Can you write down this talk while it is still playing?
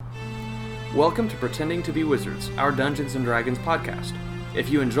Welcome to Pretending to be Wizards, our Dungeons & Dragons podcast. If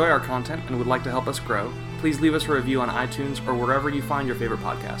you enjoy our content and would like to help us grow, please leave us a review on iTunes or wherever you find your favorite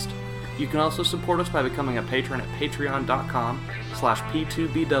podcast. You can also support us by becoming a patron at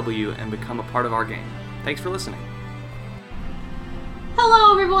patreon.com/p2bw and become a part of our game. Thanks for listening.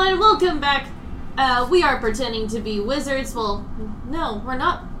 Hello everyone, welcome back. We are pretending to be wizards. Well, no, we're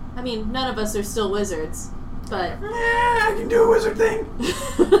not. I mean, none of us are still wizards. But I can do a wizard thing.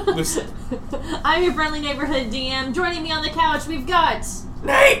 I'm your friendly neighborhood DM. Joining me on the couch, we've got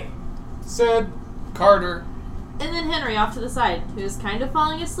Nate! Sid, Carter, and then Henry off to the side, who's kind of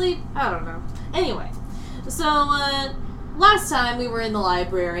falling asleep. I don't know. Anyway, so last time we were in the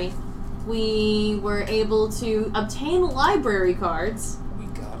library, we were able to obtain library cards. We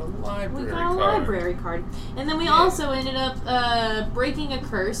got a library card. And then we also ended up breaking a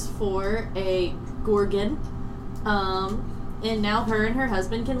curse for a Gorgon. And now her and her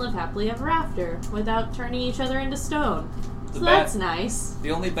husband can live happily ever after without turning each other into stone. So that's nice.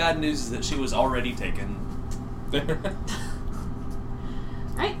 The only bad news is that she was already taken.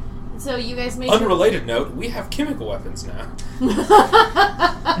 Right? So you guys made Unrelated note, we have chemical weapons now.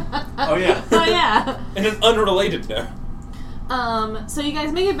 Oh yeah. Oh yeah. And an unrelated note. So you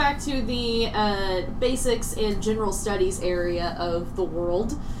guys make it back to the basics and general studies area of the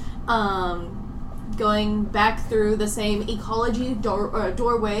world. Going back through the same ecology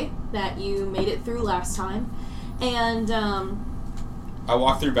doorway that you made it through last time. And, I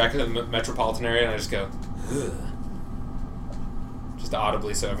walk through back to the metropolitan area and I just go, ugh. Just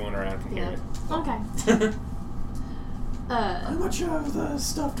audibly so everyone around can hear it. Okay. How much of the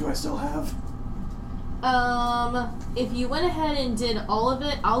stuff do I still have? If you went ahead and did all of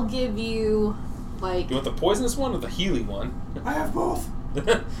it, I'll give you, like... You want the poisonous one or the healing one? I have both.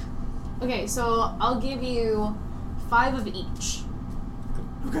 Okay, so I'll give you 5 of each.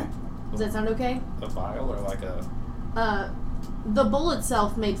 Okay. Does that sound okay? A vial or like a... The bowl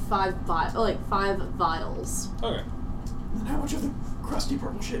itself made 5 vials. Okay. And how much of the crusty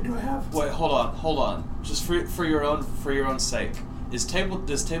purple shit do I have? Wait, hold on. Just for your own sake, does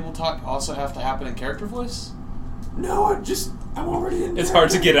table talk also have to happen in character voice? No, I'm already in. It's hard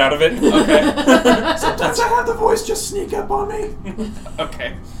to get out of it. Okay. Sometimes I have the voice just sneak up on me.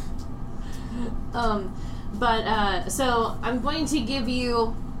 Okay. So I'm going to give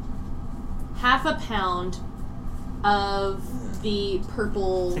you half a pound of the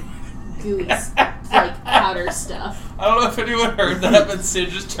purple goose, like powder stuff. I don't know if anyone heard that, but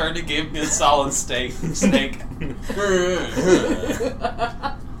Sid just turned and gave me a solid snake.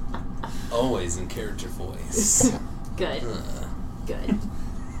 Always in character voice. Good.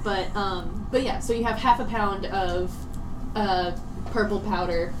 But yeah, so you have half a pound of purple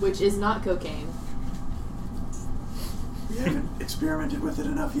powder, which is not cocaine. We haven't experimented with it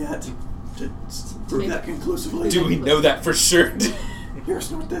enough yet to prove that conclusively. Do we know that for sure? Here,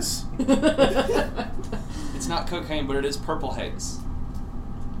 snort this. It's not cocaine, but it is purple haze.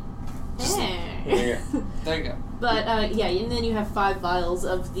 Eh. There you go. But yeah, and then you have 5 vials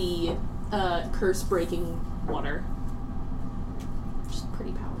of the curse-breaking water. Which is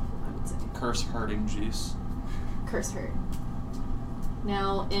pretty powerful, I would say. Curse-hurting juice. Curse hurt.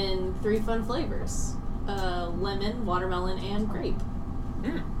 Now in 3 fun flavors. Lemon, watermelon, and grape.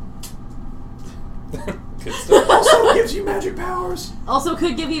 Good stuff. Also gives you magic powers. Also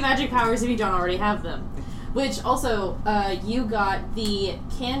could give you magic powers if you don't already have them. Which also, you got the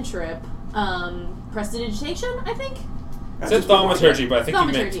cantrip, prestidigitation, I think? It said thaumaturgy, but I think you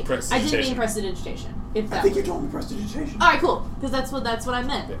Thaumaturgy. meant prestidigitation. I didn't mean prestidigitation. If I that think you was- told me prestidigitation. Alright, cool. Because that's what I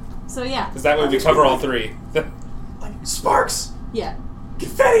meant. Yeah. So yeah. Because that way we cover all 3. Like sparks, Yeah.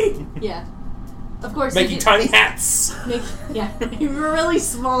 confetti. Yeah. Of course. Making you do- tiny hats. Yeah. Really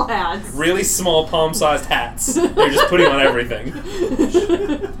small hats. Really small palm-sized hats. You're just putting on everything.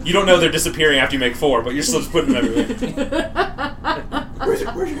 You don't know they're disappearing after you make 4, but you're still just putting them everywhere. Where's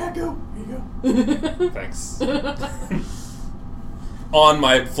your hat go? Here you go. Thanks. On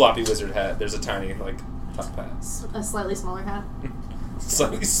my floppy wizard hat, there's a tiny, top hat. A slightly smaller hat.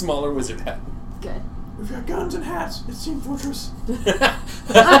 Slightly smaller wizard hat. Good. We've got guns and hats. It's Team Fortress.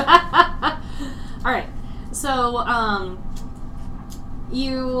 Alright, so,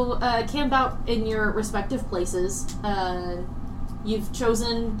 you camp out in your respective places. You've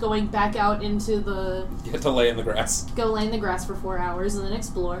chosen going back out into the... You have to lay in the grass. Go lay in the grass for 4 hours and then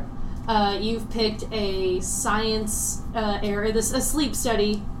explore. You've picked a science area, a sleep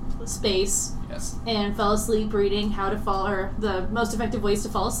study space. Yes. And fell asleep reading how to fall, or the most effective ways to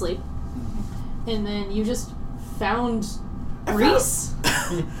fall asleep. And then you just found Reese?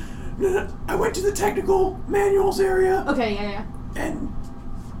 I went to the technical manuals area. Okay, yeah. And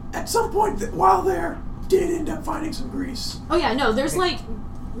at some point while there, did end up finding some grease. Oh yeah, no, there's like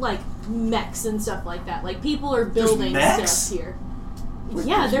mechs and stuff like that. Like people are building mechs? stuff here. Wait,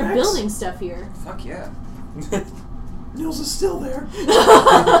 Yeah, there's they're mechs? building stuff here. Fuck yeah. Nils is still there.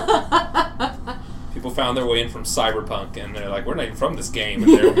 People found their way in from Cyberpunk, and they're like, we're not even from this game,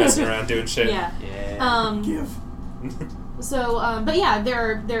 and they're messing around doing shit. Yeah. Yeah. Give. So, but yeah,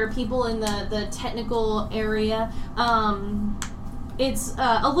 there are people in the technical area. It's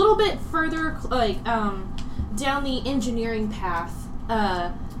a little bit further, down the engineering path,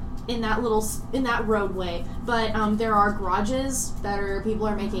 in that roadway. But there are garages that people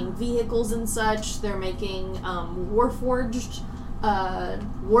are making vehicles and such. They're making warforged.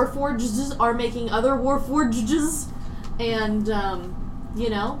 Warforges are making other warforges, and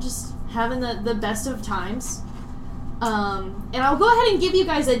just having the best of times. And I'll go ahead and give you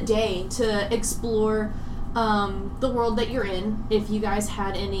guys a day to explore the world that you're in, if you guys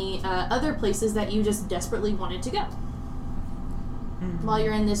had any other places that you just desperately wanted to go while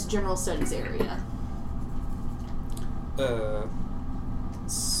you're in this general studies area.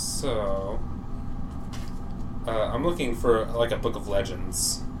 I'm looking for like a book of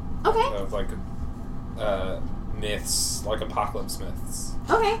legends Okay. of like myths, like apocalypse myths.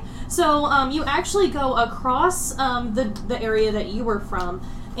 Okay. So you actually go across the area that you were from,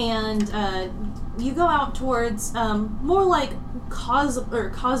 and you go out towards more like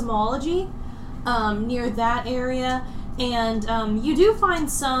cosmology near that area, and you do find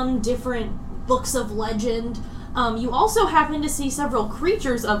some different books of legend. You also happen to see several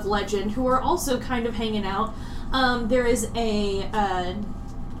creatures of legend who are also kind of hanging out. There is a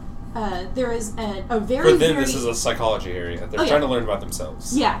very For them, very, this is a psychology area. They're Oh, yeah. trying to learn about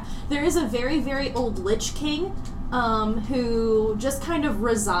themselves. yeah, there is a very, very old Lich King who just kind of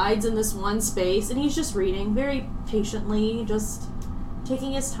resides in this one space, and he's just reading very patiently, just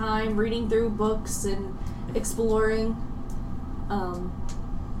taking his time, reading through books and exploring.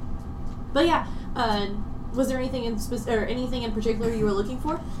 But yeah, was there anything anything in particular you were looking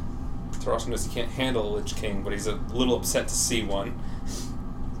for? Tarasha knows he can't handle a Lich King, but he's a little upset to see one.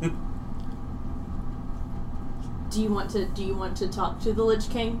 Do you want to talk to the Lich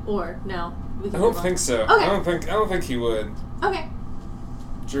King, or no? We I can don't move on? think so. Okay. I don't think he would. Okay.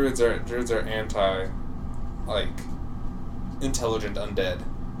 Druids are anti, intelligent undead.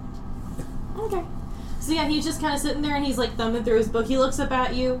 Okay. So yeah, he's just kind of sitting there and he's like thumbing through his book. He looks up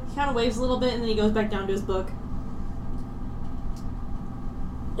at you, kind of waves a little bit, and then he goes back down to his book.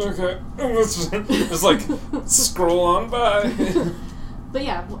 Okay. Just like scroll on by. But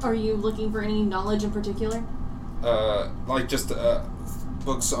yeah, are you looking for any knowledge in particular?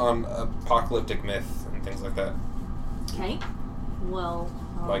 Books on apocalyptic myth and things like that. Okay. Well.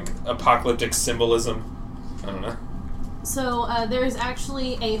 Like apocalyptic symbolism. I don't know. So there's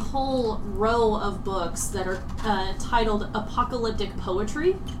actually a whole row of books that are titled Apocalyptic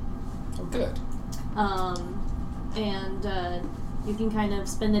Poetry. Oh, good. And you can kind of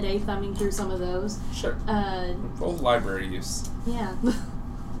spend the day thumbing through some of those. Sure. Old library use. Yeah.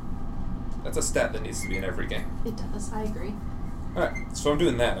 That's a stat that needs to be in every game. It does. I agree. Alright, so I'm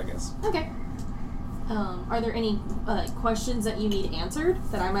doing that, I guess. Okay. Are there any questions that you need answered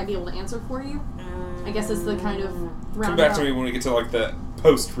that I might be able to answer for you? I guess it's the kind of roundabout. Come back to me when we get to the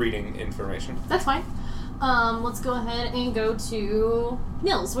post-reading information. That's fine. Let's go ahead and go to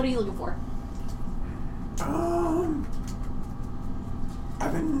Nils. What are you looking for?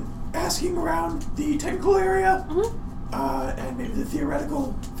 I've been asking around the technical area, Mm-hmm. And maybe the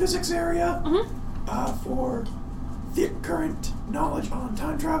theoretical physics area, Mm-hmm. for the current knowledge on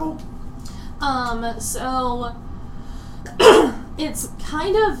time travel. So it's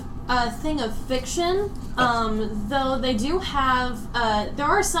kind of a thing of fiction. Though they do have, there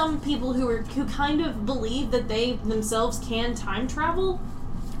are some people who kind of believe that they themselves can time travel.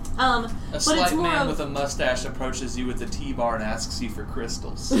 A but slight it's more man of, with a mustache approaches you with a T-bar and asks you for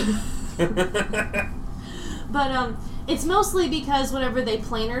crystals. But it's mostly because whenever they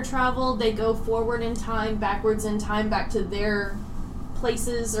planar travel, they go forward in time, backwards in time, back to their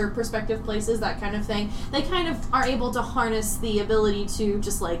places or prospective places, that kind of thing. They kind of are able to harness the ability to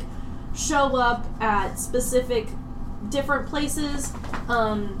just show up at specific different places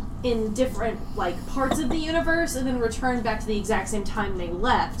in different parts of the universe and then return back to the exact same time they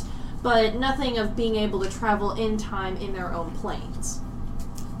left, but nothing of being able to travel in time in their own planes.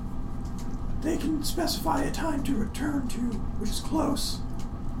 They can specify a time to return to, which is close.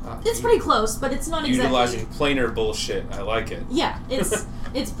 It's pretty close, but it's not exactly... Utilizing planar bullshit. I like it. Yeah,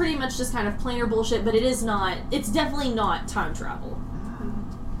 it's pretty much just kind of planar bullshit, but it's definitely not time travel.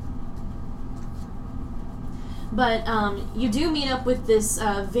 But you do meet up with this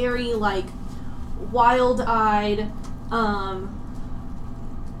very, like, wild-eyed,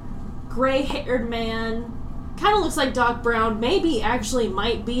 gray-haired man. Kind of looks like Doc Brown. Maybe actually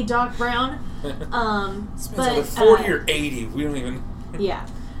might be Doc Brown. It's But either 40 or 80. We don't even... yeah.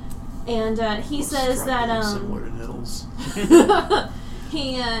 And he says that similar to Niddles.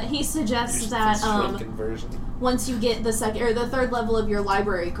 he suggests Just that the shrunken version. once you get the second or the third level of your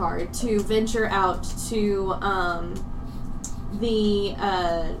library card, to venture out to the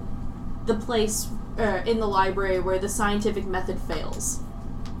place in the library where the scientific method fails.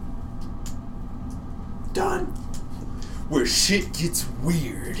 Done. Where shit gets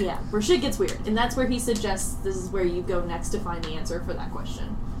weird. Yeah, where shit gets weird, and that's where he suggests this is where you go next to find the answer for that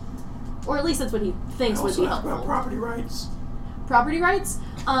question, or at least that's what he thinks I would also be asked helpful. about property rights. Property rights.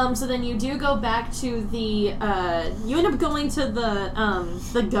 So then you do go back to the. You end up going to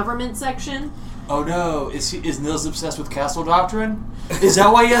the government section. Oh no, is Nils obsessed with castle doctrine? Is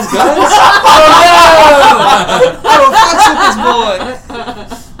that why he has guns? Oh no! I don't fucks with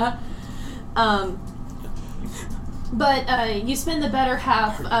this boy! But you spend the better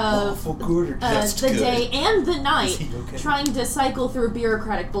half of the day and the night okay? trying to cycle through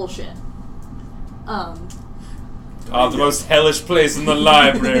bureaucratic bullshit. The most hellish place in the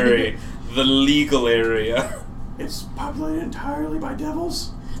library. The legal area. It's populated entirely by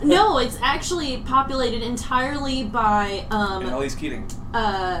devils. No, it's actually populated entirely by And Elise Keating.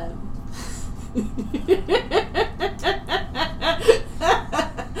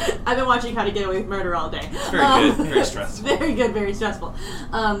 I've been watching How to Get Away with Murder all day. It's very good, very stressful. Very good, very stressful.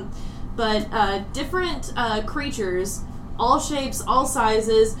 But different creatures, all shapes, all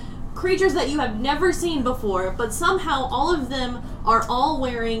sizes, creatures that you have never seen before, but somehow all of them are all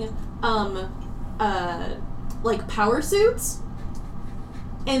wearing, like power suits,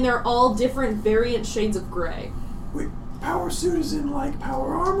 and they're all different variant shades of gray. Wait, power suit is in like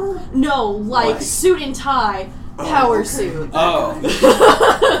power armor? No, like Like- suit and tie, power okay. suit. Oh.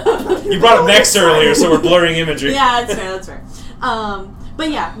 You brought up necks earlier, so we're blurring imagery. Yeah, that's fair. That's fair. But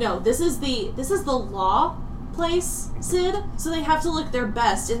yeah, no. This is the law place, Sid. So they have to look their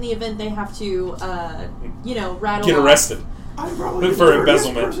best in the event they have to, rattle. Get off. arrested. I'm probably For the 30th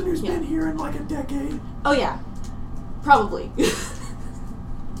embezzlement. person who's Yeah. been here in like a decade. Oh yeah, probably.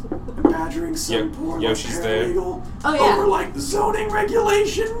 I'm badgering some poor like, Yoshi's there. paralegal Oh, yeah. over like zoning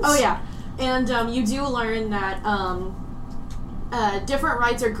regulations. Oh yeah, and you do learn that different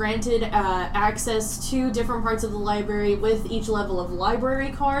rights are granted access to different parts of the library with each level of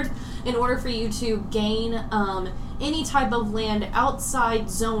library card. In order for you to gain any type of land outside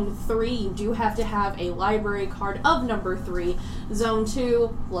Zone 3, you do have to have a library card of number 3. Zone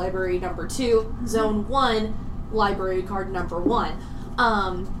 2, library number 2. Zone 1, library card number 1.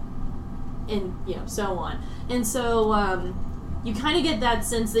 And, so on. And so, you kind of get that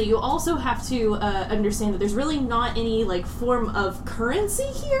sense that you also have to understand that there's really not any, like, form of currency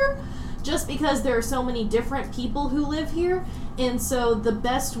here, just because there are so many different people who live here. And so the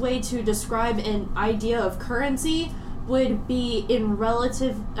best way to describe an idea of currency would be in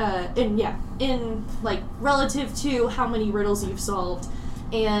relative to how many riddles you've solved,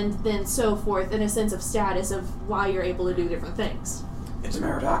 and then so forth, in a sense of status of why you're able to do different things. It's a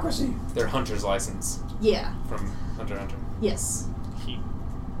meritocracy. Their hunter's license Yeah. from Hunter x Hunter. Yes.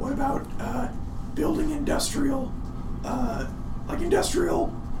 What about building industrial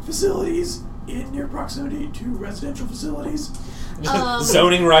facilities in near proximity to residential facilities?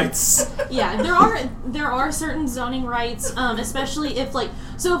 Zoning rights. Yeah, there are certain zoning rights, especially if, like,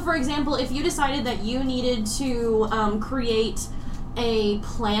 so for example, if you decided that you needed to create a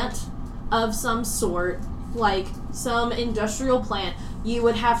plant of some sort, like some industrial plant, you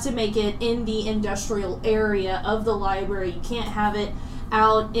would have to make it in the industrial area of the library. You can't have it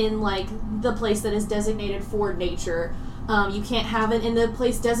out in, like, the place that is designated for nature. You can't have it in the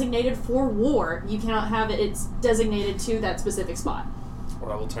place designated for war. You cannot have it, it's designated to that specific spot.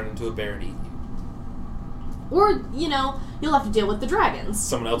 Or I will turn into a bear and eat you. Or, you'll have to deal with the dragons.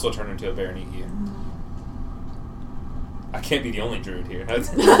 Someone else will turn into a bear and eat you. I can't be the only druid here. Or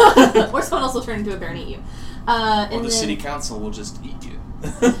someone else will turn into a bear and eat you. Or the city council will just eat you.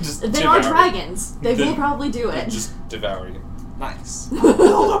 Just They devour are you. dragons. They will Then- probably do it. Just devour you. Nice.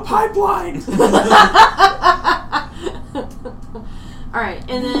 Build a pipeline. Alright,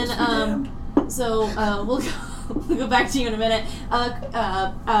 and then, so, we'll go back to you in a minute.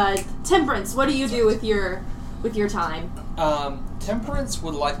 Temperance, what do you do with your time? Temperance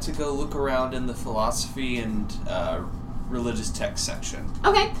would like to go look around in the philosophy and religious text section.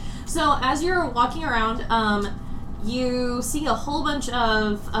 Okay, so as you're walking around, you see a whole bunch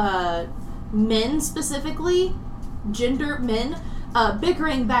of men specifically, gender men,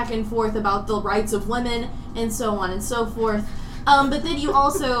 bickering back and forth about the rights of women and so on and so forth. But then you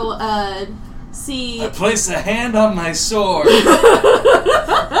also see... I place a hand on my sword.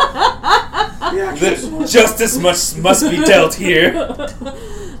 Justice must be dealt here.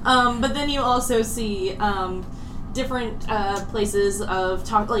 But then you also see different places of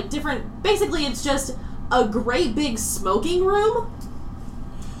talk, like different... Basically, it's just a great big smoking room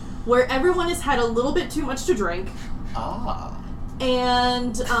where everyone has had a little bit too much to drink.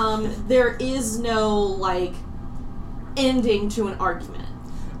 And there is no, like, ending to an argument.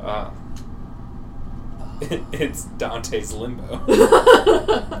 It's Dante's Limbo.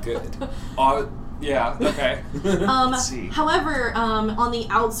 Good. Yeah, okay. Let's see. However, on the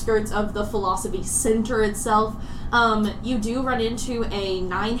outskirts of the Philosophy Center itself, you do run into a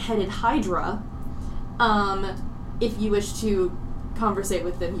 9-headed Hydra. If you wish to conversate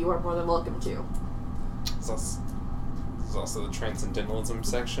with them, you are more than welcome to. There's also the Transcendentalism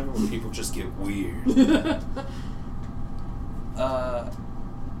section where people just get weird.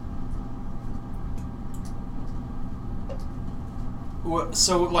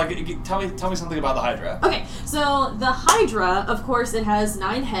 So, like, tell me something about the Hydra. Okay, so the Hydra, of course, it has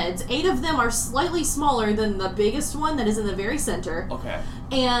 9 heads. 8 of them are slightly smaller than the biggest one that is in the very center. Okay.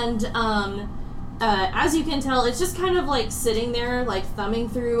 And, as you can tell, it's just kind of, like, sitting there, like, thumbing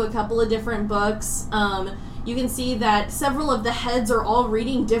through a couple of different books. You can see that several of the heads are all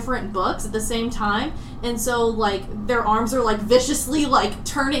reading different books at the same time. And so, like, their arms are, like, viciously, like,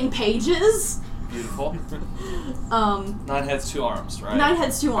 turning pages. Beautiful. 9 heads, 2 arms, right? 9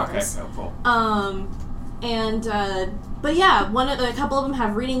 heads, 2 arms. Okay, cool. But yeah, a couple of them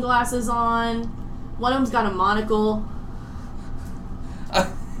have reading glasses on. One of them's got a monocle.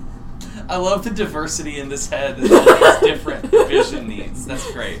 I love the diversity in this head and all these different vision needs.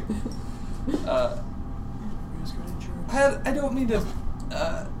 That's great. I don't mean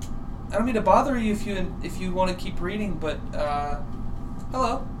to bother you if you want to keep reading, but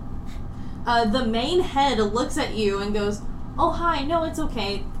hello. The main head looks at you and goes, "Oh, hi. No, it's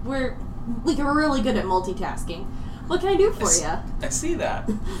okay. We're really good at multitasking. What can I do for you?" I see that.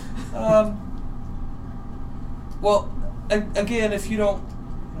 Well, again, if you don't,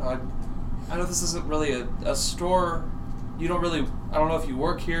 I know this isn't really a store. You don't really. I don't know if you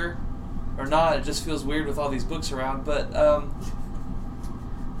work here or not. It just feels weird with all these books around. But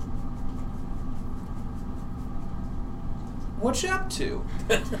what you up to?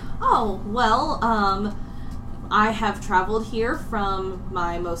 Oh, well, I have traveled here from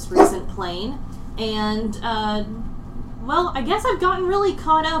my most recent plane, and, well, I guess I've gotten really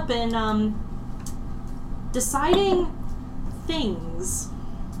caught up in, deciding things.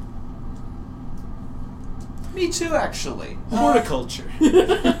 Me too, actually. Horticulture.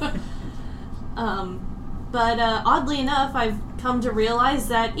 But oddly enough, I've come to realize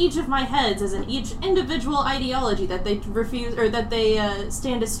that each of my heads has each individual ideology that they refuse, or that they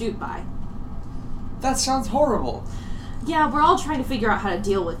stand astute by. That sounds horrible. Yeah, we're all trying to figure out how to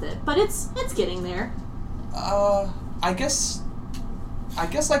deal with it, but it's getting there. I guess I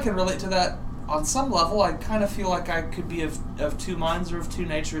can relate to that on some level. I kind of feel like I could be of 2 minds or of 2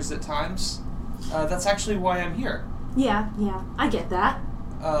 natures at times. That's actually why I'm here. Yeah, I get that.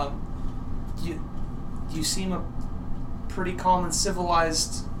 You seem a pretty calm and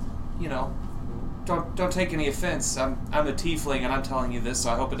civilized, don't take any offense. I'm a tiefling and I'm telling you this,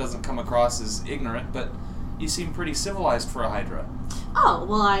 so I hope it doesn't come across as ignorant, but you seem pretty civilized for a Hydra. Oh,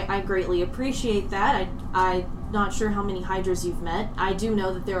 well, I greatly appreciate that. I'm not sure how many Hydras you've met. I do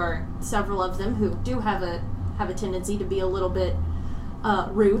know that there are several of them who do have a tendency to be a little bit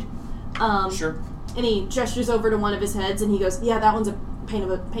rude. Sure. And he gestures over to one of his heads and he goes, "Yeah, that one's a pain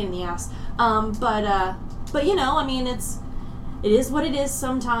in the ass." But I mean, it is what it is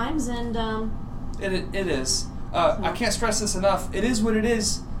sometimes, and It is. I can't stress this enough. It is what it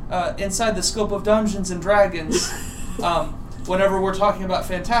is inside the scope of Dungeons and Dragons. Whenever we're talking about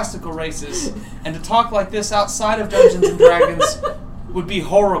fantastical races, and to talk like this outside of Dungeons and Dragons would be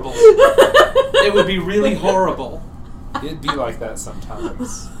horrible. It would be really horrible. It'd be like that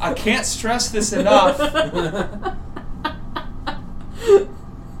sometimes. I can't stress this enough.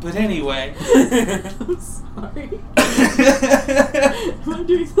 But anyway. I'm sorry. Am I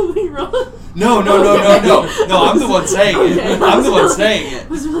doing something wrong? No, I'm the one saying it. Okay. I'm the one saying it. I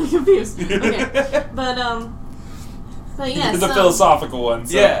was really confused. Okay. But yeah. The philosophical one.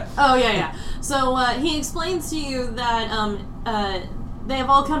 So. Yeah. Oh, yeah. So, he explains to you that, they have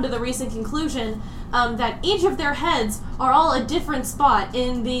all come to the recent conclusion, that each of their heads are all a different spot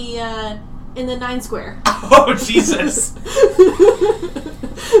in the in the 9 square. Oh, Jesus.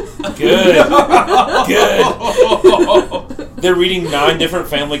 Good. Good. They're reading 9 different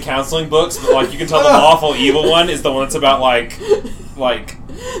family counseling books, but like you can tell the lawful evil one is the one that's about like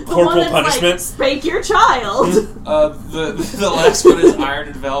corporal punishment. Like, spank your child. The last one is Iron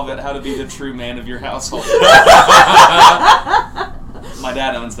and Velvet, How to Be the True Man of Your Household. My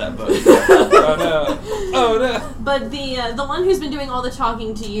dad owns that book. Oh no. Oh no. But the one who's been doing all the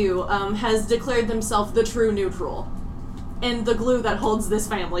talking to you has declared themselves the true neutral. And the glue that holds this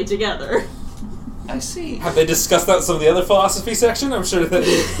family together. I see. Have they discussed that in some of the other philosophy section? I'm sure that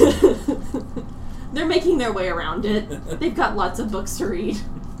They're making their way around it. They've got lots of books to read.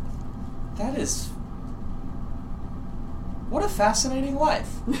 That is... What a fascinating life.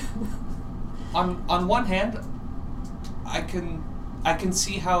 On one hand, I can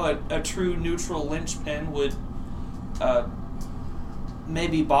see how a true neutral linchpin would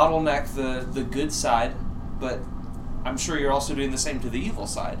maybe bottleneck the good side, but I'm sure you're also doing the same to the evil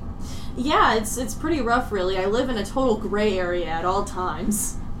side. Yeah, it's pretty rough, really. I live in a total gray area at all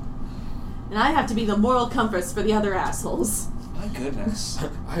times. And I have to be the moral compass for the other assholes. My goodness.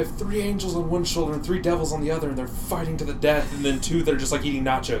 I have 3 angels on one shoulder and 3 devils on the other, and they're fighting to the death, and then 2 that are just like eating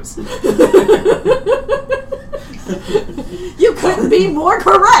nachos. You couldn't be more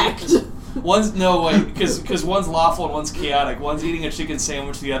correct! Because one's lawful and one's chaotic. One's eating a chicken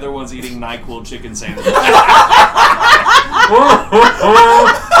sandwich, the other one's eating NyQuil chicken sandwich.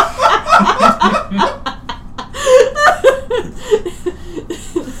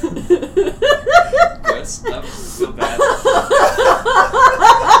 Gross. I feel bad.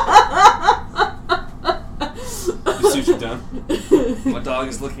 The sushi done. My dog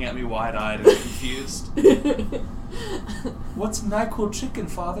is looking at me wide-eyed and confused. What's NyQuil chicken,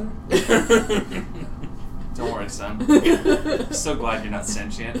 Father? Don't worry, son. I'm so glad you're not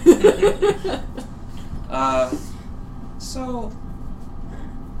sentient. So...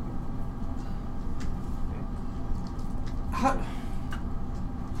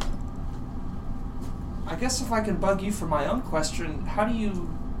 I guess if I can bug you for my own question, how do you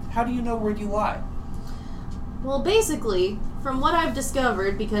know where you lie? Well, basically, from what I've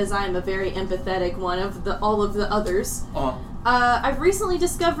discovered, because I'm a very empathetic one of all of the others, I've recently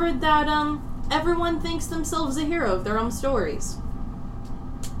discovered that everyone thinks themselves a hero of their own stories.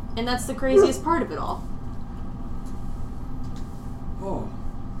 And that's the craziest part of it all. Oh.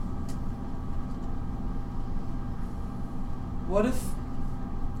 What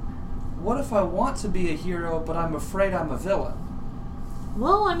if I want to be a hero, but I'm afraid I'm a villain?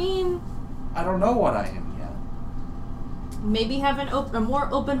 Well, I mean... I don't know what I am yet. Maybe have a more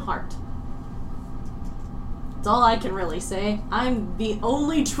open heart. That's all I can really say. I'm the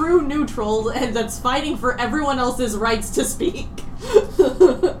only true neutral and that's fighting for everyone else's rights to speak.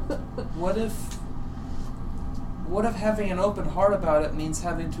 What if having an open heart about it means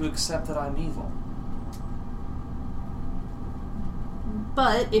having to accept that I'm evil?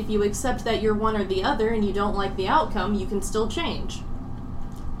 But if you accept that you're one or the other and you don't like the outcome, you can still change.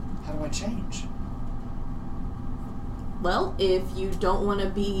 How do I change? Well, if you don't want to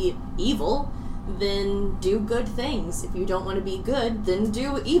be evil, then do good things. If you don't want to be good, then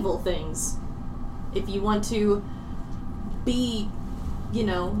do evil things. If you want to be,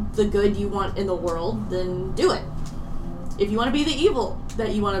 the good you want in the world, then do it. If you want to be the evil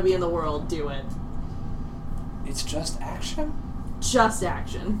that you want to be in the world, do it. It's just action? Just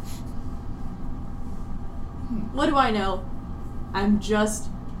action. What do I know? I'm just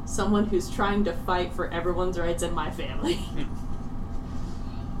someone who's trying to fight for everyone's rights in my family.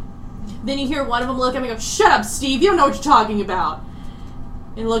 Then you hear one of them look at me and go, "Shut up, Steve, you don't know what you're talking about."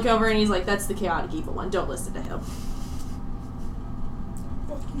 And look over and he's like, "That's the chaotic evil one, don't listen to him."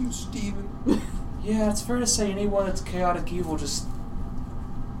 Fuck you, Steven. Yeah, it's fair to say anyone that's chaotic evil just...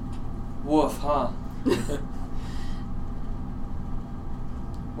 woof, huh?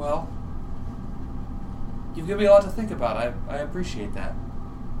 Well, you've given me a lot to think about. I appreciate that.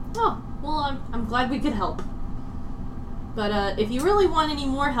 Oh, well, I'm glad we could help. But if you really want any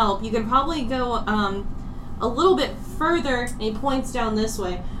more help, you can probably go a little bit further, and he points down this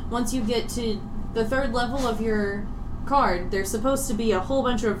way. Once you get to the 3rd level of your card, there's supposed to be a whole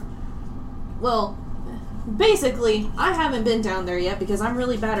bunch of... Well, basically, I haven't been down there yet because I'm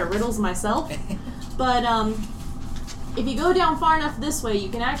really bad at riddles myself. But if you go down far enough this way, you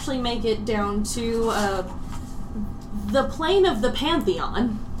can actually make it down to the plane of the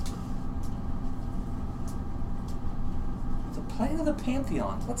Pantheon. Plane of the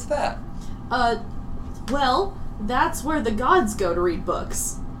Pantheon? What's that? Well, that's where the gods go to read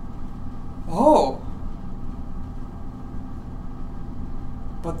books. Oh.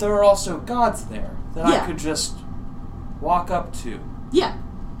 But there are also gods there that Yeah. I could just walk up to. Yeah.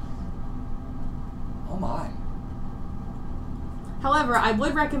 Oh my. However, I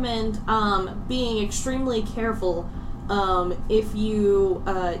would recommend being extremely careful if you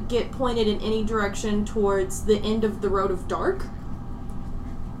get pointed in any direction towards the end of the Road of Dark.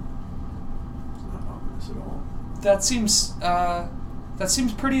 It's not ominous at all. That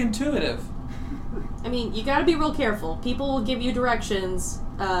seems pretty intuitive. I mean, you gotta be real careful. People will give you directions,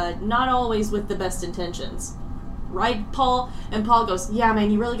 not always with the best intentions. Right, Paul? And Paul goes, yeah, man,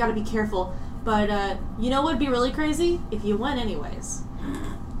 you really gotta be careful. But, you know what would be really crazy? If you went anyways.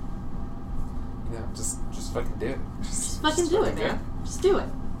 You know, just fucking do it. Just fucking do it, man. Just do it.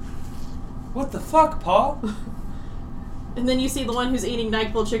 What the fuck, Paul? And then you see the one who's eating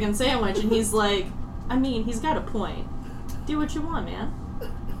NyQuil chicken sandwich, and he's like, I mean, he's got a point. Do what you want, man.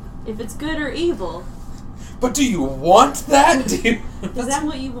 If it's good or evil. But do you want that? Do you... Is that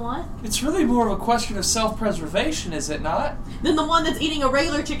what you want? It's really more of a question of self-preservation, is it not? Then the one that's eating a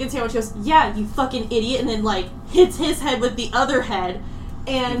regular chicken sandwich goes, yeah, you fucking idiot, and then, like, hits his head with the other head,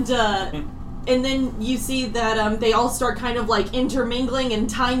 and then you see that they all start kind of, like, intermingling and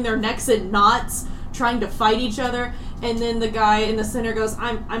tying their necks in knots, trying to fight each other, and then the guy in the center goes,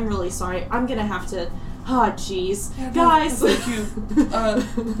 I'm really sorry, I'm gonna have to... Oh, jeez. Yeah, no, Guys! thank you.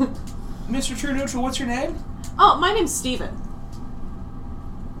 Mr. True Neutral, what's your name? Oh, my name's Steven.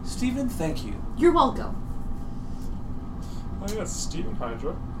 Steven, thank you. You're welcome. Oh yeah, Steven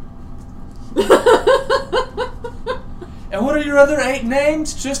Hydra. And what are your other 8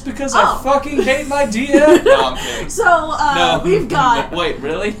 names? Just because I Oh. fucking hate my DM? No, I'm kidding. So, No. we've got... Wait,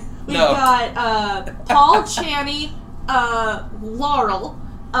 really? We've No. got Paul, Channy, Laurel.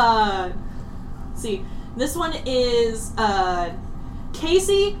 See, this one is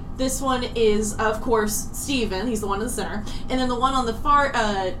Casey. This one is, of course, Steven. He's the one in the center. And then the one on the far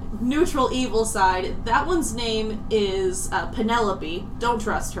neutral evil side, that one's name is Penelope. Don't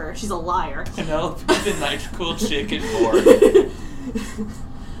trust her. She's a liar. Penelope the NyQuil chicken board.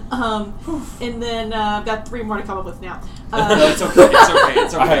 And then I've got 3 more to come up with now. No, it's okay. It's okay.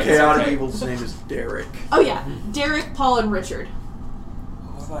 It's okay. It's Chaotic okay. Evil's name is Derek. Oh yeah, Derek, Paul, and Richard.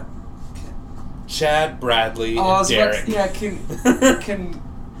 What about... Chad, Bradley, Oh, I and was about Derek. to, yeah, can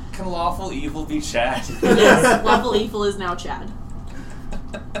lawful evil be Chad? Yes, Level Evil is now Chad.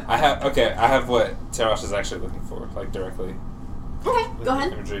 I have what Tarash is actually looking for, like directly. Okay, with go the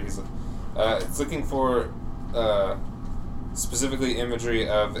ahead. Imagery. It's looking for specifically imagery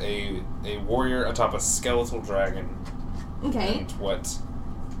of a warrior atop a skeletal dragon. Okay. And what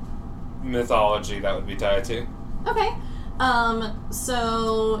mythology that would be tied to. Okay.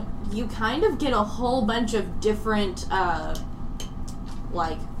 So you kind of get a whole bunch of different,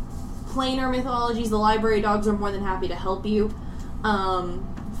 like, planar mythologies. The library dogs are more than happy to help you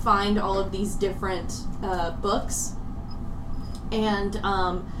find all of these different books. And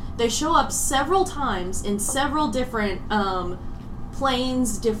they show up several times in several different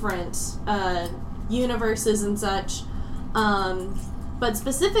planes, different universes and such. But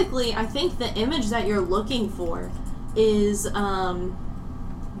specifically, I think the image that you're looking for is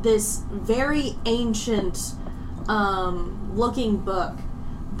this very ancient looking book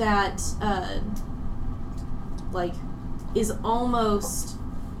that like is almost,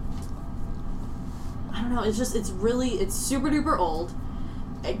 I don't know, it's super duper old,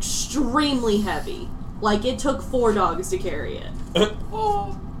 extremely heavy. Like, it took 4 dogs to carry it.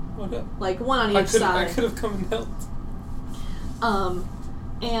 Oh, okay. Like, one on I each could side. have come and helped.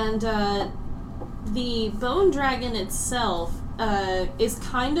 And the Bone Dragon itself is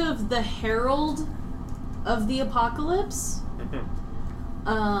kind of the herald of the apocalypse.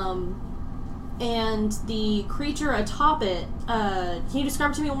 And the creature atop it, can you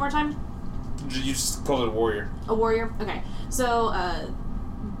describe it to me one more time? You just called it a warrior. A warrior? Okay. So,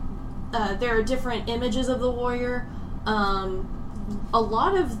 there are different images of the warrior. A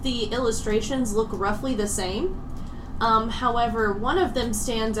lot of the illustrations look roughly the same. However, one of them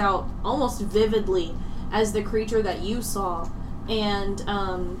stands out almost vividly as the creature that you saw. And,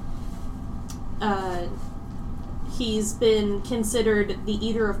 he's been considered the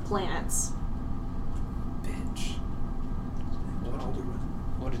eater of plants. Bitch.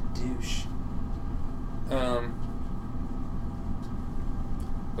 What a douche.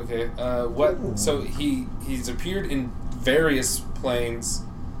 Okay. What? So he's appeared in various planes.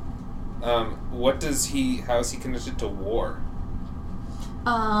 How is he connected to war?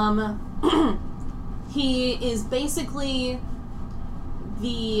 He is basically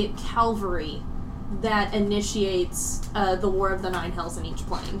the cavalry that initiates the War of the Nine Hells in each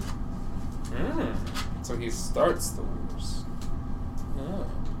plane. So he starts the wars. Oh.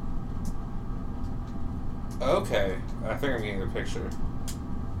 Okay, I think I'm getting a picture.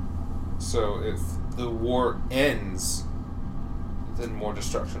 So if the war ends, then more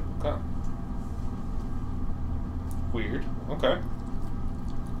destruction will come. Weird. Okay.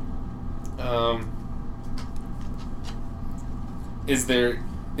 Is there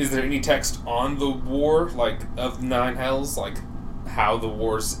any text on the war, like of Nine Hells, like how the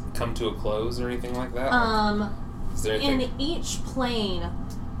wars come to a close or anything like that? Is there anything? In each plane,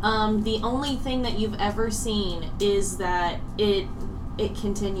 the only thing that you've ever seen is that it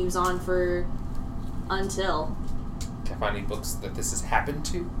continues on for until. Can I find any books that this has happened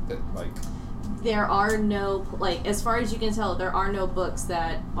to? That like. There are no, like, as far as you can tell, there are no books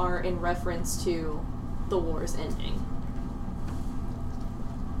that are in reference to the war's ending.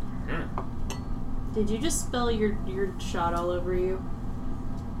 Did you just spill your shot all over you?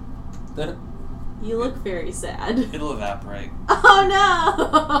 You look very sad. It'll evaporate. Oh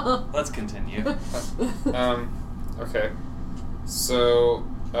no! Let's continue. Okay. So,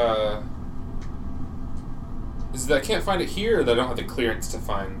 I can't find it here, or that I don't have the clearance to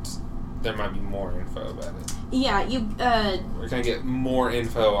find. There might be more info about it. Yeah, you, We're gonna get more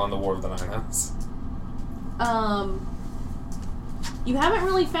info on the War of the Nine Hells. You haven't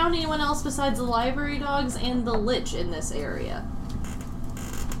really found anyone else besides the library dogs and the Lich in this area.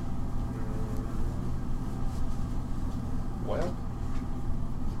 Well.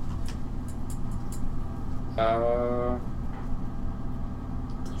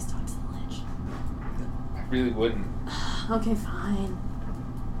 Please talk to the Lich. I really wouldn't. Okay, fine.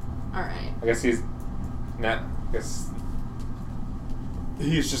 Alright. I guess he's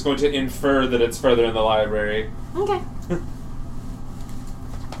just going to infer that it's further in the library. Okay.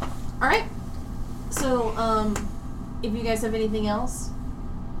 Alright. So, if you guys have anything else?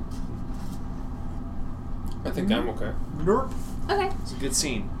 I think I'm okay. Nerp. Okay. It's a good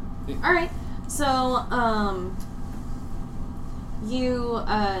scene. Alright. So, you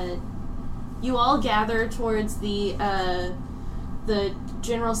all gather towards the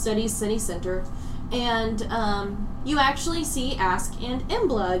General Studies City Center, and, you actually see Ask and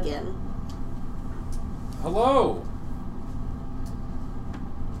Embla again. Hello.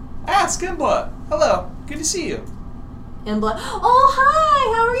 Ask Embla. Hello. Good to see you. Embla, oh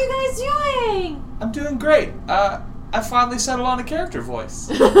hi! How are you guys doing? I'm doing great. I finally settled on a character voice.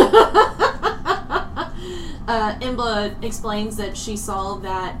 Embla explains that she saw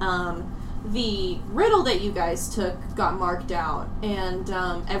that the riddle that you guys took got marked out, and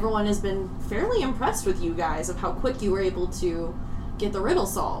everyone has been fairly impressed with you guys of how quick you were able to get the riddle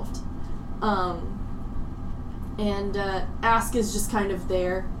solved. And Ask is just kind of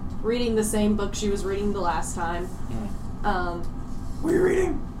there, reading the same book she was reading the last time. What are you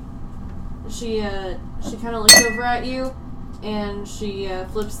reading? She kind of looks over at you, and she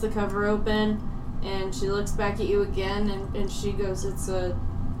flips the cover open, and she looks back at you again, and she goes, It's a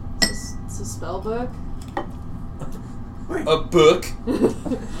spell book. Wait, A book?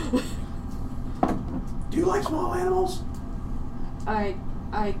 do you like small animals? I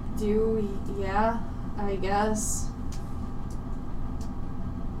do, yeah, I guess.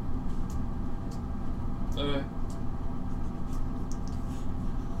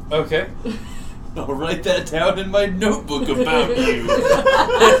 Okay. I'll write that down in my notebook about you.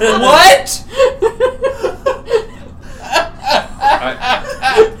 What?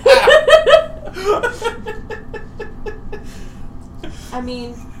 I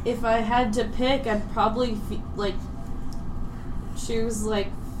mean, if I had to pick, I'd probably choose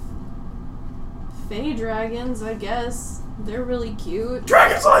Fey dragons, I guess. They're really cute.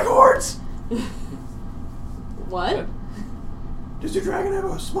 Dragons like hordes! What? Does your dragon have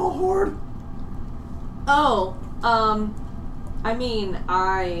a small horde? Oh, I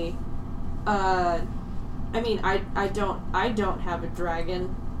don't have a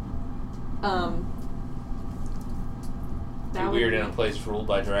dragon. It'd be weird in a place ruled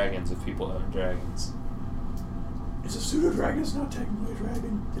by dragons if people own dragons. It's a pseudo-dragon, it's not technically a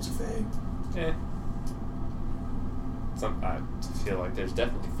dragon. It's a fae. Eh. I feel like there's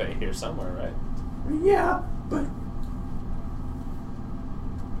definitely Fae here somewhere, right? I mean, yeah, but...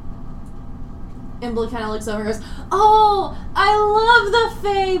 Embla kind of looks over and goes, oh, I love the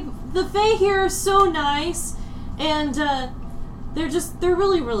Fae. The Fae here are so nice. And, they're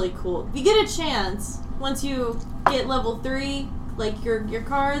really, really cool. If you get a chance, once you get level 3, your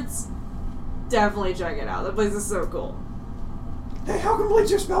cards, definitely check it out. That place is so cool. Hey, how complete's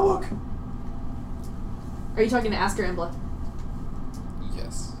your spellbook? Are you talking to Ask or Embla?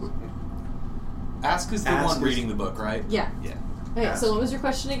 Yes. Ask is the Ask one is- reading the book, right? Yeah. Yeah. Okay, Ask. so what was your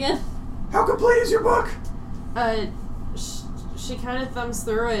question again? How complete is your book? She she kind of thumbs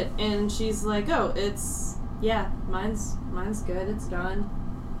through it, and she's like, "Oh, mine's good. It's done."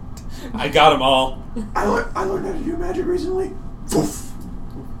 I got them all. I learned how to do magic recently. Poof.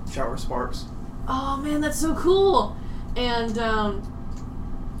 Shower sparks. Oh man, that's so cool. And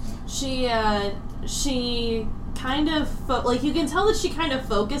she kind of you can tell that she kind of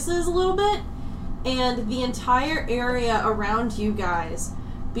focuses a little bit, and the entire area around you guys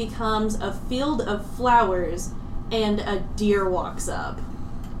becomes a field of flowers, and a deer walks up.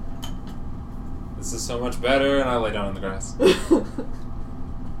 This is so much better, and I lay down in the grass.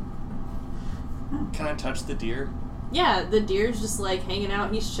 Can I touch the deer? Yeah, the deer's just like hanging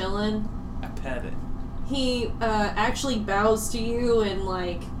out. He's chilling. I pet it. He actually bows to you and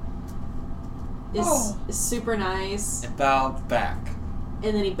is super nice. I bowed back.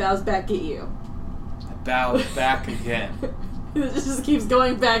 And then he bows back at you. I bowed back again. It just keeps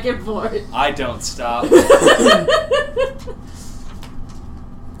going back and forth. I don't stop.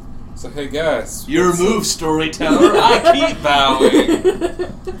 So hey guys, Your move, storyteller. I keep bowing.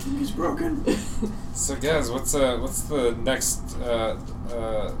 He's broken. So guys, what's the next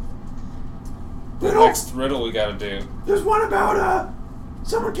Riddle. next riddle we gotta do? There's one about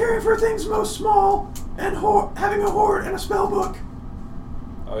someone caring for things most small and having a hoard and a spell book.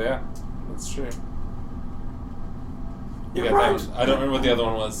 Oh yeah, that's true. Yeah, Yeah, right. I don't remember what the other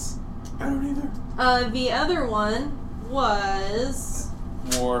one was. I don't either. The other one was...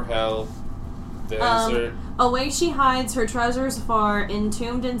 War, hell, desert. Away she hides, her treasures far,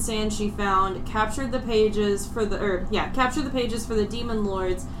 entombed in sand she found, captured the pages for the demon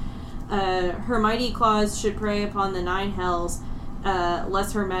lords. Her mighty claws should prey upon the 9 hells,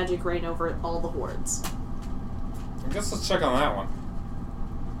 lest her magic reign over all the hordes. I guess let's check on that one.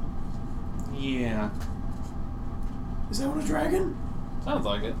 Yeah. Is that one a dragon? Sounds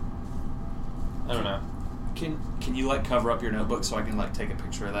like it. I don't know. Can you cover up your notebook so I can take a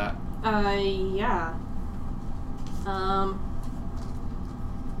picture of that? Yeah.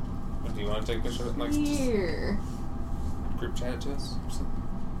 What, do you want to take a picture of it? Here. Group chat it to us or something?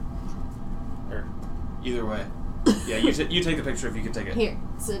 Or Either way. Yeah, you take the picture if you can take it. Here.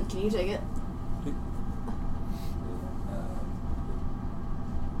 Sid, can you take it?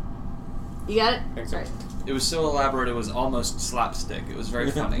 You got it? I think so. Alright. It was so elaborate it was almost slapstick. It was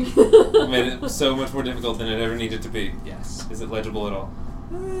very funny. It made it so much more difficult than it ever needed to be. Yes. Is it legible at all?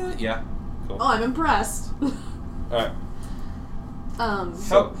 Yeah. Cool. Oh, I'm impressed. Alright.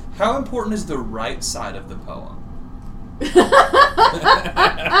 How important is the right side of the poem?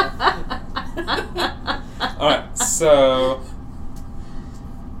 Alright, so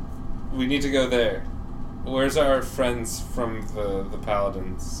we need to go there. Where's our friends from the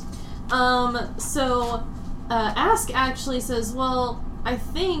Paladins? So, Ask actually says, well, I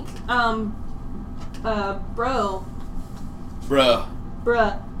think, Brogarth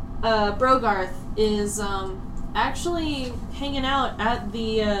is, actually hanging out at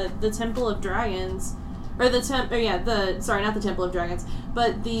the Temple of Dragons, or sorry, not the Temple of Dragons,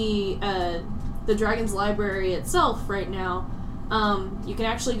 but the Dragon's Library itself right now. You can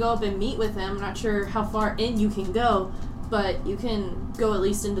actually go up and meet with him. I'm not sure how far in you can go, but you can go at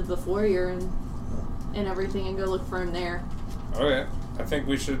least into the foyer and everything and go look for him there. Okay, I think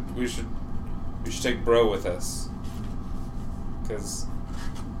we should take Bro with us, because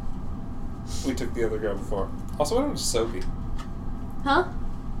we took the other girl before. Also, what happened to Sophie? Huh?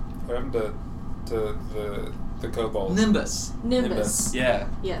 What happened to the kobold? Nimbus. Yeah.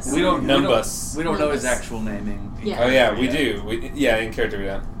 Yes. We don't Nimbus. We don't know his Nimbus. actual naming. Yeah. Oh yeah, we do. In character we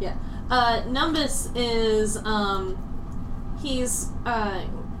don't. Yeah. Nimbus is, he's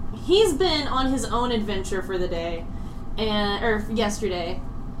been on his own adventure for the day, or yesterday,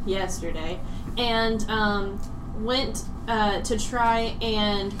 and, went, to try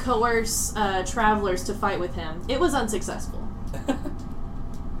and coerce, travelers to fight with him. It was unsuccessful.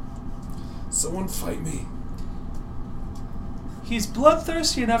 Someone fight me. He's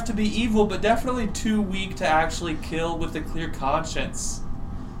bloodthirsty enough to be evil, but definitely too weak to actually kill with a clear conscience.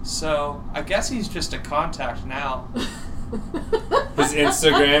 So, I guess he's just a contact now. His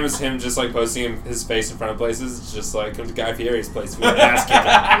Instagram is him just posting his face in front of places. It's just come to Guy Fieri's place for an ass kicking.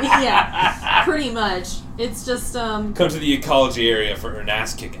 Yeah, pretty much. It's just, Come to the ecology area for an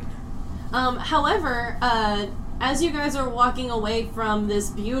ass kicking. However, as you guys are walking away from this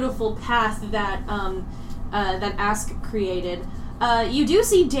beautiful path that, that Ask created, you do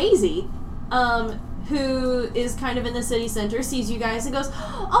see Daisy, who is kind of in the city center, sees you guys and goes,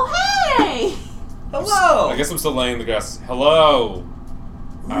 "Oh, hey!" Hello! I guess I'm still laying in the grass. Hello!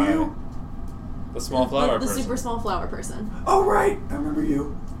 Who are you? The small flower the person. super small flower person. Oh, right. I remember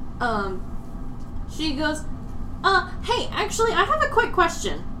you. She goes, Hey, actually, I have a quick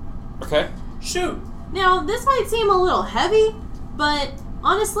question. Okay. Shoot. Now, this might seem a little heavy, but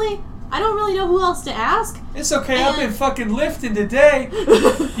honestly, I don't really know who else to ask. It's okay, I've been fucking lifting today.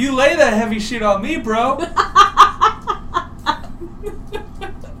 You lay that heavy shit on me, bro.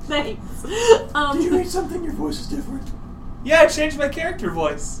 Thanks. Did you eat something? Your voice is different. Yeah, I changed my character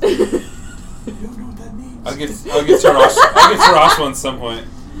voice. You don't know what that means. I'll get Tarash one at some point.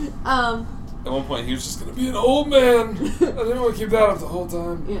 At one point, he was just gonna be an old man. I didn't want to keep that up the whole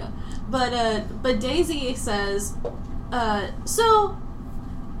time. Yeah, but Daisy says, I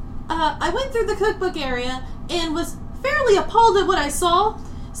went through the cookbook area and was fairly appalled at what I saw,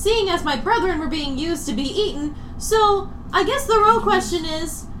 seeing as my brethren were being used to be eaten. So I guess the real question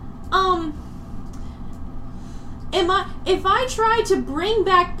is, if I try to bring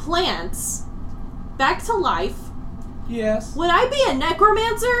back plants back to life, Yes. would I be a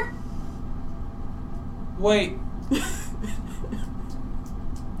necromancer? Wait.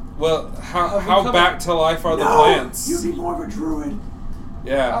 Well, how back to life are the plants? You'd be more of a druid.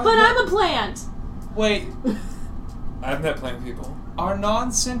 Yeah. But I'm a plant. Wait. I've met plant people. Are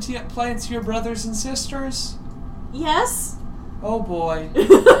non-sentient plants your brothers and sisters? Yes. Oh boy.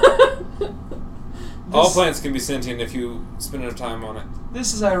 All plants can be sentient if you spend enough time on it.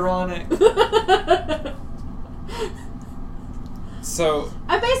 This is ironic. So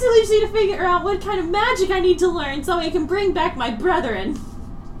I basically just need to figure out what kind of magic I need to learn so I can bring back my brethren.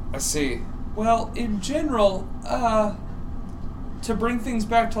 I see. Well, in general, to bring things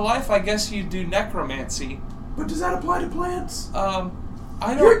back to life, I guess you do necromancy. But does that apply to plants? I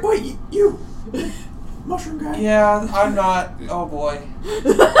don't... Wait, you mushroom guy? Yeah, I'm not... Oh boy.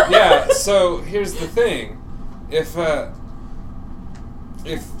 Yeah, so here's the thing.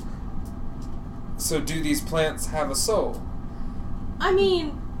 So do these plants have a soul? I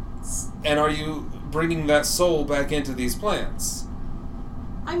mean... And are you bringing that soul back into these plants?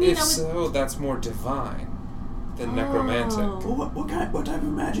 If so, that's more divine than necromantic. Well, what type of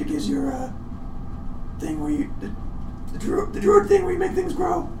magic is your thing where you the druid thing where you make things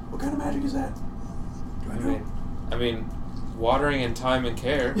grow? What kind of magic is that? Do I know? I mean, watering and time and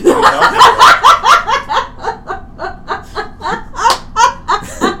care. What are you talking about?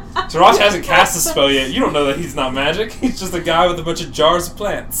 Tarash hasn't cast a spell yet. You don't know that he's not magic. He's just a guy with a bunch of jars of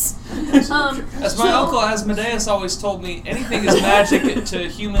plants. As my uncle Asmodeus always told me, anything is magic to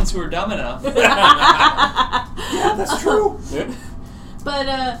humans who are dumb enough. Yeah, that's true. Yeah.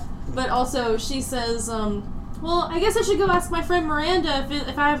 But also she says, well, I guess I should go ask my friend Miranda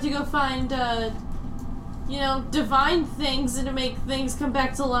if I have to go find, divine things and to make things come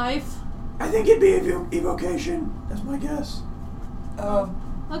back to life. I think it'd be evocation. That's my guess.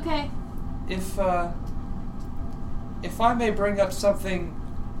 Okay. If I may bring up something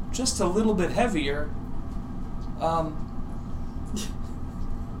just a little bit heavier,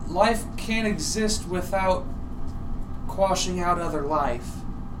 life can't exist without quashing out other life.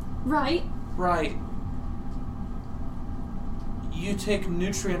 Right. Right. You take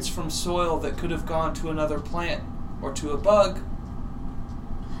nutrients from soil that could have gone to another plant or to a bug.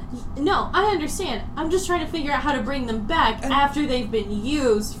 No, I understand. I'm just trying to figure out how to bring them back after they've been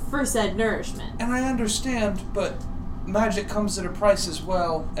used for said nourishment. And I understand, but magic comes at a price as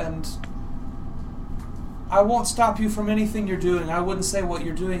well, and I won't stop you from anything you're doing. I wouldn't say what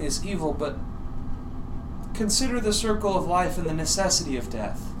you're doing is evil, but consider the circle of life and the necessity of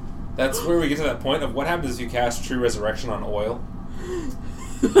death. That's where we get to that point of what happens if you cast True Resurrection on oil.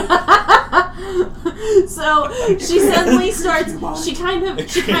 So she suddenly starts. She kind of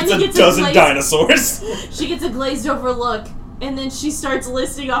gets a dozen dinosaurs. She gets a glazed over look, and then she starts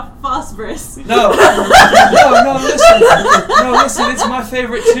listing off phosphorus. No, listen, it's my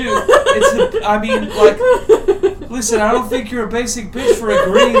favorite too. Listen, I don't think you're a basic bitch for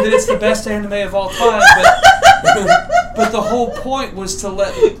agreeing that it's the best anime of all time, but the whole point was to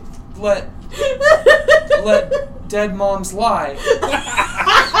let dead moms lie.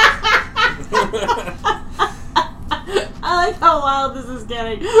 I like how wild this is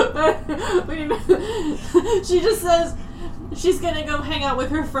getting. She just says she's gonna go hang out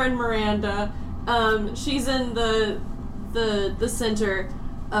with her friend Miranda. She's in the center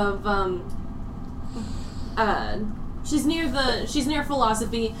of she's near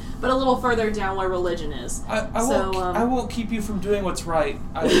philosophy, but a little further down where religion is. I won't keep you from doing what's right.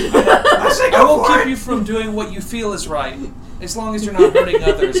 I won't keep you from doing what you feel is right, as long as you're not hurting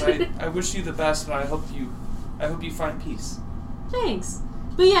others. I wish you the best, and I hope you find peace. Thanks.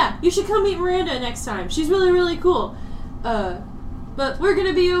 But yeah, you should come meet Miranda next time. She's really, really cool. But we're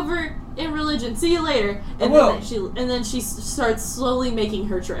gonna be over in religion. See you later. And then she starts slowly making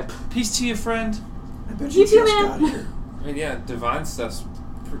her trip. Peace to you, friend. I bet You you too, just man. got here. I mean, yeah, divine stuff's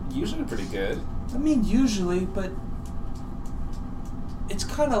usually pretty good. I mean, usually, but it's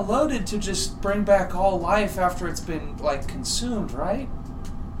kind of loaded to just bring back all life after it's been, like, consumed, right?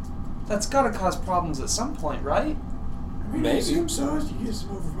 That's gotta cause problems at some point, right? I mean, I assume so, as you get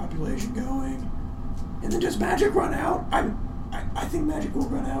some overpopulation going. And then does magic run out? I think magic will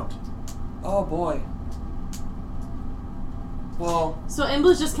run out. Oh, boy. Well... So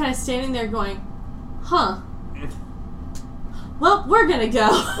Embla's just kind of standing there going, huh. Well, we're gonna go.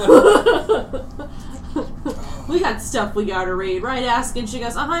 We got stuff we gotta read, right? Asking, she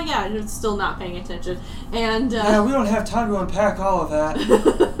goes, yeah, and it's still not paying attention. And, yeah, we don't have time to unpack all of that.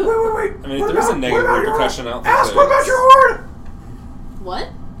 Wait. I mean, if there's a negative repercussion, I don't think Ask, what about your horde?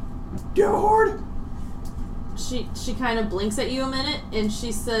 What? Do you have a horde? She kind of blinks at you a minute, and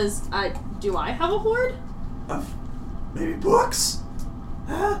she says, do I have a horde? Of maybe books?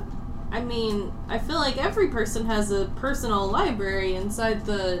 Huh? I mean, I feel like every person has a personal library inside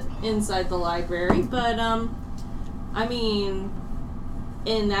the library, but I mean,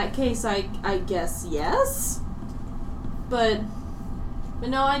 in that case, I guess yes. But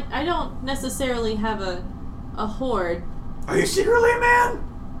no, I don't necessarily have a horde. Are you secretly a man?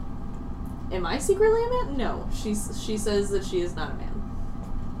 Am I secretly a man? No, she says that she is not a man.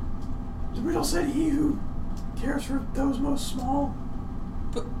 The riddle said he who cares for those most small.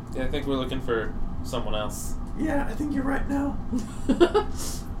 Yeah, I think we're looking for someone else. Yeah, I think you're right now.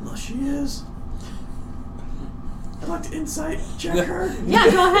 Unless she is. I'd like to insight check her.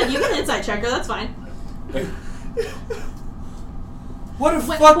 Yeah, go ahead. You can insight check her. That's fine. What a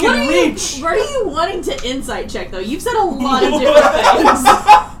fucking reach! What are you wanting to insight check, though? You've said a lot of different things.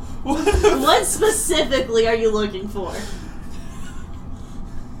 What specifically are you looking for?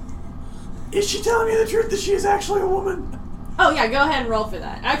 Is she telling me the truth that she is actually a woman? Oh, yeah, go ahead and roll for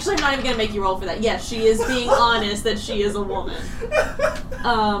that. Actually, I'm not even going to make you roll for that. Yes, she is being honest that she is a woman.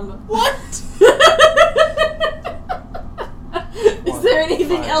 What? Is there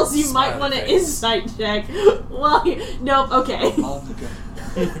anything else you might want to insight check? Well, nope, okay.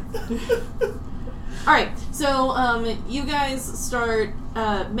 Alright, so you guys start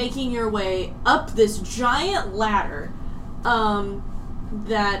making your way up this giant ladder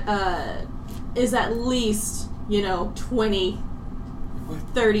that is at least, 20,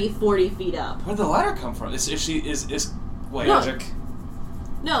 30, 40 feet up. Where'd the ladder come from? Is wait. Magic.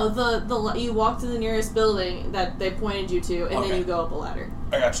 No, you walk to the nearest building that they pointed you to, and then you go up a ladder.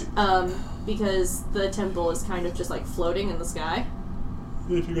 I got you. Because the temple is kind of just like floating in the sky.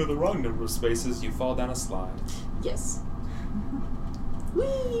 If you go the wrong number of spaces, you fall down a slide. Yes.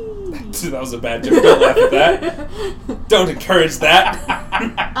 Whee! That was a bad joke. Don't laugh at that. Don't encourage that.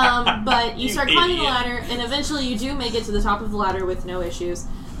 But you start climbing the ladder, and eventually you do make it to the top of the ladder with no issues.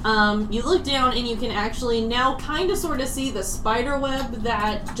 You look down, and you can actually now kind of sort of see the spider web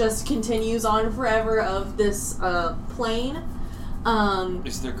that just continues on forever of this plane.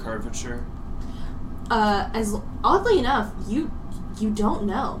 Is there curvature? Oddly enough, you don't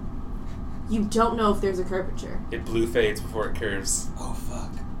know. You don't know if there's a curvature. It blue fades before it curves. Oh,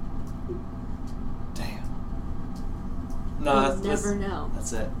 fuck. Damn. No, We'll never know.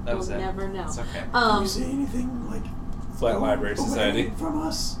 That's it. That was it. We'll never know. It's okay. Do you see anything like Flat Library away Society. from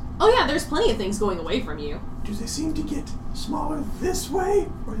us? Oh yeah, there's plenty of things going away from you. Do they seem to get smaller this way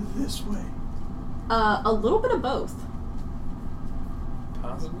or this way? A little bit of both.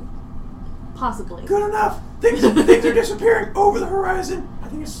 Possibly. Possibly. Good enough. Things are disappearing over the horizon. I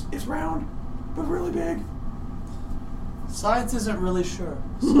think it's round, but really big. Science isn't really sure.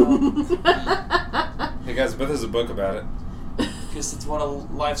 So Hey guys, but there's a book about it. guess it's one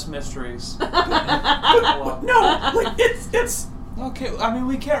of life's mysteries. No, like it's. Okay, I mean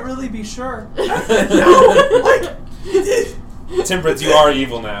we can't really be sure. No, like Temperance, you are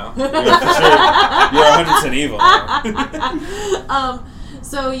evil now. You're for sure. You're 100% evil now.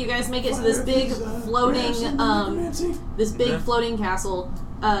 So you guys make it to this big floating, floating castle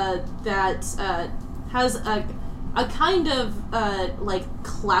that has a kind of like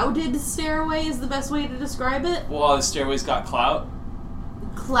clouded stairway is the best way to describe it. Well, the stairway's got clout.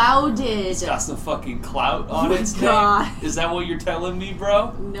 Clouded. It's got some fucking clout on its God. name. Is that what you're telling me,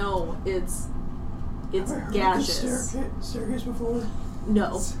 bro? No, it's Have I heard gaseous. of this staircase before?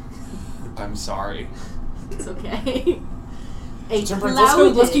 No, I'm sorry. it's okay. A Temperance,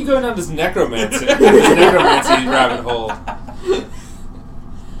 clouded. let's keep going down this necromancy rabbit hole.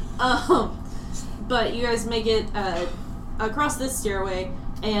 But you guys make it across this stairway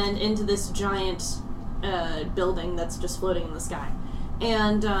and into this giant building that's just floating in the sky.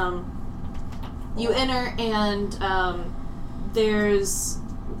 And you enter, and there's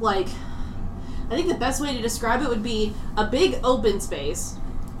like I think the best way to describe it would be a big open space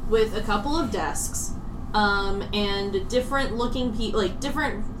with a couple of desks, and different looking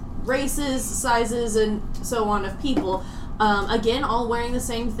different races, sizes, and so on of people. Again, all wearing the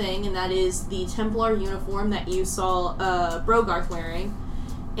same thing, and that is the Templar uniform that you saw Brogarth wearing.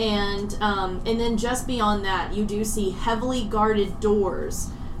 And then just beyond that, you do see heavily guarded doors,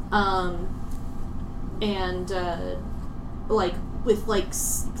 with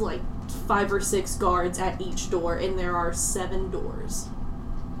 5 or 6 guards at each door, and there are 7 doors.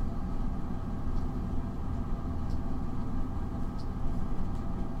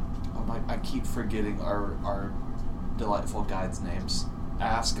 Oh, I keep forgetting our delightful guides' names.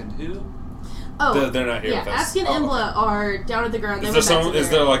 Ask and who? Oh, they're not here with us. Ask and Imbla are down at the ground. Is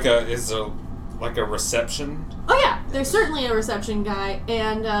there like a reception? Oh yeah, there's certainly a reception guy,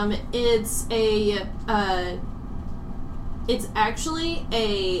 and it's actually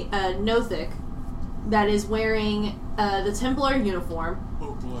a Nothic that is wearing the Templar uniform.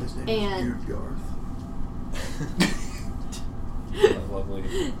 Oh boy, his name is Beardgarth. Lovely.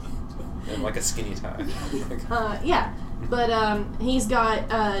 And like a skinny tie. Yeah, but he's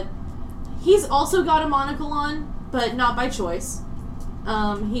also got a monocle on, but not by choice.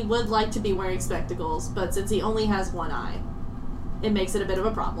 He would like to be wearing spectacles, but since he only has one eye, it makes it a bit of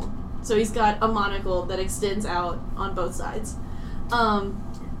a problem. So he's got a monocle that extends out on both sides.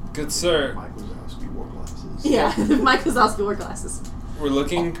 Good sir. Mike Wazowski wore glasses. Yeah, Mike Wazowski wore glasses. We're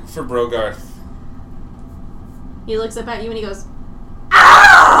looking for Brogarth. He looks up at you and he goes,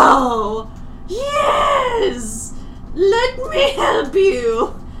 "Ow! Yes! Let me help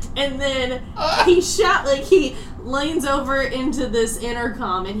you!" And then he leans over into this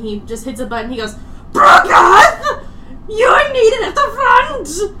intercom and he just hits a button. He goes, "Brogarth! You're needed at the front!"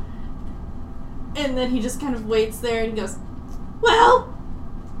 And then he just kind of waits there and he goes, "Well,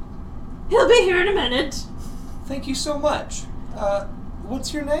 he'll be here in a minute." Thank you so much.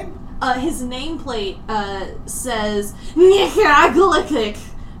 What's your name? His nameplate says Nyakaglakik,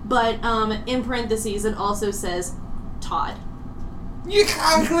 but in parentheses it also says Todd.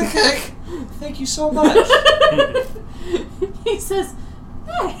 Nyakaglakik! Thank you so much. He says,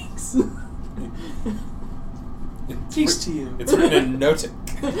 "Thanks." Peace to you. It's written in Notic.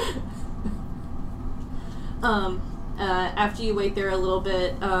 After you wait there a little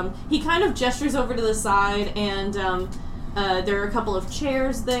bit, he kind of gestures over to the side, and there are a couple of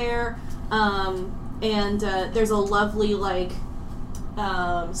chairs there, and there's a lovely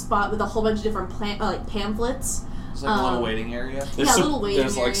spot with a whole bunch of different pamphlets. It's like a little waiting area. There's a little waiting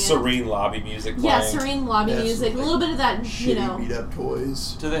area. There's like serene lobby music playing. Yeah, serene lobby music. A little bit of that, beat up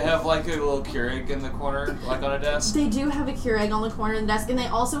toys. Do they have like a little Keurig in the corner, like on a desk? They do have a Keurig on the corner of the desk, and they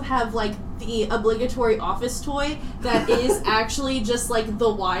also have like the obligatory office toy that is actually just like the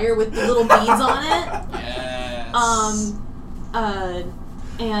wire with the little beads on it.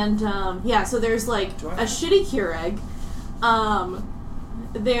 Yes. So there's like a shitty Keurig.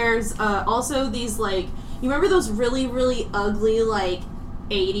 There's also these like, you remember those really, really ugly,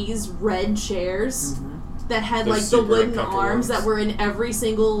 80s red chairs that had, Those the super wooden uncomfortable arms ones. that were in every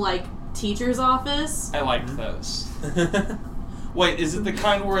single, teacher's office? I liked those. Wait, is it the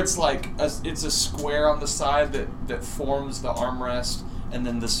kind where it's it's a square on the side that forms the armrest, and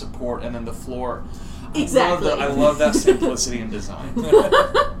then the support, and then the floor? Exactly. I love that simplicity in design.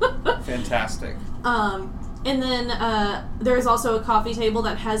 Fantastic. And then there's also a coffee table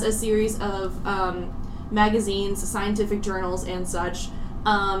that has a series of magazines, scientific journals, and such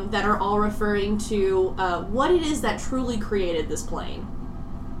that are all referring to what it is that truly created this plane.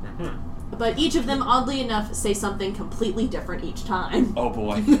 But each of them, oddly enough, say something completely different each time. Oh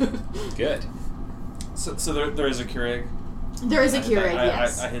boy. Good. So there is a Keurig? There is a Keurig,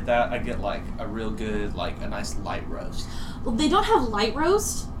 yes. I hit that. I get a real good, a nice light roast. Well, they don't have light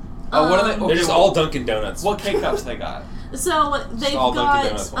roast. Oh, what are they? They're just all Dunkin' Donuts. What K-Cups they got? So they've all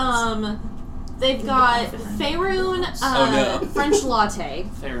Dunkin' got Donuts they've got Faerun French latte.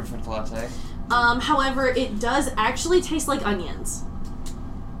 Favorite French latte. However, it does actually taste like onions.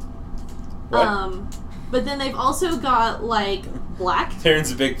 What? But then they've also got black.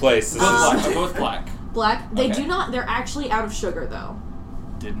 Farron's a big place. This I'll go with black. Black. They Okay. do not. They're actually out of sugar though.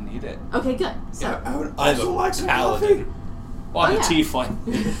 Didn't need it. Okay, good. So. Yeah, I would I'm also a like some paladin. coffee. Well, I'm Oh, a yeah. tiefling.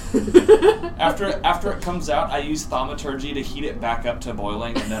 After it comes out, I use thaumaturgy to heat it back up to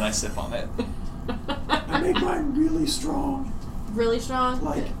boiling, and then I sip on it. I make mine really strong, Really strong.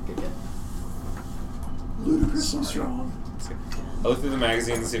 Like- Good. ludicrously strong. I'll look through the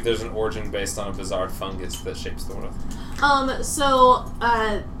magazine and see if there's an origin based on a bizarre fungus that shapes the world. So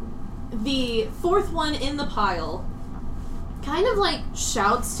the fourth one in the pile kind of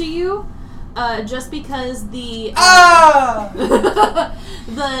shouts to you, just because the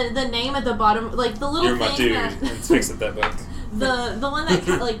the name at the bottom, like the little You're my thing dude. that Let's fix it that book. the one that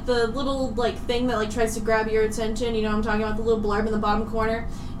like the little like thing that like tries to grab your attention. You know what I'm talking about, the little blurb in the bottom corner.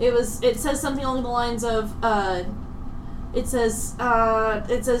 It says something along the lines of it says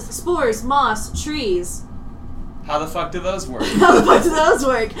spores, moss, trees. How the fuck do those work? How the fuck do those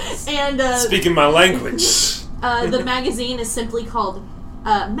work? And Speaking my language. the magazine is simply called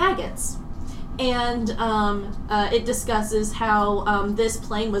Maggots. And it discusses how this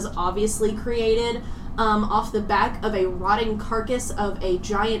plane was obviously created off the back of a rotting carcass of a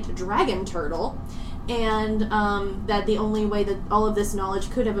giant dragon turtle, and that the only way that all of this knowledge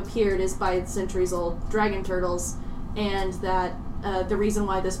could have appeared is by centuries-old dragon turtles, and that the reason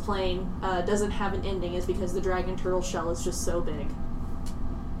why this plane doesn't have an ending is because the dragon turtle shell is just so big.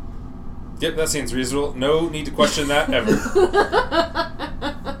 Yep, that seems reasonable. No need to question that ever.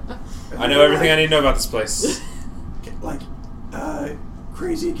 I know everything I need to know about this place. Like,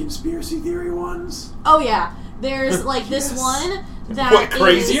 crazy conspiracy theory ones? Oh yeah, there's like this one that What,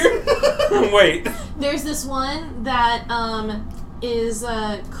 crazier? Wait. There's this one that is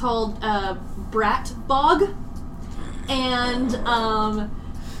called Brat Bog, and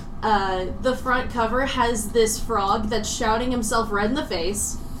the front cover has this frog that's shouting himself red in the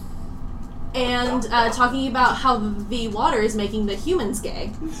face and talking about how the water is making the humans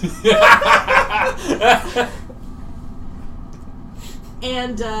gay.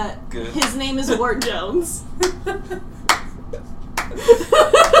 And his name is Wart Jones. I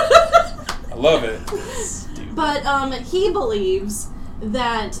love it. But he believes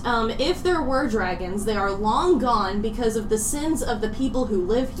that if there were dragons, they are long gone because of the sins of the people who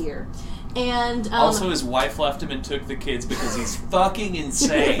live here. And also, his wife left him and took the kids because he's fucking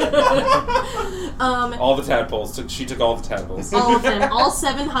insane. All the tadpoles. She took all the tadpoles. All of them. All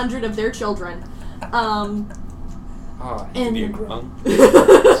 700 of their children. He could be a grung.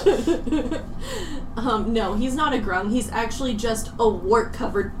 No, he's not a grung. He's actually just a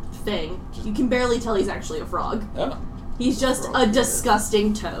wart-covered thing. You can barely tell he's actually a frog. Oh. He's just a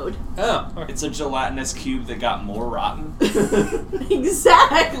disgusting toad. Oh. It's a gelatinous cube that got more rotten.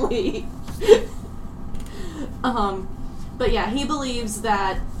 Exactly. But yeah, he believes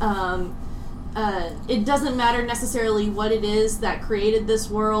that it doesn't matter necessarily what it is that created this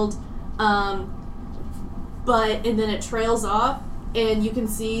world, and then it trails off, and you can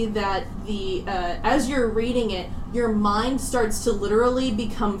see that the as you're reading it, your mind starts to literally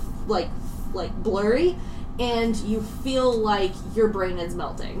become like blurry, and you feel like your brain is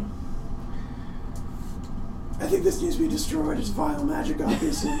melting. I think this needs to be destroyed. It's vile magic,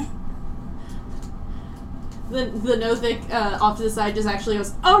 obviously. The Nothic off to the side just actually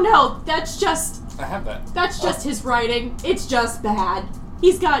goes, "Oh no, that's just I have that. That's just his writing. It's just bad.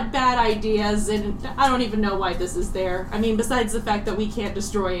 He's got bad ideas, and I don't even know why this is there. I mean, besides the fact that we can't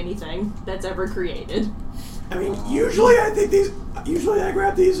destroy anything that's ever created." I mean, usually I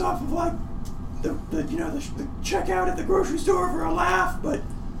grab these off of like the checkout at the grocery store for a laugh, but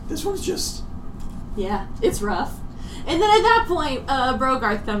this one's just... Yeah, it's rough. And then at that point,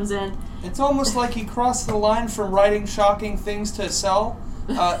 Brogarth comes in. It's almost like he crossed the line from writing shocking things to sell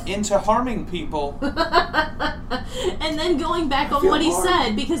into harming people. And then going back on what he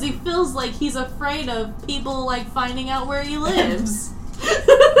said, because he feels like he's afraid of people like finding out where he lives.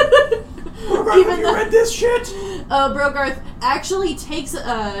 Brogarth, have you read this shit? Brogarth actually takes it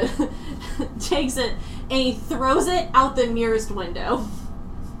and he throws it out the nearest window.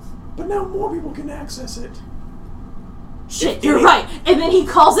 But now more people can access it. Shit, you're right. And then he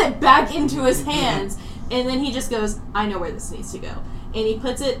calls it back into his hands, and then he just goes, "I know where this needs to go." And he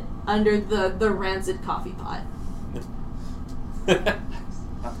puts it under the rancid coffee pot.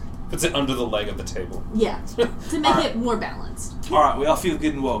 Puts it under the leg of the table. Yeah, to make it more balanced. Alright, we all feel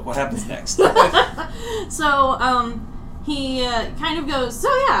good and woke. What happens next? So, he kind of goes, "So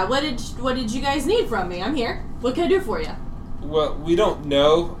yeah, what did you guys need from me? I'm here. What can I do for you?" Well, we don't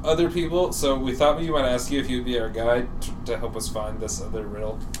know other people, so we thought we might ask you if you'd be our guide to help us find this other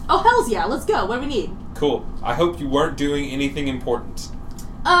riddle. Oh, hells yeah, let's go. What do we need? Cool. I hope you weren't doing anything important.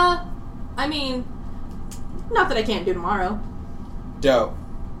 I mean, not that I can't do tomorrow. Dope.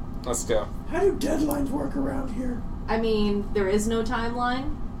 Let's go. How do deadlines work around here? I mean, there is no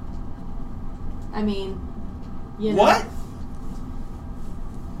timeline. I mean, you know. What?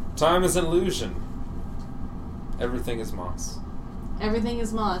 Time is an illusion. Everything is moss. Everything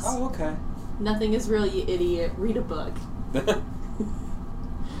is moss. Oh, okay. Nothing is real, you idiot. Read a book.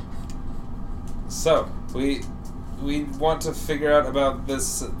 So, we want to figure out about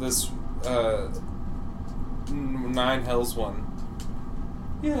this Nine Hells one.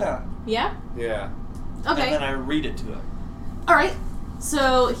 Yeah. Yeah? Yeah. Okay. And then I read it to him. Alright.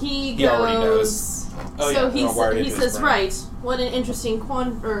 So he He already goes... knows. Oh, so yeah. he says, right, what an interesting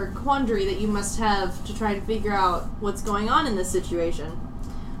quandary that you must have to try and figure out what's going on in this situation.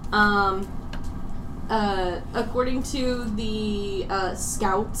 According to the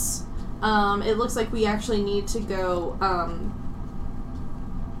scouts, it looks like we actually need to go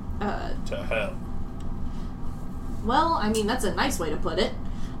To hell. well, I mean, that's a nice way to put it.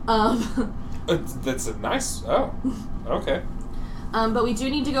 That's a nice... Oh. Okay. But we do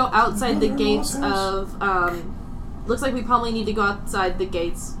need to go outside the gates of... looks like we probably need to go outside the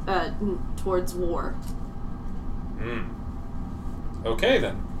gates towards war. Okay,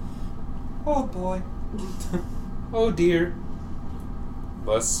 then. Oh, boy. Oh, dear.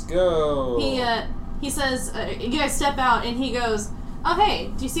 Let's go. He says, you guys step out, and he goes, oh,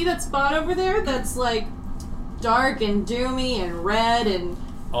 hey, do you see that spot over there that's, like, dark and doomy and red and...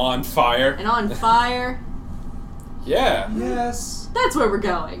 On fire. And on fire? Yeah. Yes. That's where we're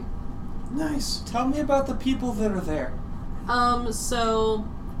going. Nice. Tell me about the people that are there.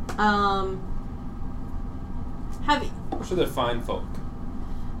 Which are the fine folk?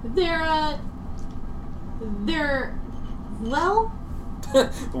 They're, well,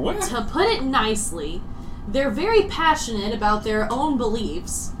 What? to put it nicely, they're very passionate about their own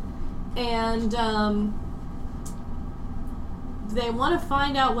beliefs, and, they want to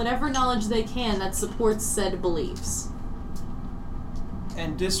find out whatever knowledge they can that supports said beliefs.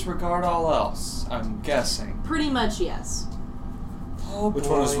 And disregard all else, I'm guessing. Pretty much, yes. Oh, Which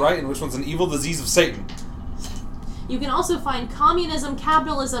boy. one is right and which one's an evil disease of Satan? You can also find communism,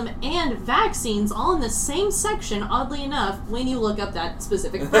 capitalism, and vaccines all in the same section, oddly enough, when you look up that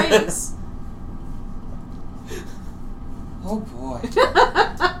specific phrase. Oh, boy.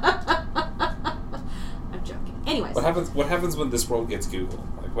 I'm joking. Anyways. What happens when this world gets Google?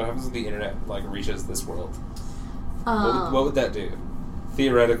 Like, what happens when the internet, like, reaches this world? What would that do?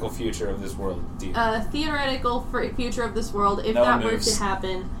 Theoretical future of this world. Theoretical future of this world, if No that were news. to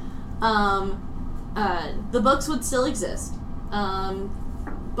happen, the books would still exist,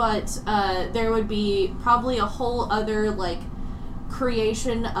 but there would be probably a whole other, like,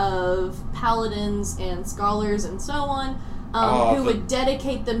 creation of paladins and scholars and so on, who would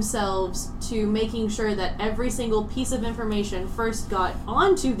dedicate themselves to making sure that every single piece of information first got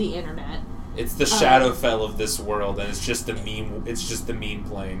onto the internet. It's the Shadowfell of this world, and it's just the meme. It's just the meme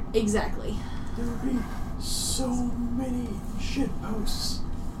plane. Exactly. There would be so many shit posts.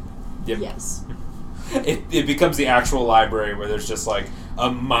 Yep. Yes. It becomes the actual library where there's just like a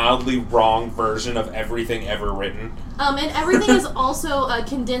mildly wrong version of everything ever written. And everything is also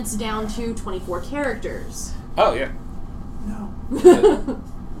condensed down to 24 characters. Oh yeah. No.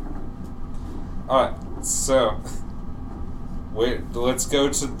 All right. So, let's go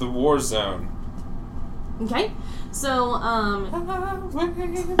to the war zone. Okay, so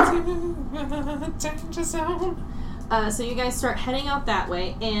Danger zone. so you guys start heading out that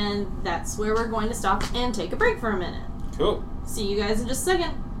way, and that's where we're going to stop and take a break for a minute. Cool. See you guys in just a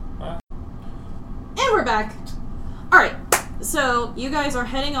second. Alright. And we're back. Alright, so you guys are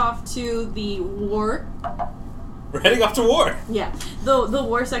heading off to the war. We're heading off to war. Yeah, the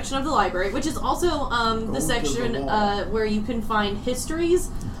war section of the library, which is also the to section the wall. where you can find histories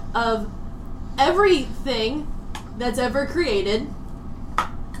of everything that's ever created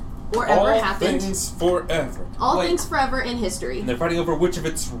or ever All happened. things forever. All Wait. things forever in history. And they're fighting over which of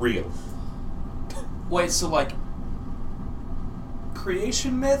it's real. Wait, so, like,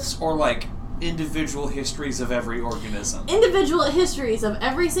 creation myths or, like, individual histories of every organism? Individual histories of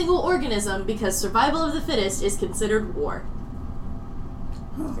every single organism, because survival of the fittest is considered war.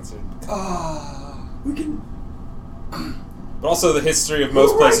 That's it. We can. But also the history of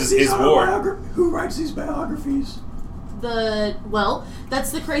most Who writes places these is war. Who writes these biographies?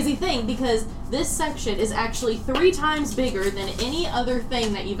 That's the crazy thing, because this section is actually 3 times bigger than any other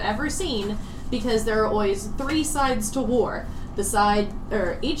thing that you've ever seen, because there are always 3 sides to war.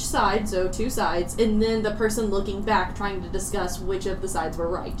 Each side, so 2 sides, and then the person looking back trying to discuss which of the sides were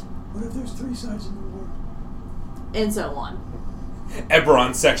right. What if there's 3 sides in the war? And so on.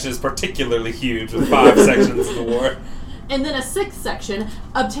 Eberron's section is particularly huge with 5 sections of the war. And then a 6th section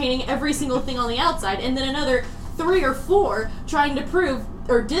obtaining every single thing on the outside, and then another 3 or 4 trying to prove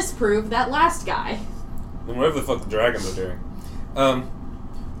or disprove that last guy. And whatever the fuck the dragons are doing.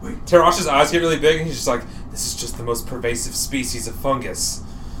 Wait. Tarash's eyes get really big and he's just like, this is just the most pervasive species of fungus.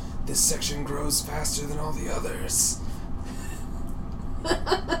 This section grows faster than all the others.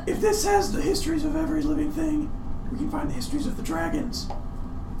 If this has the histories of every living thing, we can find the histories of the dragons.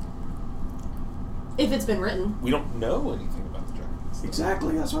 If it's been written. We don't know anything about the dragons.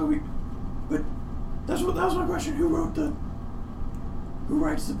 Exactly. That's why we. But that was my question. Who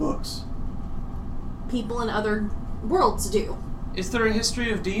writes the books? People in other worlds do. Is there a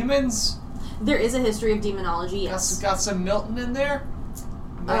history of demons? There is a history of demonology. Yes. Got some Milton in there.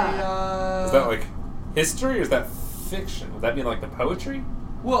 Is that like history or is that fiction? Would that be like the poetry?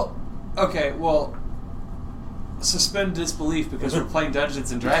 Well, okay. Well, suspend disbelief because we're playing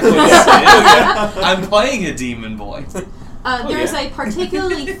Dungeons and Dragons. I'm playing a demon boy. There's a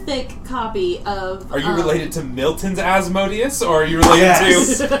particularly thick copy of... Are you related to Milton's Asmodeus, or are you related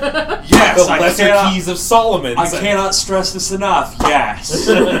to yes, the Lesser Keys of Solomon? I cannot stress this enough. Yes.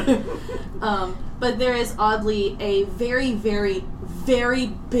 But there is oddly a very, very, very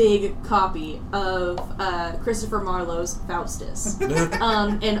big copy of Christopher Marlowe's Faustus.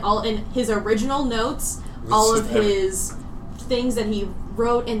 And in his original notes, all of his things that he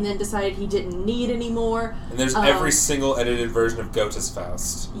wrote and then decided he didn't need anymore. And there's every single edited version of Goethe's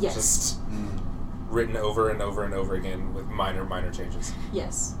Faust. Yes. Just written over and over and over again with minor changes.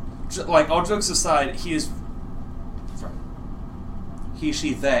 Yes. Like, all jokes aside, he,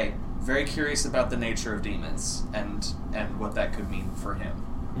 she, they, very curious about the nature of demons and what that could mean for him.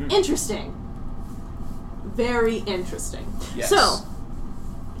 Interesting. Very interesting. Yes. So,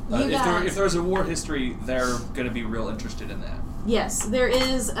 if there's a war history, they're going to be real interested in that. Yes, there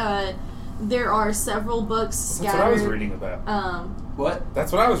is. There are several books scattered. That's what I was reading about. What?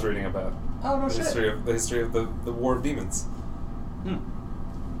 That's what I was reading about. Oh, no shit. The history of the War of Demons.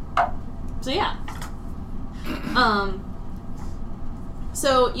 So yeah.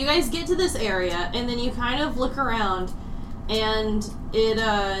 So you guys get to this area, and then you kind of look around, and it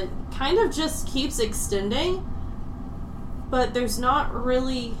kind of just keeps extending, but there's not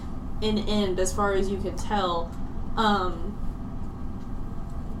really an end as far as you can tell.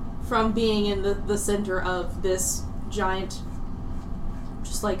 From being in the center of this giant,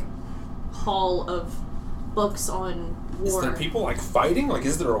 just like, hall of books on war. Is there people, like, fighting? Like,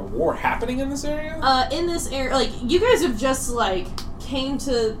 is there a war happening in this area? In this area, like, you guys have just, like,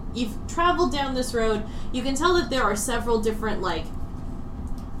 you've traveled down this road. You can tell that there are several different, like,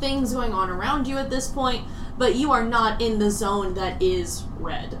 things going on around you at this point, but you are not in the zone that is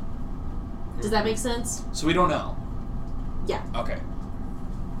red. Does that make sense? So we don't know? Yeah. Okay.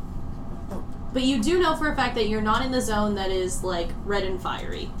 But you do know for a fact that you're not in the zone that is, like, red and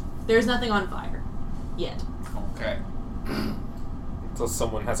fiery. There's nothing on fire. Yet. Okay. Until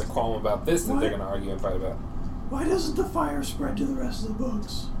someone has a qualm about this that they're going to argue and fight about. Why doesn't the fire spread to the rest of the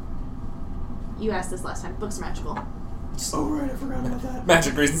books? You asked this last time. Books are magical. Oh, right, I forgot about that.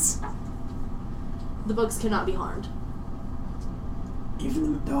 Magic reasons. The books cannot be harmed.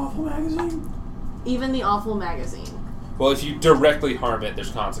 Even the awful magazine? Even the awful magazine. Well, if you directly harm it,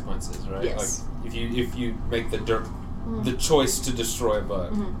 there's consequences, right? Yes. Like, if you make the choice to destroy a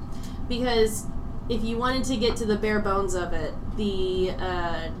book. Mm-hmm. Because if you wanted to get to the bare bones of it,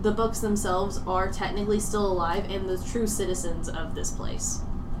 the books themselves are technically still alive and the true citizens of this place.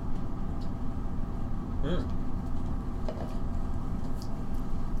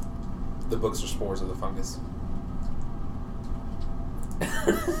 The books are spores of the fungus.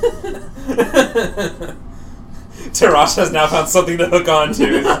 Tarash has now found something to hook on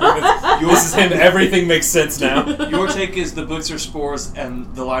to. This is him. Everything makes sense now. Your take is the books are spores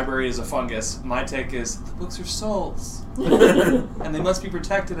and the library is a fungus. My take is the books are souls. And they must be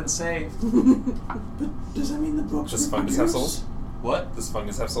protected and saved. But does that mean the books Does fungus have souls? What? Does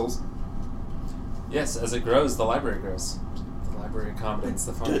fungus have souls? Yes, as it grows, the library grows. The library accommodates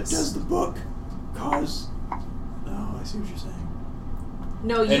the fungus. Does the book cause... Oh, I see what you're saying.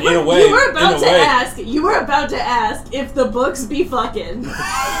 No, you were about to ask if the books be fucking.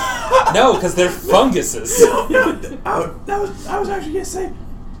 No, because they're funguses. I was actually going to say,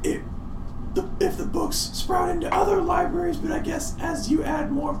 if the books sprout into other libraries, but I guess as you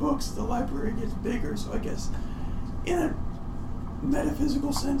add more books, the library gets bigger, so I guess in a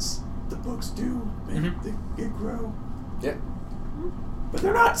metaphysical sense, the books do they grow. Yeah. But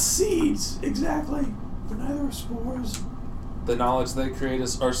they're not seeds, exactly. But neither are spores. The knowledge they create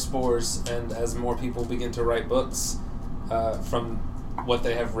are spores, and as more people begin to write books from what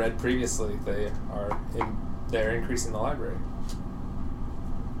they have read previously, they're increasing the library.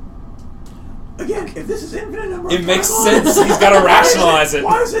 Again, if this is infinite number, it makes sense. He's got to rationalize it.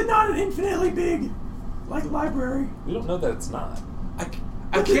 Why is it not an infinitely big, like, library? We don't know that it's not.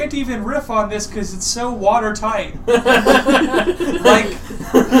 I can't even riff on this because it's so watertight.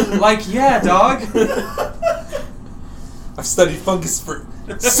 Yeah, dog. I've studied fungus for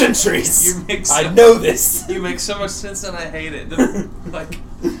centuries. I know this. You make so much sense and I hate it.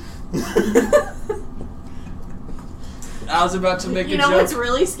 I was about to make a You know joke. what's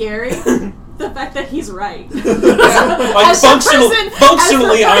really scary? The fact that he's right. Like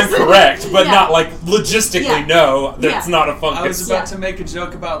functionally, I'm correct, but Yeah. not like logistically. Yeah. No, that's Yeah. not a fungus. I was about to make a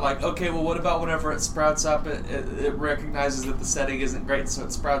joke about like, okay, well, what about whenever it sprouts up, it recognizes that the setting isn't great, so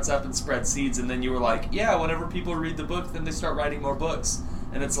it sprouts up and spreads seeds, and then you were like, yeah, whenever people read the book, then they start writing more books,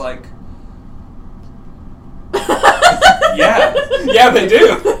 and it's like, yeah, Yeah, they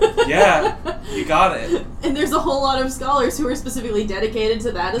do. yeah, you got it. And there's a whole lot of scholars who are specifically dedicated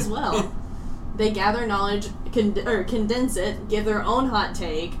to that as well. They gather knowledge, condense it, give their own hot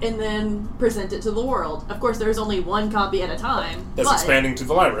take, and then present it to the world. Of course, there's only one copy at a time. That's but expanding to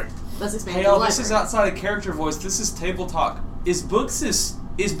the library. That's expanding Hey, to the all this is library. outside of character voice. This is table talk. Is books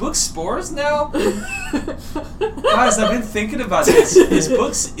spores now? Guys, I've been thinking about this.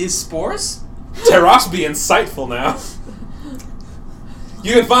 Is spores? Teros be insightful now.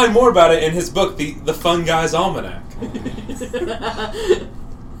 You can find more about it in his book, The Fun Guy's Almanac.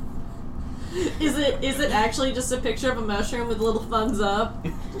 Is it actually just a picture of a mushroom with a little thumbs up?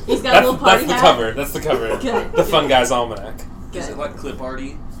 He's got a little party That's the hat. cover. That's the cover. Good, The Fun good. Guy's Almanac. Is Good. it like clip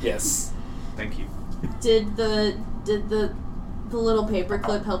arty? Yes. Thank you. Did the little paper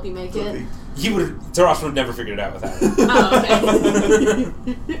clip help you make it? Teros would have never figured it out without it. Oh,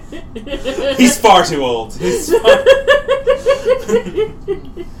 okay. He's far too old.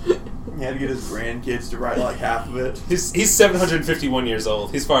 He had to get his grandkids to write like half of it. He's 751 years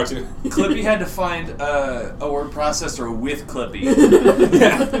old. He's far too. Clippy had to find a word processor with Clippy.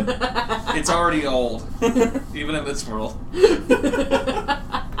 Yeah. It's already old, even in this world.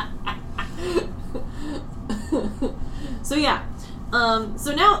 So yeah,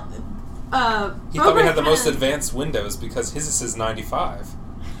 so now, He probably had the most kinda- advanced Windows because his is 95.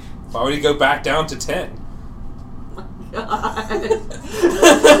 Why would he go back down to 10?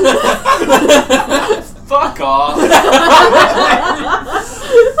 Fuck off.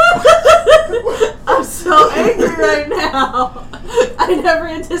 I'm so angry right now. I never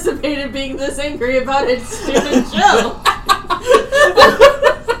anticipated being this angry about a stupid joke.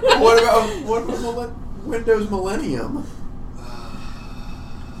 What about Windows Millennium?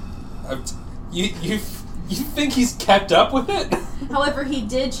 You think he's kept up with it? However, he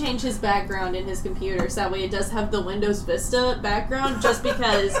did change his background in his computer, so that way it does have the Windows Vista background, just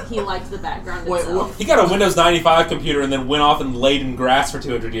because he liked the background Wait, itself. He got a Windows 95 computer and then went off and laid in grass for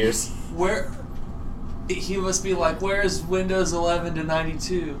 200 years. Where he must be like, where's Windows 11 to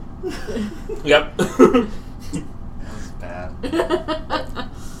 92? Yep. That was bad.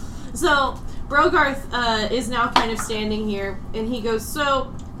 So, Brogarth is now kind of standing here, and he goes,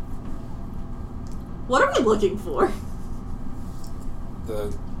 so, what are we looking for?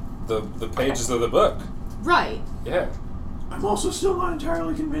 The pages of the book. Right. Yeah. I'm also still not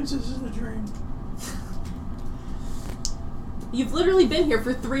entirely convinced this isn't a dream. You've literally been here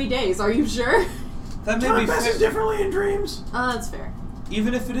for 3 days, are you sure? That may Time be passes fair. differently in dreams. That's fair.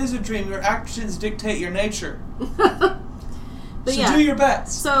 Even if it is a dream, your actions dictate your nature. But So yeah. do your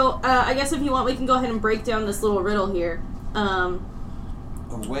best. So, I guess if you want, we can go ahead and break down this little riddle here.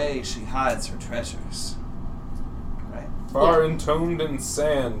 Away she hides her treasures. Right? Far entombed in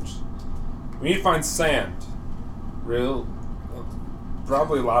sand. We need to find sand.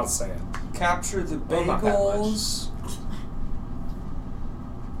 Probably a lot of sand. Capture the Well, not that bagels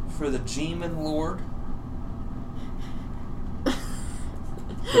for the G-Man Lord.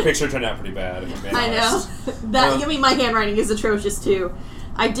 The picture turned out pretty bad, if I'm being I know. honest. I mean, my handwriting is atrocious, too.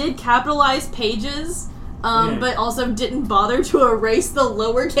 I did capitalize pages, but also didn't bother to erase the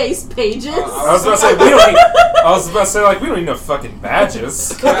lowercase pages. I was about to say, we don't need no fucking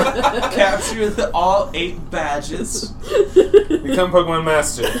badges. Capture all 8 badges. Become Pokemon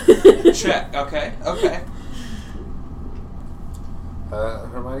Master. Check. Okay.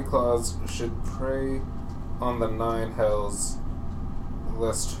 Hermione Claus should pray on the 9 hells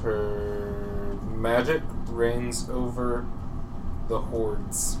lest her magic reigns over the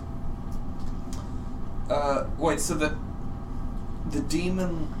hordes. Wait, so the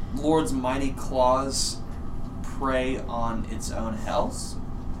Demon Lord's mighty claws prey on its own hells?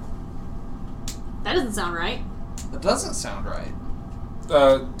 That doesn't sound right. That doesn't sound right.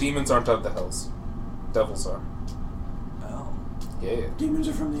 Demons aren't of the hells. Devils are. Oh. Yeah. Demons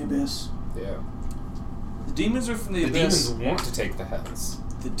are from the abyss. Yeah. The demons are from the The abyss. demons want to take the hells.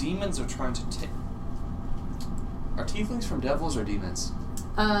 The demons are trying to take... Are tieflings from devils or demons?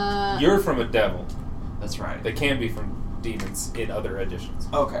 You're from a devil. That's right. They can be from demons in other editions.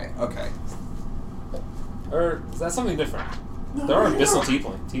 Okay. Or is that something different? No, There are yeah. abyssal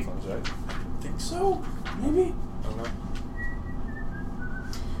tieflings, right? I think so. Maybe. I don't know.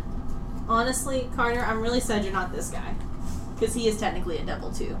 Honestly, Carter, I'm really sad you're not this guy. Because he is technically a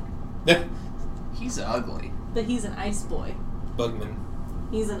devil, too. He's ugly. But he's an ice boy. Bugman.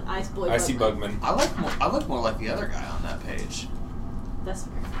 He's an ice boy. I see Bugman. I look more like the other guy on that page. That's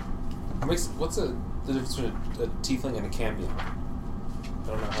fair. What's the difference between a tiefling and a cambion? I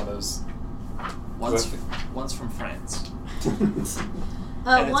don't know how those... One's from France.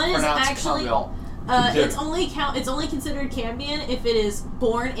 One is actually... It's only considered cambion if it is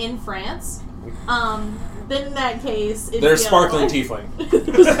born in France. Then in that case, it's there's sparkling tiefling.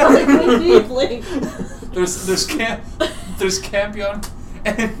 Sparkling tiefling. There's campion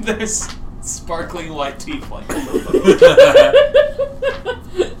and there's sparkling white tiefling.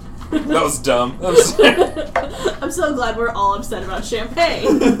 That was dumb. I'm so glad we're all upset about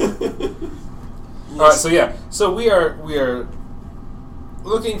champagne. All right, so we are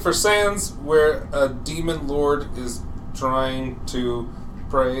looking for sands where a demon lord is trying to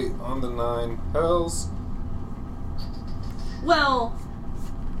prey on the 9 hells. Well,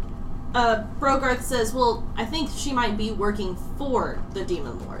 Brogarth says, well, I think she might be working for the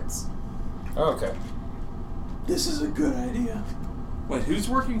demon lords. Oh, okay. This is a good idea. Wait, who's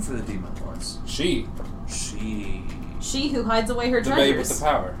working for the demon lords? She who hides away her the treasures. babe with the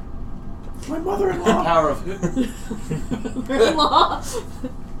power. My mother-in-law. The power of who? Mother-in-law.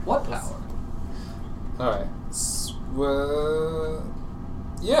 What power? Alright.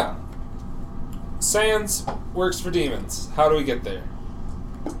 Yeah. Sands works for demons. How do we get there?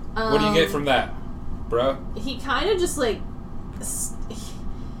 What do you get from that, bro? He kind of just like...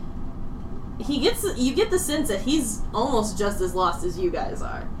 You get the sense that he's almost just as lost as you guys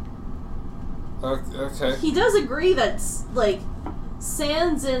are. Okay. He does agree that, like,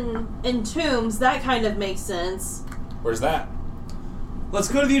 sands and tombs, that kind of makes sense. Where's that? Let's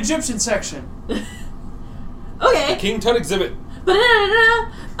go to the Egyptian section. Okay. The King Tut exhibit.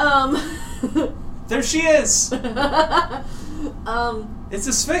 There she is. It's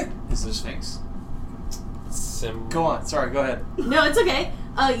a sphinx. It's a sphinx. Go on. Sorry, go ahead. No, it's okay.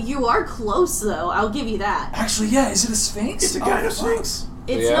 You are close, though. I'll give you that. Actually, yeah. Is it a sphinx? It's a kind of sphinx.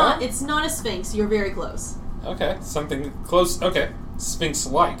 It's not. It's not a sphinx. You're very close. Okay, something close. Okay,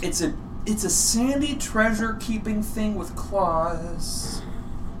 sphinx-like. It's a sandy treasure-keeping thing with claws,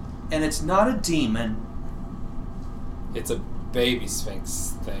 and it's not a demon. It's a baby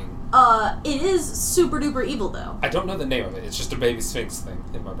sphinx thing. It is super duper evil, though. I don't know the name of it. It's just a baby sphinx thing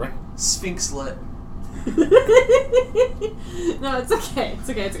in my brain. Sphinx-lit. No, it's okay. It's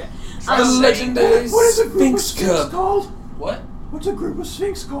okay. The legendary What is a group of Sphinx sphinx Cub. called? What? What's a group of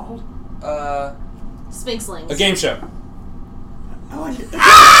sphinx called? Sphinxlings. A game show. I like it.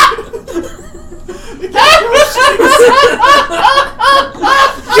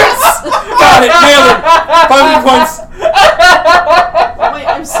 Yes! Got it! Nailed it! 500 points! Wait,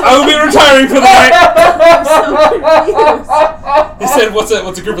 I'm so... I will be retiring for the night! I'm so confused. He said, what's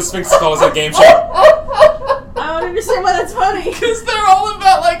a group of sphinxes called? Is that a game show? I don't understand why that's funny. Because they're all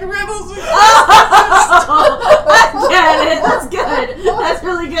about, like, riddles and I get it. That's good. That's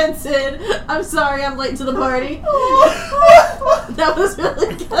really good, Sid. I'm sorry I'm late to the party. That was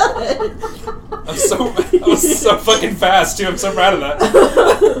really good. I was so fucking fast, too. I'm so proud of that.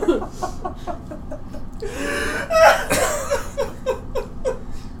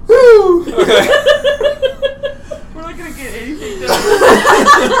 Woo! Okay. we're not gonna get anything done.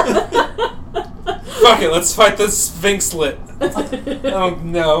 Fuck it, let's fight this sphinx-lit. Oh,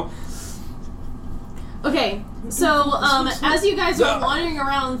 no. Okay, so as you guys are wandering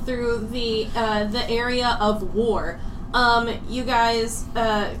around through the area of war, you guys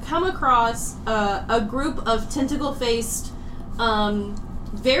come across a group of tentacle-faced,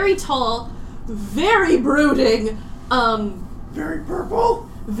 very tall, very brooding, Very purple.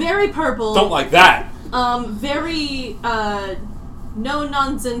 very purple. Don't like that. Very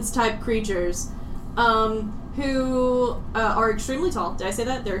no-nonsense type creatures, who are extremely tall. Did I say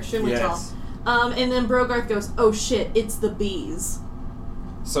that? They're extremely tall. And then Brogarth goes, "Oh shit, it's the bees."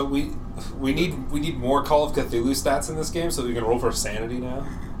 So we need more Call of Cthulhu stats in this game so we can roll for sanity now?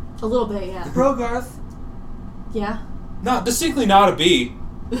 A little bit, yeah. Brogarth, Yeah. Not distinctly not a bee.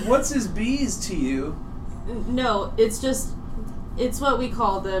 what's his bees to you? No, it's what we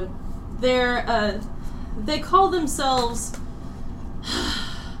call them. They call themselves...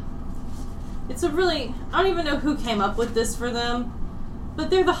 It's a really... I don't even know who came up with this for them, but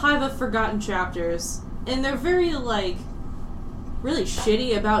they're the Hive of Forgotten Chapters. And they're very, like, really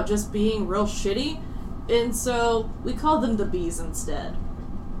shitty about just being real shitty. And so we call them the bees instead.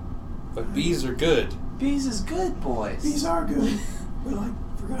 But bees are good. Bees is good, boys. These are good. We're like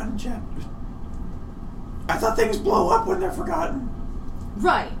forgotten chapters. I thought things blow up when they're forgotten.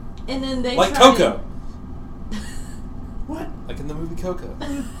 Right. And then they Like try Coco. What? in the movie Coco.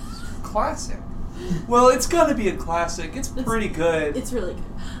 Classic. Well, it's gonna be a classic. It's pretty good. It's really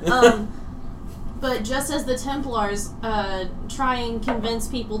good. But just as the Templars try and convince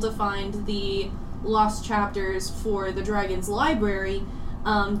people to find the lost chapters for the Dragon's Library,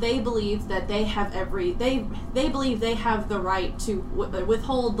 they believe that they have they believe they have the right to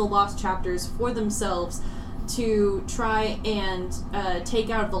withhold the lost chapters for themselves to try and take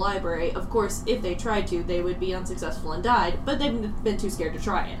out of the library. Of course, if they tried to, they would be unsuccessful and died, but they've been too scared to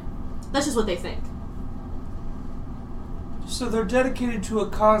try it. That's just what they think. So they're dedicated to a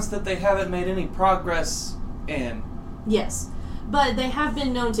cause that they haven't made any progress in. Yes. But they have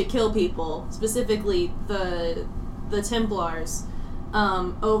been known to kill people, specifically the Templars,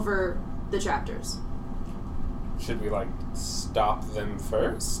 over the chapters. Should we, stop them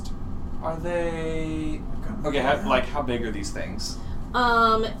first? Are they... Okay, how big are these things?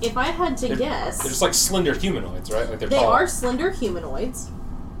 If I had to guess... They're just like slender humanoids, right? Like they're They tall. are slender humanoids.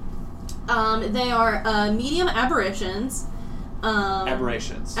 They are medium aberrations.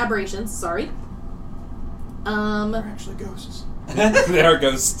 Aberrations. Aberrations, sorry. They're actually ghosts. They are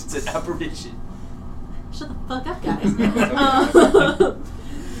ghosts. It's an aberration. Shut the fuck up, guys.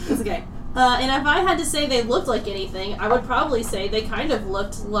 It's okay. And if I had to say they looked like anything, I would probably say they kind of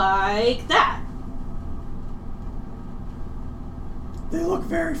looked like that. They look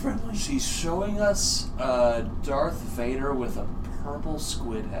very friendly. She's showing us Darth Vader with a purple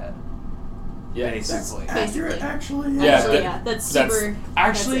squid head. Yeah, basically. Accurate, actually. Yeah, Actually, that's super...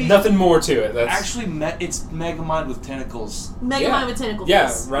 Actually, nothing more to it. That's actually, it's Megamind with tentacles. Megamind with tentacle Yeah,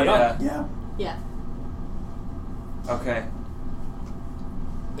 face. right on. Yeah. Yeah. Okay.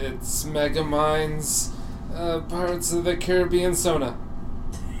 It's Megamind's Pirates of the Caribbean Sona.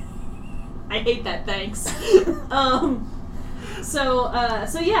 I hate that, thanks. So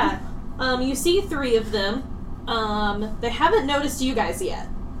yeah. You see 3 of them. They haven't noticed you guys yet.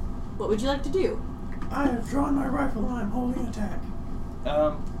 What would you like to do? I have drawn my rifle and I'm holding attack.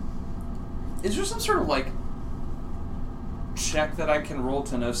 Is there some sort of, check that I can roll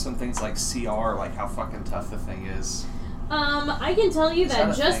to know some things like CR, like how fucking tough the thing is? I can tell you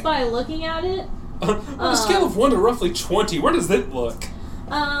that just thing? by looking at it... On a scale of 1 to roughly 20, where does it look?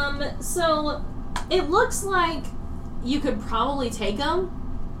 So it looks like you could probably take them.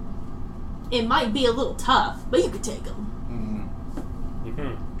 It might be a little tough, but you could take them.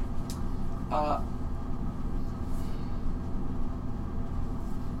 Mm-hmm.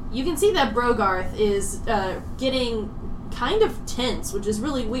 You can see that Brogarth is getting kind of tense, which is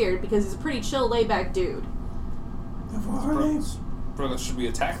really weird because he's a pretty chill, laid-back dude. What are they? Brother, should we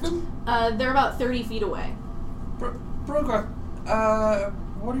attack them? They're about 30 feet away. Brogarth,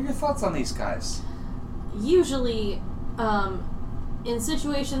 what are your thoughts on these guys? Usually, in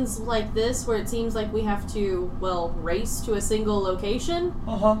situations like this where it seems like we have to, race to a single location,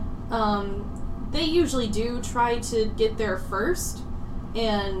 they usually do try to get there first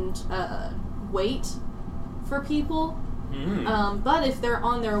and wait for people. Mm-hmm. But if they're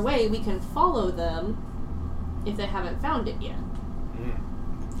on their way, we can follow them if they haven't found it yet.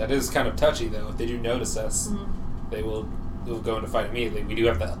 That is kind of touchy, though. If they do notice us, they will go into fight immediately. We do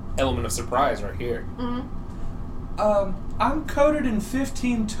have the element of surprise right here. I'm coated in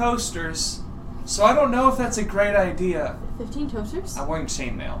 15 toasters, so I don't know if that's a great idea. 15 toasters? I'm wearing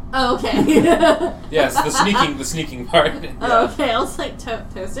chainmail. Oh, okay. Yes, the sneaking part. Oh, okay. I was like,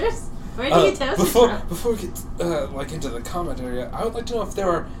 toasters? Where do you get toasters from? Before we get into the comment area, I would like to know if there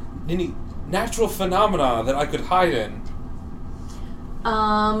are any natural phenomena that I could hide in.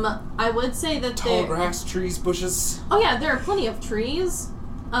 I would say that Tall grass, trees, bushes. Oh yeah, there are plenty of trees.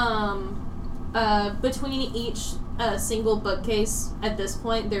 Between each single bookcase at this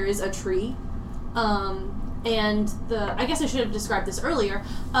point, there is a tree. And I guess I should have described this earlier.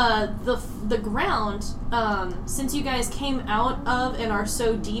 The ground, since you guys came out of and are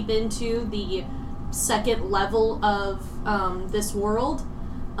so deep into the second level of this world,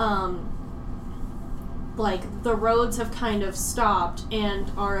 the roads have kind of stopped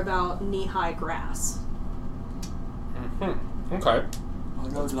and are about knee-high grass. Mm-hmm. Okay. Oh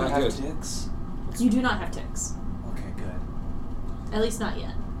no, do I have ticks? You do not have ticks. Okay, good. At least not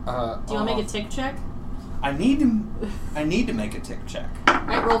yet. Do you want to make a tick check? I need to make a tick check.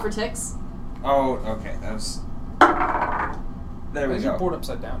 Alright, roll for ticks. Oh, okay. That was... There we Why is go. your board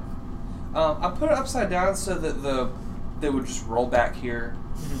upside down? I put it upside down so that they would just roll back here.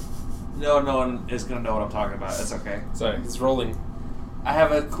 No one is gonna know what I'm talking about. It's okay. Sorry, it's rolling. I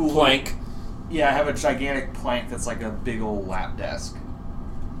have a cool Plank. Yeah, I have a gigantic plank that's like a big old lap desk.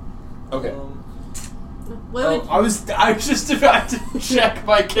 Okay. What would, I was just about to check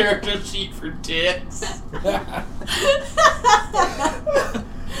my character sheet for dicks.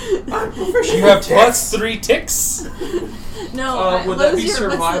 I'm proficient You with have ticks. +3 ticks? no. Would that be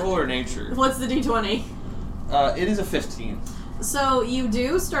survival or nature? What's the D20? It is a 15. So you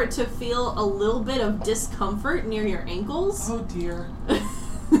do start to feel a little bit of discomfort near your ankles. Oh dear.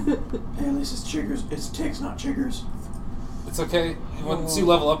 Hey, at least it's chiggers. It's ticks, not chiggers. It's okay. Once you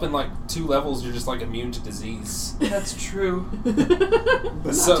level up in like 2 levels, you're just like immune to disease. That's true. But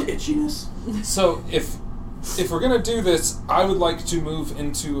not So- to itchiness. So if we're gonna do this, I would like to move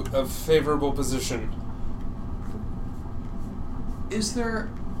into a favorable position. Is there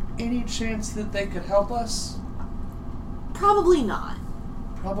any chance that they could help us? Probably not.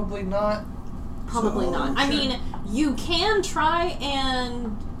 Probably not. Probably So, not. I sure. mean, you can try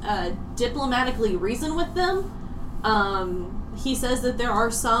and diplomatically reason with them. He says that there are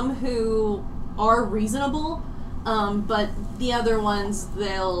some who are reasonable, but the other ones,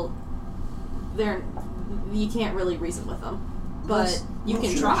 you can't really reason with them. But you Well,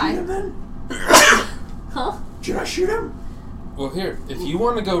 can should I shoot try. him then? Huh? Should I shoot him? Well, here, if you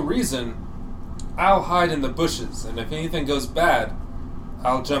want to go reason, I'll hide in the bushes, and if anything goes bad,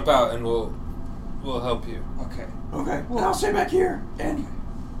 I'll jump out and we'll help you. Okay. Okay, then I'll stay back here. And,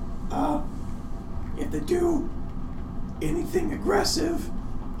 if they do anything aggressive,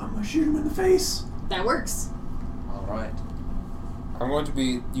 I'm gonna shoot him in the face. That works. All right. I'm going to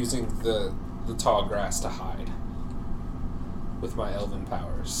be using the tall grass to hide with my elven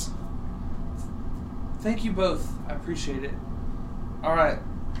powers. Thank you both. I appreciate it. All right.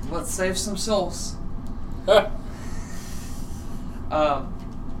 Let's save some souls.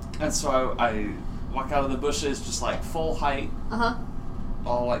 And so I walk out of the bushes, just like full height, Uh-huh.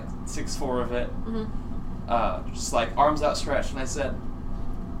 all like 6'4" of it, just like arms outstretched, and I said,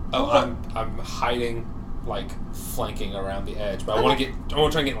 Oh, I'm hiding, like flanking around the edge, but I want to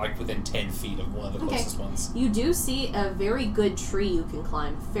try and get like within 10 feet of one of the closest ones. You do see a very good tree you can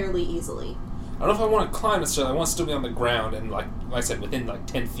climb fairly easily. I don't know if I want to climb necessarily. I want to still be on the ground and like I said, within like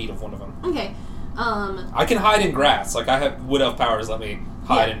 10 feet of one of them. Okay. I can hide in grass. Like I have wood elf powers. Let me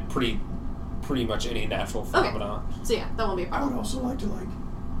hide Yeah. in pretty much any natural phenomena. So yeah, that won't be a I problem. would also like to, like,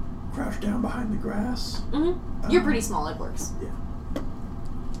 crouch down behind the grass. Mm-hmm. You're pretty small, it works. Yeah.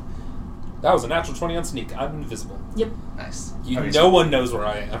 That was a natural 20 on sneak. I'm invisible. Yep. nice. You, Okay, no one knows where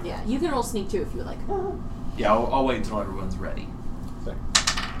I am. Yeah, you can roll sneak too if you would like. Yeah, I'll wait until everyone's ready. Okay.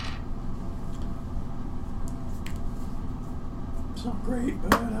 It's not great,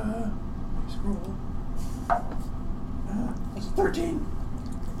 but, let's roll. That's a 13.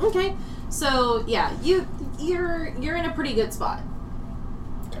 Okay. So yeah, you're in a pretty good spot.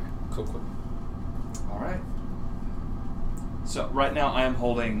 Okay. Cool. All right. So right now I am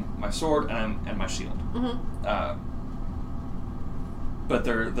holding my sword and my shield. Mm-hmm. But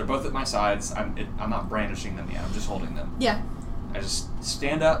they're both at my sides. I'm not brandishing them yet. I'm just holding them. Yeah. I just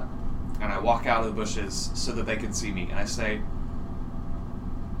stand up and I walk out of the bushes so that they can see me, and I say,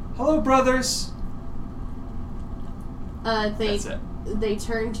 "Hello, brothers." That's it. They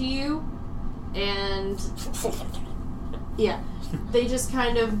turn to you, and yeah, they just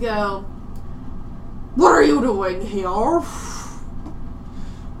kind of go, "What are you doing here?"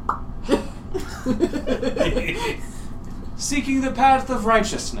 Seeking the path of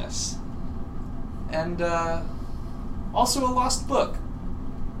righteousness. And also a lost book.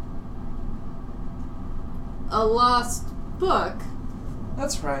 A lost book.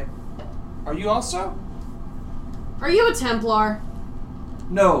 That's right. Are you also? Are you a Templar?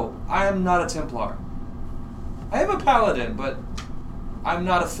 No, I am not a Templar. I am a paladin, but I'm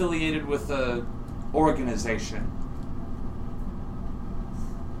not affiliated with a organization.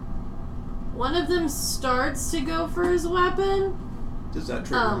 One of them starts to go for his weapon. Does that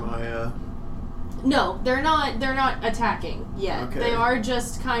trigger my, No, they're not attacking yet. Okay. They are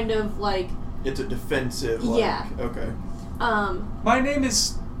just kind of like it's a defensive, like, Yeah. okay. My name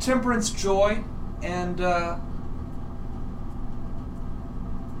is Temperance Joy, and I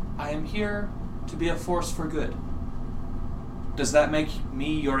am here to be a force for good. Does that make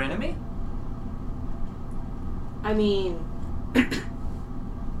me your enemy? I mean,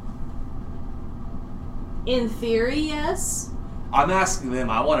 in theory, yes. I'm asking them.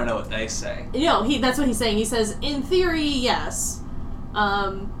 I want to know what they say. No, that's what he's saying. He says, in theory, yes.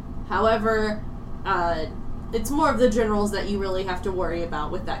 However, it's more of the generals that you really have to worry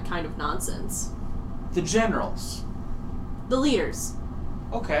about with that kind of nonsense. The generals. The leaders.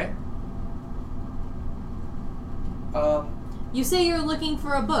 Okay. You say you're looking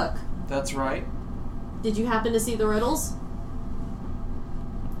for a book. That's right. Did you happen to see the riddles?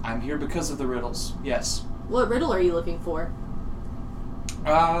 I'm here because of the riddles, yes. What riddle are you looking for?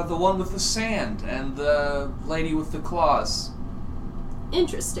 The one with the sand and the lady with the claws.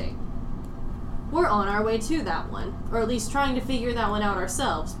 Interesting. We're on our way to that one, or at least trying to figure that one out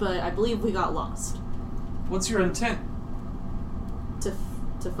ourselves, but I believe we got lost. What's your intent?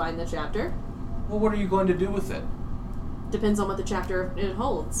 To find the chapter? Well, what are you going to do with it? Depends on what the chapter it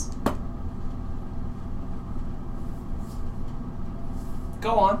holds.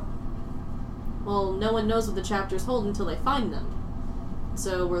 Go on. Well, no one knows what the chapters hold until they find them.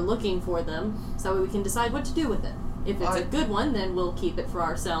 So we're looking for them, so that way we can decide what to do with it. If it's a good one, then we'll keep it for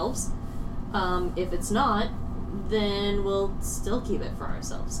ourselves. If it's not, then we'll still keep it for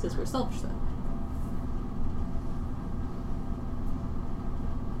ourselves, because we're selfish then.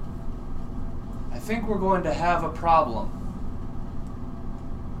 I think we're going to have a problem.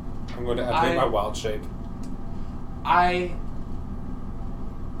 I'm going to activate my wild shape. I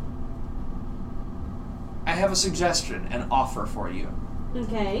have a suggestion, an offer for you.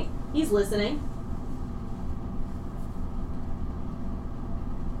 Okay, he's listening.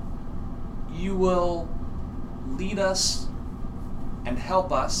 You will lead us and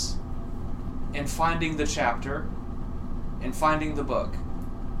help us in finding the chapter and finding the book.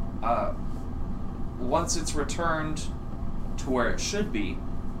 Once it's returned to where it should be,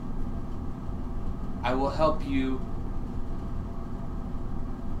 I will help you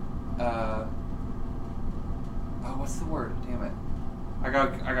what's the word? Damn it. I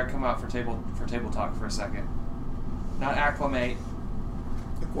gotta come out for table talk for a second. Not acclimate.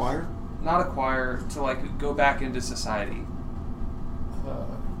 Acquire? Not acquire, to like go back into society.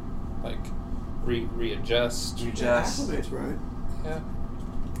 Like readjust. Yeah, acclimate's right. Yeah.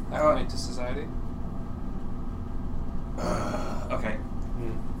 Acclimate to society. Okay.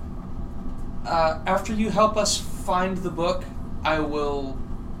 After you help us find the book, I will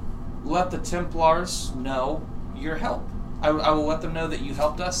let the Templars know your help. I will let them know that you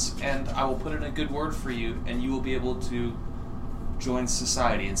helped us, and I will put in a good word for you, and you will be able to join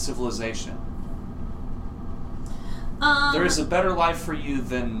society and civilization. There is a better life for you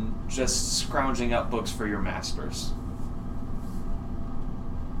than just scrounging up books for your masters.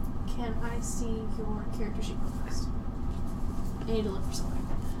 Can I see your character sheet real fast? I need to look for something.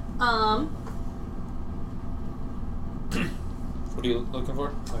 What are you looking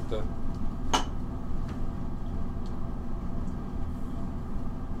for? Like the...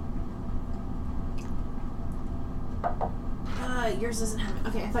 Yours doesn't have it.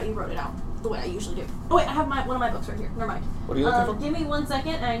 Okay, I thought you wrote it out the way I usually do. Oh wait, I have one of my books right here. Never mind. What are you looking for? Give me 1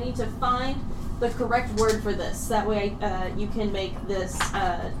 second, and I need to find the correct word for this. That way, you can make this.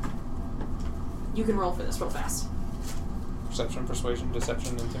 You can roll for this real fast. Perception, persuasion,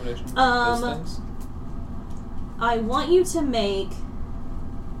 deception, intimidation. Um, Those things. I want you to make.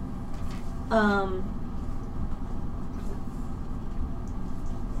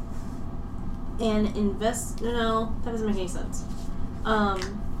 No, that doesn't make any sense.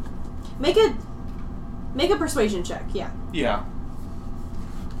 Make a persuasion check. Yeah. Yeah.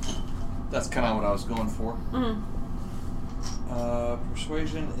 That's kind of what I was going for. Mm-hmm.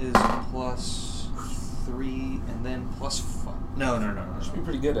 Persuasion is +3 and then +5. No. Should be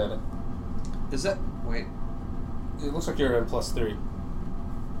pretty good at it. Is that... Wait. It looks like you're at +3.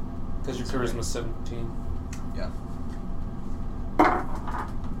 Because your charisma's 17. Yeah.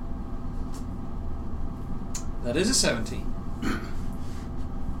 That is a 17.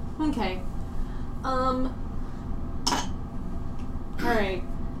 Okay. Alright.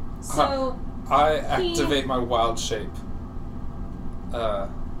 So... I activate my wild shape.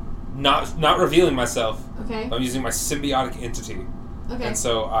 Not revealing myself. Okay. I'm using my symbiotic entity. Okay. And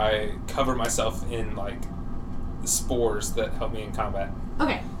so I cover myself in, like, spores that help me in combat.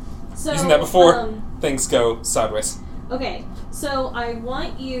 Okay. So... Using that before things go sideways. Okay. So I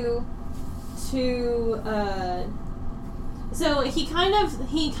want you to... So he kind of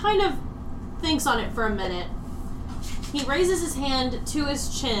thinks on it for a minute. He raises his hand to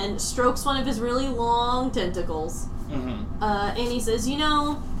his chin, strokes one of his really long tentacles, and he says, "You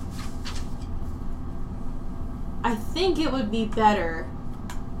know, I think it would be better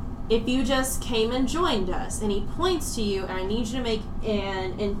if you just came and joined us." And he points to you, and I need you to make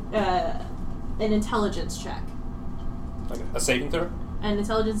an intelligence check. Like a saving throw? An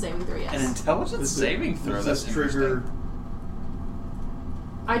intelligence saving throw, yes. An intelligence saving throw? Does That's this trigger...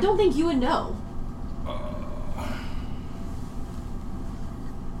 I don't think you would know.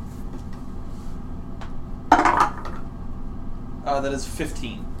 That is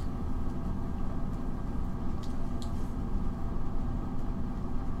 15.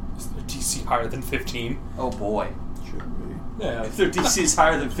 Is their DC higher than 15? Oh boy. shouldn't be. Yeah. If their DC is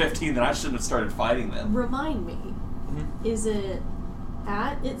higher than 15, then I shouldn't have started fighting them. Remind me, is it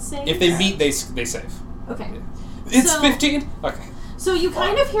at its safe? If they meet, they save. Okay. It's So- 15? Okay. So you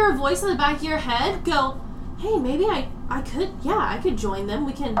kind of hear a voice in the back of your head go, hey, maybe I could join them.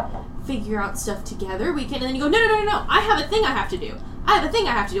 We can figure out stuff together. We can, and then you go, no. I have a thing I have to do. I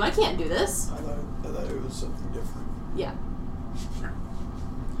can't do this. I thought it was something different. Yeah.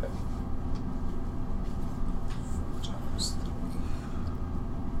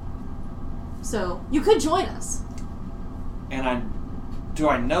 So you could join us. And do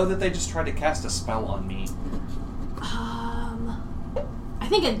I know that they just tried to cast a spell on me? I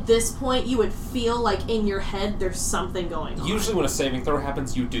think at this point you would feel like in your head there's something going on. Usually when a saving throw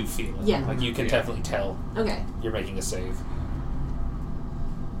happens, you do feel it. Yeah. Like, you can definitely tell Okay. you're making a save.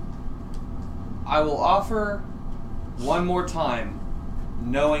 I will offer one more time,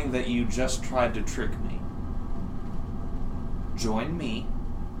 knowing that you just tried to trick me. Join me.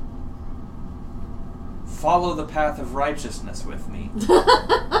 Follow the path of righteousness with me.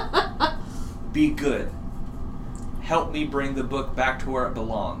 Be good. Help me bring the book back to where it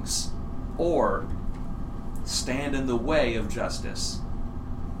belongs. Or stand in the way of justice.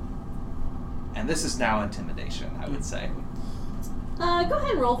 And this is now intimidation, I would say. Go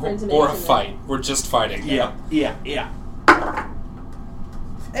ahead and roll for intimidation. Or a then. fight. We're just fighting. Yeah.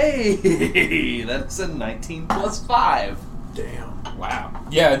 Hey, that's a 19 plus 5. Damn. Wow.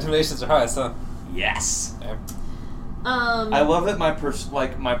 Yeah, intimidations are high, so. Yes. Yeah. I love that my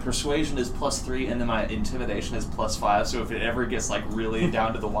persuasion is +3 and then my intimidation is +5. So if it ever gets like really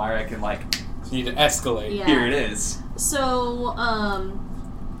down to the wire, I can like You need to escalate. Yeah. here it is. So,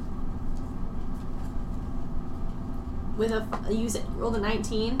 you rolled a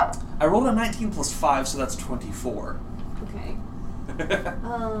 19. I rolled a 19 plus 5, so that's 24. Okay.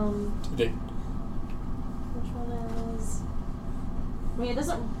 They, Which one is? I mean, it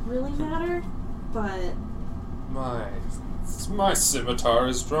doesn't really matter, but my scimitar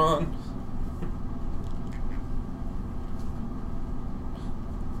is drawn.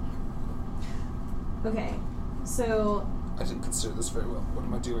 okay. So I didn't consider this very well. What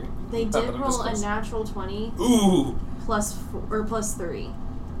am I doing? they Not did that I'm roll this a close. natural 20 Ooh! plus 3.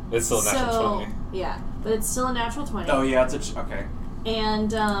 It's still a natural 20. Yeah, but it's still a natural 20. Oh yeah, it's okay.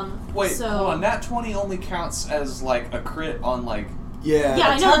 And Wait, so hold on. Nat 20 only counts as like a crit on like Yeah. Yeah,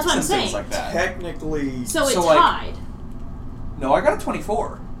 I know, that's attacks what I'm and things saying. like that. Technically. so it so, like- tied. No, I got a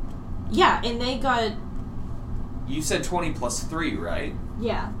 24. Yeah, and they got You said 20 plus 3, right?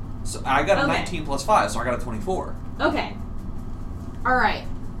 yeah. So I got a Okay. 19 plus 5, so I got a 24. Okay. All right.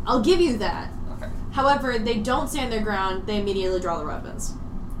 I'll give you that. Okay. However, they don't stand their ground. They immediately draw their weapons,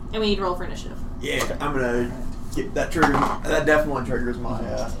 and we need to roll for initiative. Yeah, I'm gonna get that trigger. That definitely triggers my.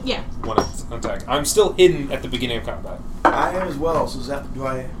 Yeah. One attack. I'm still hidden at the beginning of combat. I am as well. So do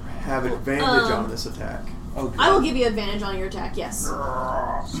I have advantage on this attack? Oh, good. I will give you advantage on your attack. Yes.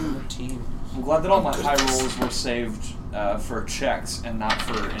 17. I'm glad that all my high rolls were saved for checks and not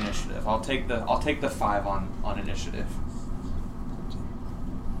for initiative. I'll take the 5 on initiative.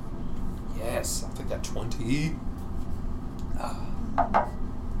 Yes, I'll take that 20.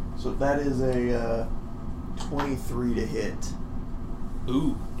 So that is a 23 to hit.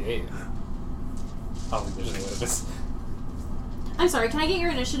 Ooh, yeah. I don't think there's any way of this. I'm sorry. Can I get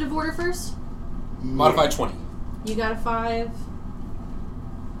your initiative order first? Modified 20. You got a 5.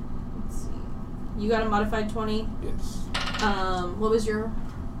 Let's see. You got a modified 20. Yes. What was your?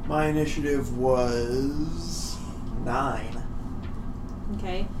 My initiative was 9.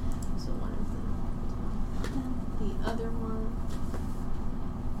 Okay. So one of the other one.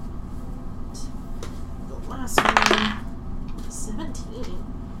 The last one. 17.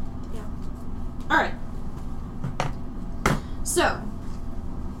 Yeah. All right. So.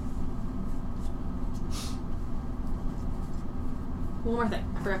 One more thing.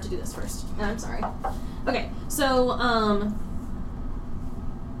 I forgot to do this first. And I'm sorry. Okay. So,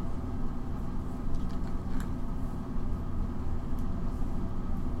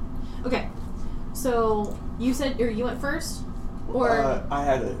 okay. So, you said, or you went first? Or, I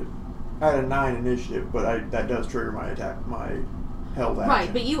had a 9 initiative, but that does trigger my attack, my held action.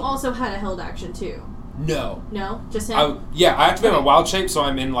 right, but you also had a held action too. No. No? Just him? I activate my wild shape, so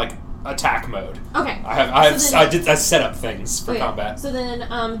I'm in like attack mode. Okay. I So then- set up things for Okay, combat. So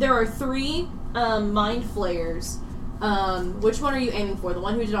then, there are 3 mind flayers. Which one are you aiming for? The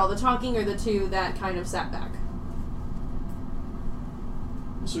one who did all the talking, or the 2 that kind of sat back?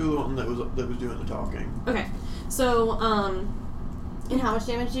 So the one that was doing the talking. Okay. So, and how much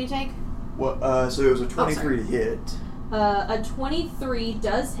damage did you take? What? So it was a 23 to hit. A 23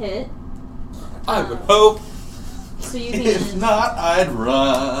 does hit. I would hope. So you can. If not, I'd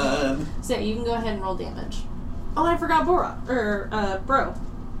run. So you can go ahead and roll damage. Oh, I forgot Bro.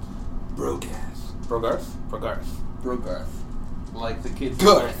 Brogarth? Brogarth. Like the kid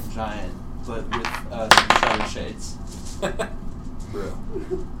Good. White and Giant, but with some shadow shades. Bro.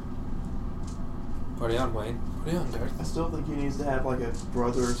 Party on, Wayne. Party on, Garth. I still think he needs to have like a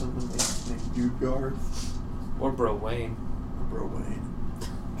brother or something named Dude Garth. Or Bro Wayne. Or Bro Wayne.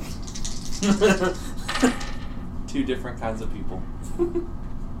 Two different kinds of people.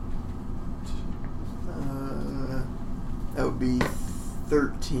 That would be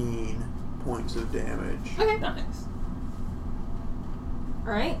 13 points of damage. Okay. Nice.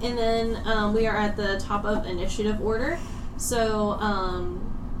 All right, and then we are at the top of initiative order. So,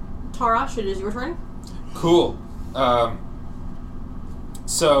 Tarash, it is your turn. Cool.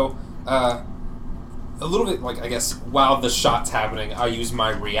 So, a little bit, like, I guess, while the shot's happening, I use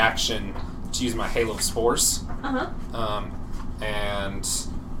my reaction to use my Hail of Spores. Uh-huh. And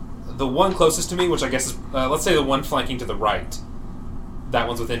the one closest to me, which I guess is, let's say the one flanking to the right, that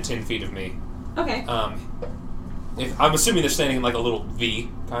one's within 10 feet of me. Okay. If I'm assuming they're standing in, like, a little V,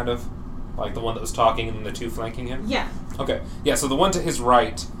 kind of. Like the one that was talking and then the two flanking him? Yeah. Okay. Yeah, so the one to his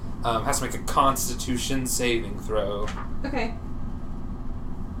right has to make a Constitution saving throw. Okay.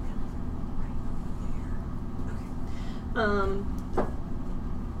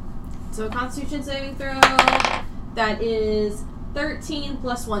 So Constitution saving throw, that is 13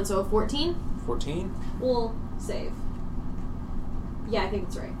 plus 1, so a 14. 14? We'll save. Yeah, I think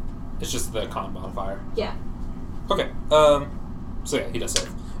it's right. It's just the con modifier. Yeah. Okay. So yeah, he does save.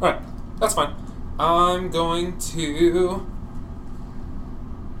 Alright, that's fine. I'm going to...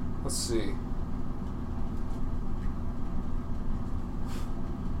 Let's see.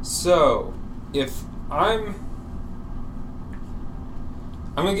 So, if I'm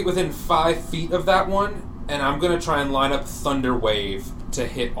going to get within 5 feet of that one, and I'm going to try and line up Thunder Wave to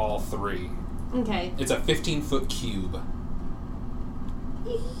hit all three. Okay. It's a 15-foot cube.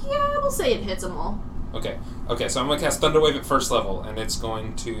 Yeah, we'll say it hits them all. Okay, so I'm going to cast Thunder Wave at first level, and it's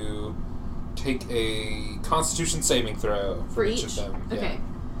going to take a Constitution saving throw For each each? of them. Okay.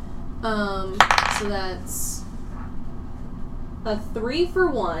 So that's a 3 for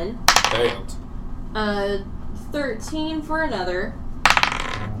one, Failed. a 13 for another,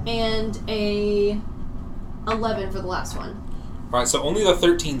 and a 11 for the last one. Alright, so only the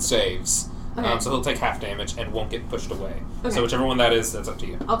 13 saves. Okay. So he'll take half damage and won't get pushed away. Okay. So whichever one that is, that's up to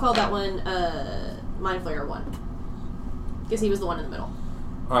you. I'll call that one Mind Flayer 1. Because he was the one in the middle.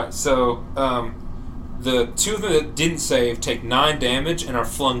 Alright, so the two of them that didn't save take 9 damage and are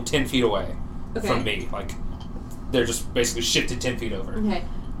flung 10 feet away from me. Like, they're just basically shifted 10 feet over. Okay.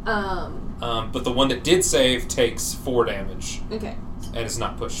 But the one that did save takes 4 damage Okay. and is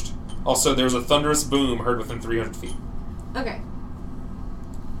not pushed. Also, there's a thunderous boom heard within 300 feet. Okay.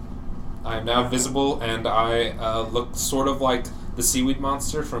 I am now visible, and I look sort of like the seaweed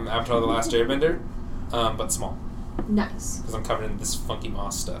monster from Avatar The Last Airbender, but small. Nice. Because I'm covered in this funky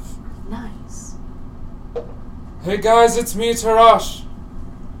moss stuff. Nice. Hey guys, it's me, Tarash.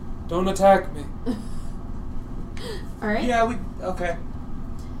 Don't attack me. Alright. Yeah, okay.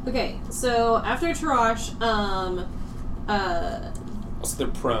 Okay, so after Tarash, Also, they're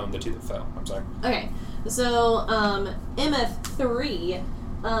prone, the two that fell. I'm sorry. okay, so, MF3,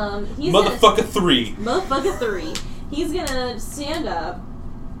 he's Motherfucker 3. Motherfucker 3. He's gonna stand up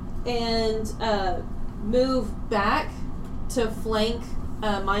and move back to flank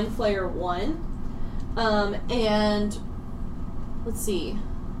Mind Flayer 1. And let's see.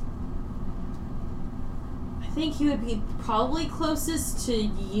 I think he would be probably closest to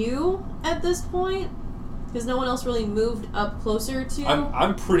you at this point, because no one else really moved up closer to.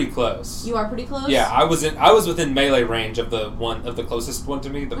 I'm pretty close. You are pretty close. Yeah, I was within melee range of the closest one to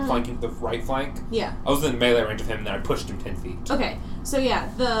me, the flanking, the right flank. Yeah. I was within melee range of him, and then I pushed him 10 feet. Okay, so yeah,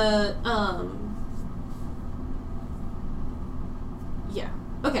 yeah.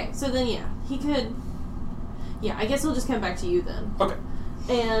 Okay, so then yeah, he could. Yeah, I guess he'll just come back to you then. Okay.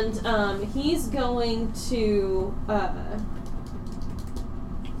 And he's going to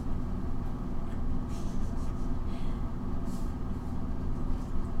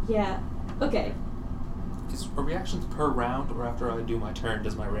yeah. Okay. Is a reactions per round, or after I do my turn,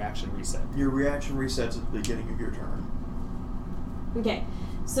 does my reaction reset? Your reaction resets at the beginning of your turn. Okay.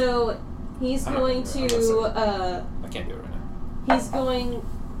 So he's I don't going remember. to I can't do it right now. he's going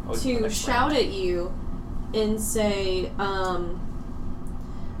I'll do the to next shout round. at you and say,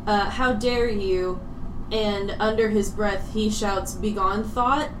 how dare you? And under his breath, he shouts, "Begone,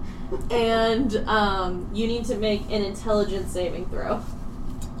 thought!" And you need to make an intelligence saving throw.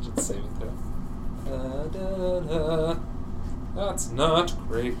 Intelligence saving throw. Da-da-da. That's not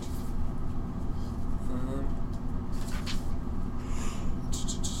great.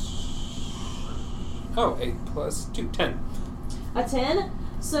 8 plus 2, 10. A 10?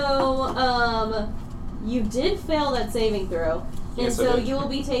 So, you did fail that saving throw. And Yes, I so did. you will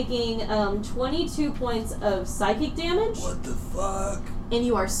be taking 22 points of psychic damage, What the fuck? and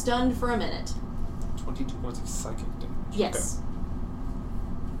you are stunned for a minute. 22 points of psychic damage. Yes.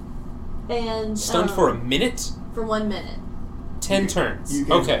 And Stunned for a minute? for 1 minute. 10 turns. You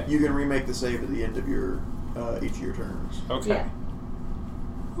can, Okay. You can remake the save at the end of your each of your turns. Okay. Yeah.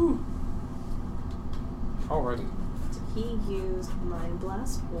 Alrighty. So he used Mind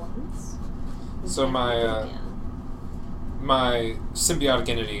Blast once. So my Yeah. my symbiotic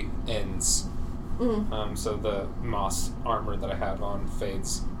entity ends. Mhm. So the moss armor that I have on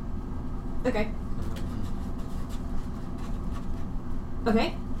fades. Okay.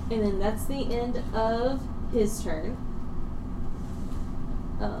 Okay. And then that's the end of his turn.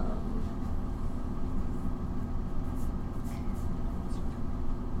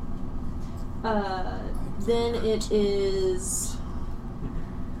 Then it is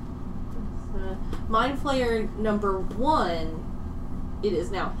Mind Flayer number 1. It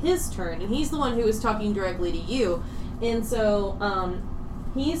is now his turn, and he's the one who is talking directly to you. And so,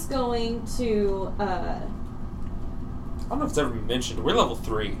 he's going to, I don't know if it's ever been mentioned. We're level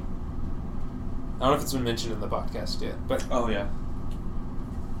 3. I don't know if it's been mentioned in the podcast yet, but Oh yeah.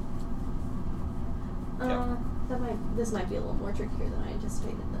 this might be a little more trickier than I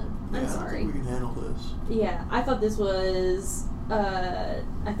anticipated then. I'm I sorry. think we can handle this. Yeah, I thought this was, I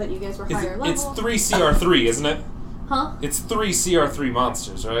thought you guys were higher level. it's 3 CR3, isn't it? Huh? It's 3 CR3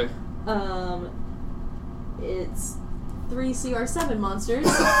 monsters, right? It's 3 CR7 monsters.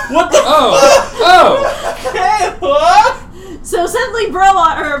 What the? Oh! Hey, what? So suddenly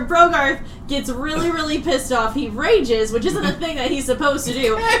Brogarth gets really, really pissed off. He rages, which isn't a thing that he's supposed to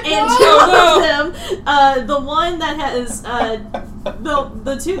do. And two of them, the one that has,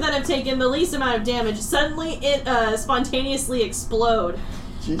 the two that have taken the least amount of damage, suddenly spontaneously explode.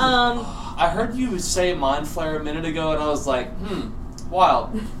 Jesus. I heard you say Mind Flare a minute ago, and I was like,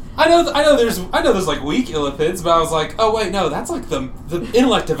 wild. I know there's like weak Illipids, but I was like, oh wait, no, that's like the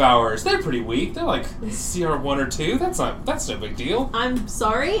intellect devourers. They're pretty weak. They're like CR1 or 2. That's no big deal. I'm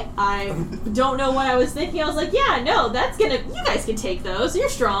sorry, I don't know what I was thinking. I was like, yeah, no, you guys can take those. You're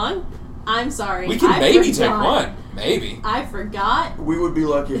strong. I'm sorry. We can I maybe forgot. take one. Maybe. I forgot. We would be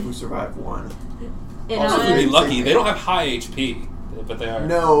lucky if we survived one. And Also, I we'd be was- lucky. They don't have high HP, but they are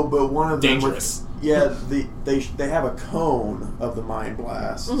No, but one of them dangerous. they have a cone of the mind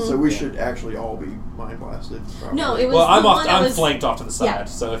blast, so we should actually all be mind blasted. Probably. No, it was Well, the one that I'm was, flanked off to the side, Yeah.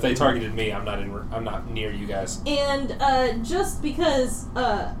 so if they targeted me, I'm not near you guys. And just because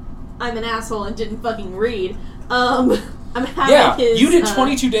I'm an asshole and didn't fucking read, I'm having Yeah, his. you did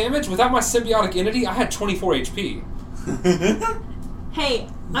 22 damage without my symbiotic entity. I had 24 HP. Hey,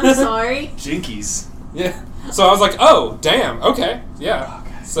 I'm sorry. Jinkies. Yeah. So I was like, oh, damn. Okay. Yeah.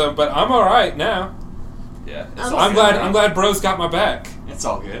 So, but I'm all right now. Yeah. It's I'm all I'm good. glad Bro's got my back. It's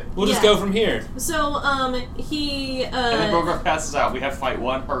all good. We'll just Yeah. go from here. So, he. And then Brogarth passes out. We have fight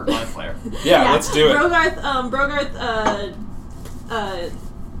 1, hurt, Mind Flare. Yeah, let's do it. Brogarth,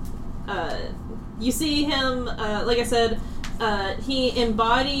 you see him, like I said, he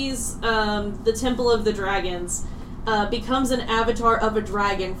embodies the Temple of the Dragons, becomes an avatar of a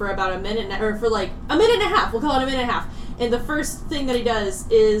dragon for about a minute, or for like a minute and a half. We'll call it a minute and a half. And the first thing that he does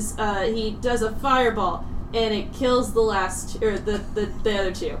is he does a fireball, and it kills the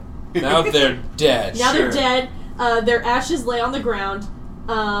other two. Now they're dead. Now Sure. they're dead. Their ashes lay on the ground,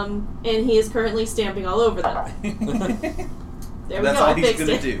 and he is currently stamping all over them. There we That's go. all I he's fixed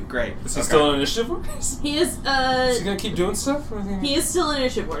gonna it. do. Great. Is he Okay. still in initiative? Is He is. he gonna keep doing stuff? He is still in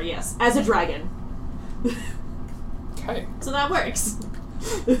initiative order. Yes, as a dragon. Okay. So that works.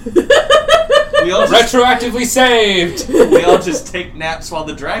 We all just, Retroactively saved. we all just take naps while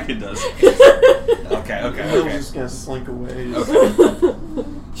the dragon does it. Okay. He'll just kind of slink away.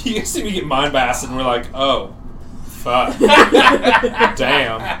 You guys see me get mind blasted, and we're like, oh, fuck.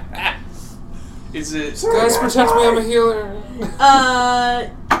 Damn. Is it? Guys, protect me. I'm a healer.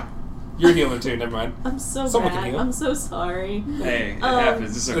 You're a healer too. Never mind. I'm so Someone can bad. heal. I'm so sorry. Hey, it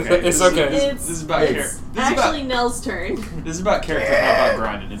happens. It's okay. It's This is- okay. This is about It's character. actually Nell's turn. This is about character, not about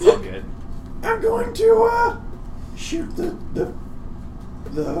grinding. It's all good. I'm going to shoot the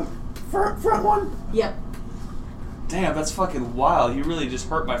front one. Yep. Damn, that's fucking wild. You really just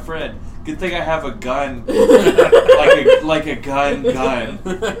hurt my friend. Good thing I have a gun, like a gun.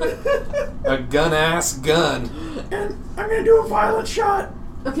 A gun ass gun. And I'm gonna do a violent shot.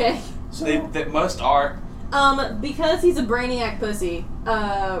 Okay. So They most are. Because he's a brainiac pussy,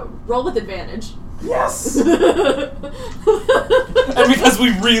 roll with advantage. yes. And because we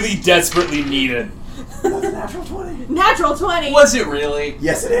really desperately need it. That's a natural 20. Natural 20! Was it really?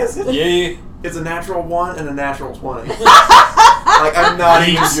 Yes, it is. Yay. It's a natural 1 and a natural 20. Like, I'm not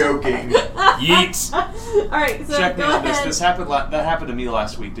even joking. Yeet. Alright, so Check me go on this. ahead. This happened. That happened to me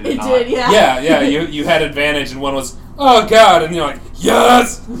last week. Did it, It not? did, yeah. Yeah, you had advantage, and one was, oh god, and you're like,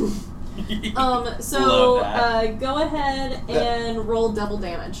 yes! So, Love that. go ahead and roll double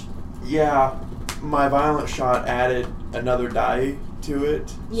damage. Yeah, my violent shot added another die to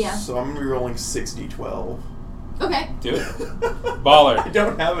it. Yeah. So I'm going to be rolling 6d12. Okay. Do it. I Baller.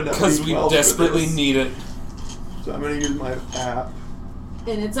 don't have enough Because we D12 for desperately this. need it. So I'm going to use my app.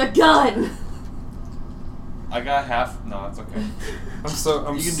 And it's a gun! I got half. No, it's okay.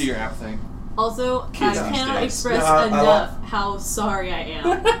 I'm You can do your app thing. Also, Kids I these cannot days. express No, I enough how sorry I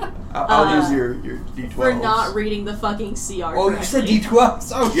am I'll use your d12. for not reading the fucking CR Oh, you said correctly.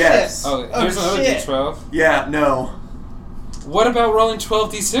 D12. Oh Yes. Oh, here's another shit. D12. Yeah, no. What about rolling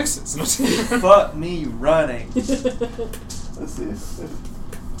 12 D6s? Fuck me running. Let's see.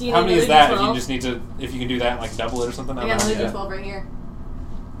 Do you How need many is another that? If D12? you just need to, if you can do that, like double it or something. I got another Yeah. D12 right here.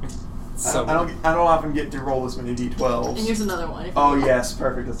 So I don't often get to roll this many d12s. And here's another one. If you Oh need. yes,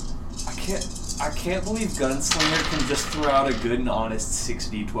 perfect. I can't believe Gunslinger can just throw out a good and honest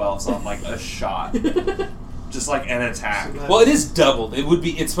 6d12s on like a shot, just like an attack. So well, it is doubled.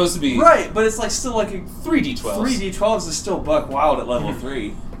 It's supposed to be Right, but it's like still like a 3D12s. 3d12s is still buck wild at level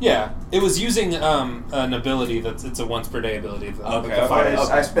 3. Yeah, it was using an ability it's a once per day ability. Okay, the fire.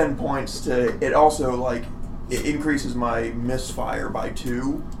 I spend points to. It also it increases my misfire by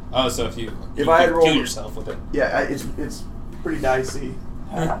 2. Oh, so if you I had could rolled- kill yourself with it. Yeah, it's pretty dicey.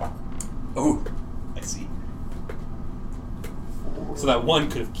 Oh, I see. So that one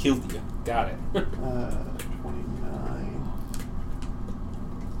could have killed you. Got it. 29.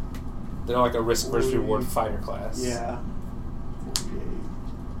 They're like a risk versus 40. reward fighter class. Yeah. 48.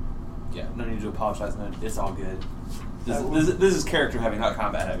 Yeah, no need to apologize. No, it's all good. That one- This is character heavy, not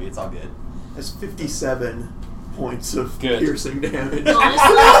combat heavy. It's all good. That's 57 points of Good. piercing damage.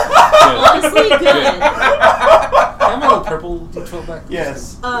 Honestly, good. Can I have a purple D12 back?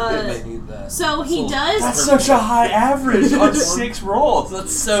 Yes. I need that. So he So- does. That's such a high average on 6 rolls.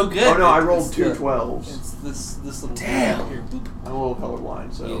 That's so good. Oh no, I rolled It's 2 the- 12s. It's this little Damn. thing here. Boop. I'm a little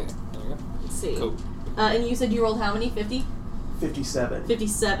colorblind, so Yeah. There you Let's see. go. Cool. And you said you rolled how many? 50? 57.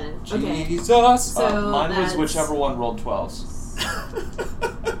 57. Okay. Jesus. So mine was that's- whichever one rolled 12s.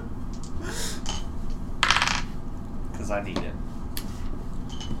 Because I need it.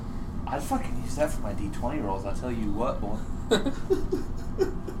 I'd fucking use that for my D20 rolls, I'll tell you what, boy.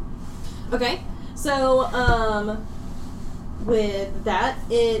 Okay. So, with that,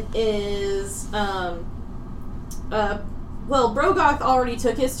 it is, well, Brogoth already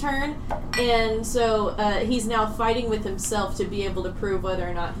took his turn, and so he's now fighting with himself to be able to prove whether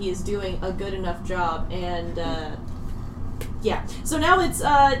or not he is doing a good enough job, and, yeah. So now it's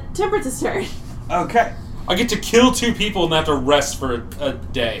Temperance's turn. Okay. I get to kill 2 people and have to rest for a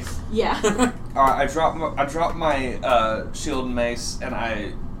day. Yeah. Alright, I drop my shield and mace, and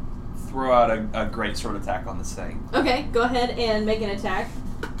I throw out a great sword attack on this thing. Okay, go ahead and make an attack.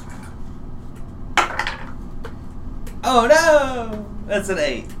 Oh no! That's an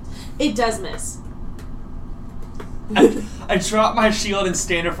 8. It does miss. I drop my shield and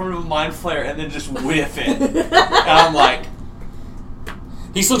stand in front of a mind flare and then just whiff it. And I'm like,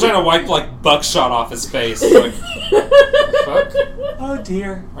 He's still trying to wipe like buckshot off his face. Like, fuck? oh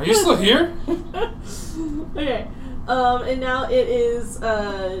dear. Are you still here? Okay. And now it is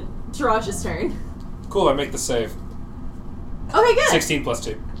Tarash's turn. Cool. I make the save. Okay, good. 16 plus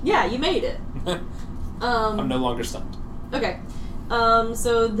 2. Yeah, you made it. I'm no longer stunned. Okay.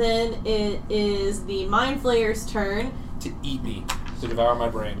 So then it is the Mind Flayer's turn To eat me. To devour my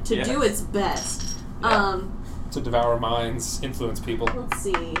brain. to Yes. do its best. Yeah. To devour minds. Influence people. Let's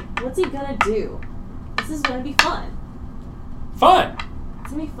see. What's he gonna do? This is gonna be fun. Fun!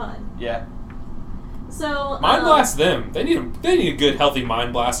 It's gonna be fun. Yeah. So Mind blast them. They need a good, healthy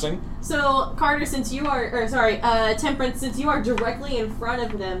mind blasting. So Carter, since you are, or sorry, Temperance, since you are directly in front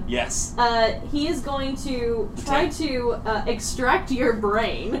of them, Yes. he is going to try to extract your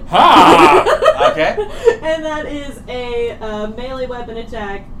brain. Ha! Okay. And that is a melee weapon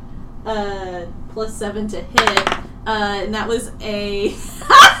attack, +7 to hit, and that was a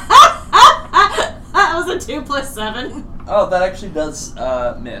that was a 2 + 7. Oh, that actually does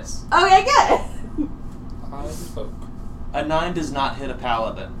miss. Okay, good. I hope. A 9 does not hit a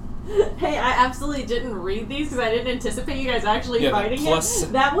paladin. Hey, I absolutely didn't read these because I didn't anticipate you guys actually Yeah, fighting plus-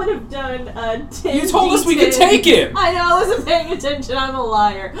 it. That would have done 10. You told us we could take him! I know, I wasn't paying attention. I'm a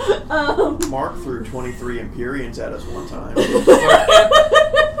liar. Mark threw 23 Empyreans at us one time.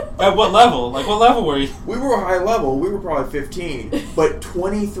 At what level? Like, what level were you? We were high level. We were probably 15, but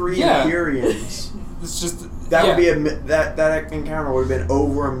 23 Yeah. Empyreans. It's just... That yeah. would be that encounter would have been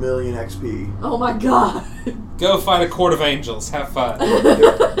over 1 million XP. Oh my god. Go fight a court of angels. Have fun.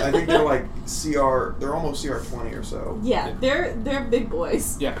 I think they're like CR. They're almost CR 20 or so. Yeah, they're big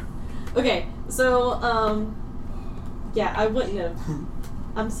boys. Yeah. Okay, so yeah, I wouldn't have.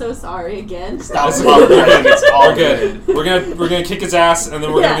 I'm so sorry again. Stop. It's It's all all good. good. It's all We're good. We're gonna kick his ass, and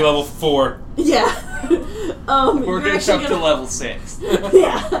then we're gonna be Yeah. level 4. Yeah. We're you're gonna actually jump to level 6.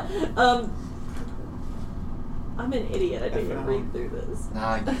 Yeah. I'm an idiot. I didn't even read through this.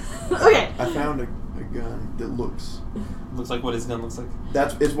 Nah, Okay. I found a gun that looks. Looks like what his gun looks like.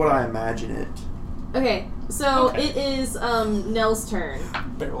 It's what I imagine it. Okay. So Okay. it is Nell's turn.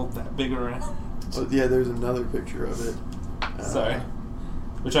 Barrel that big around. Oh, yeah, there's another picture of it. Sorry.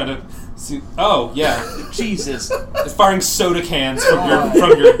 We're trying to see. Oh, yeah. Jesus. It's firing soda cans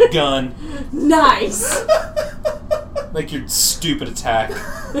from your gun. Nice. Like your stupid attack.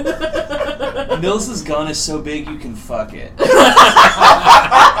 Nils' gun is so big you can fuck it.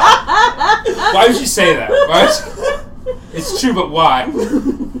 Why would you say that? Why it's true, but why?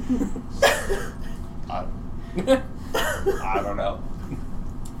 I don't know.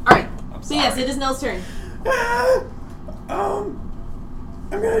 All right. I'm So yes, sorry. it is Nell's turn. I'm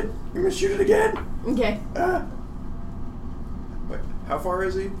gonna shoot it again. Okay. Wait, how far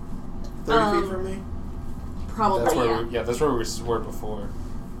is he? 30 feet from me? Probably. That's where Yeah. that's where we were before.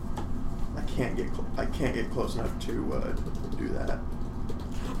 I can't get close enough to do that.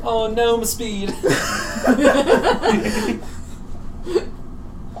 Oh no, my speed.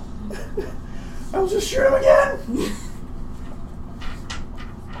 I'll just shoot him again.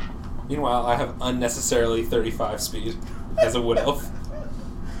 Meanwhile, I have unnecessarily 35 speed as a wood elf.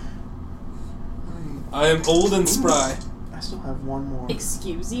 I am old and spry. I still have one more.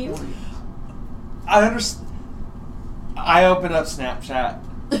 Excuse you. I understand. I opened up Snapchat.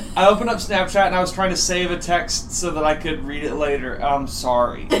 And I was trying to save a text so that I could read it later. I'm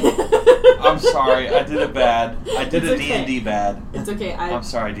sorry. I'm sorry. I did it bad. I did It's a okay. D&D bad. It's okay. I'm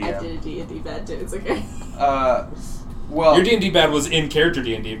sorry, I DM. did a D&D bad too. It's okay. Well, Your D&D bad was in character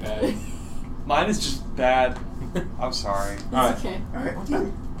D&D bad. mine is just bad. I'm sorry. It's Alright. okay. Alright,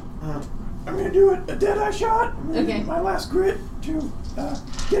 I'm gonna do a dead-eye shot. I'm gonna Okay. use my last grit to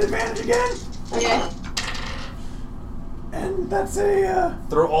get advantage again. Okay. And that's a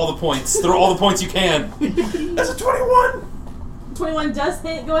Throw all the points. Throw all the points you can. that's a 21. 21 does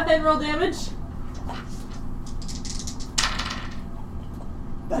hit. Go ahead and roll damage.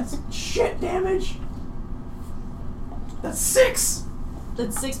 That's shit damage. That's 6.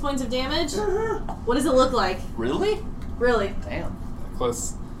 That's 6 points of damage. Uh-huh. What does it look like? Really? Really? Damn.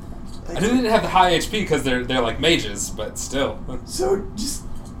 Close. I didn't have the high HP because they're like mages, but still. So just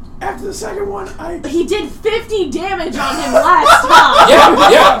after the second one, He did 50 damage on him last time.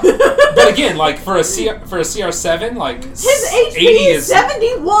 Yeah. But again, like for a CR7, like His HP 80 is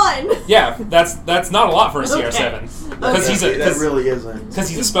 71. Yeah, that's not a lot for a CR7 because Okay. that really isn't. because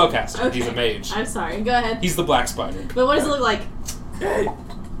he's a spellcaster. Okay. He's a mage. I'm sorry. Go ahead. He's the black spider. But what does it look like?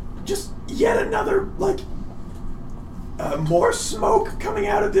 Just yet another more smoke coming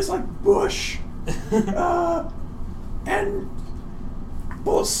out of this bush, and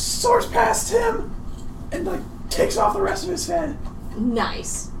bullets soars past him and takes off the rest of his head.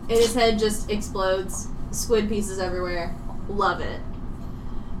 Nice. And his head just explodes. Squid pieces everywhere. Love it.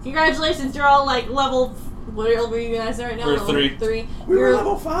 Congratulations, you're all level. What level are you guys right now? We're Level 3. 3. We were You're-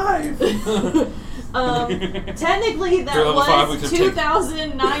 level 5. Technically, that You're level 5, we was could take-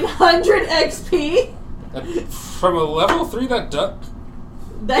 2,900 XP. From a level 3, that That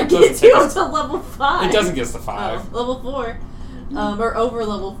doesn't gets you take up us- to level 5. it doesn't get us to 5. Oh, level 4. Or over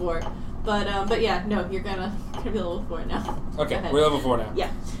level 4. But yeah, no, you're gonna be level 4 now. Go Okay, ahead. we're level 4 now. Yeah.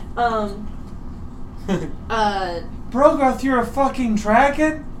 Brogoth, you're a fucking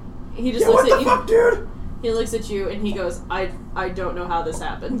dragon? He just Yeah, looks what at the you. fuck, dude? He looks at you and he goes, I don't know how this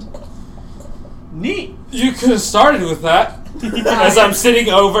happened. Neat. You could have started with that. As I'm sitting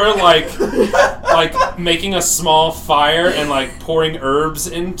over, like making a small fire and pouring herbs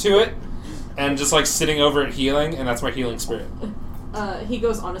into it, and just sitting over it healing, and that's my healing spirit. He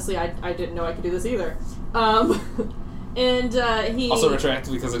goes, honestly, I didn't know I could do this either. And he Also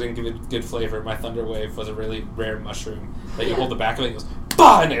retract because I didn't give it good flavor. My thunder wave was a really rare mushroom that you hold the back of it and it goes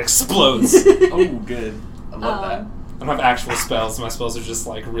bah and it explodes. Oh, good. I love that. don't have actual spells. My spells are just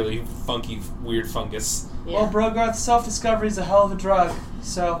like really funky, weird fungus. Yeah. Well, Brogarth, self-discovery is a hell of a drug,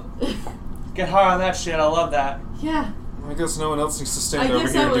 so get high on that shit. I love that. Yeah. I guess no one else needs to I stand over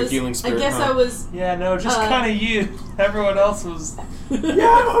guess here I and do was. healing spirit. I guess huh? I was. Yeah, no, just kind of you. Everyone else was Yeah,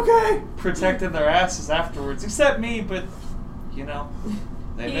 I'm okay. protecting their asses afterwards, except me. But you know,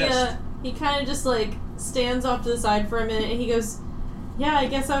 they missed. He kind of just like stands off to the side for a minute, and he goes, "Yeah, I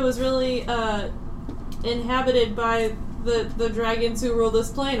guess I was really inhabited by the dragons who rule this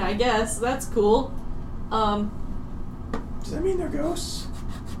plane. I guess that's cool. Does that mean they're ghosts?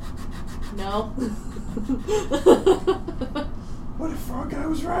 No." What if Frog Guy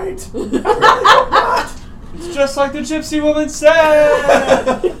was right? I really hope not. It's just like the gypsy woman said.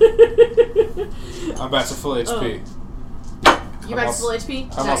 I'm back to full HP. You're back to full HP?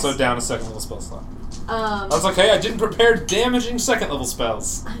 I'm Nice. also down a second level spell slot. I was like, hey, I didn't prepare damaging second level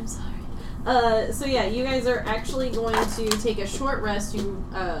spells. I'm sorry. So yeah, you guys are actually going to take a short rest.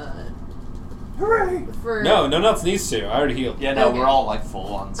 Hooray! For No one else needs to. I already healed. Yeah, no, Okay. we're all like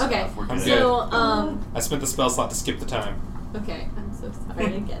full on stuff. Okay. We're I'm good. good. So I spent the spell slot to skip the time. okay, I'm so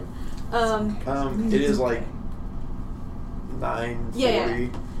sorry again. It is like 9:40. Yeah.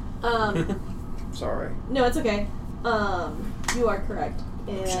 Sorry. No, it's okay. You are correct.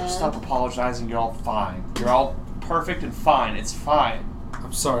 And Just stop apologizing. You're all fine. You're all perfect and fine. It's fine.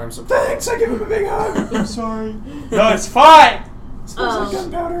 I'm sorry, I'm so Thanks, I give him a big hug. I'm sorry. No, it's fine. Smells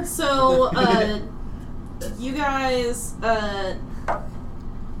like gunpowder. So, you guys,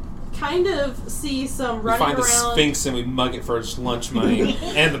 kind of see some We running find the around. Sphinx and we mug it for its lunch money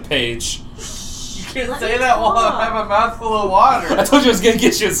and the page. You can't Let say me that while talk. I have a mouthful of I water. told you I was gonna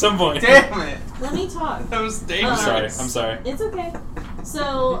get you at some point. Damn it. Let me talk. That was I'm dangerous. sorry. It's okay.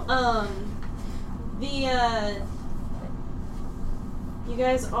 So, you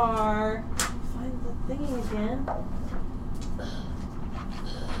guys are. Find the thingy again.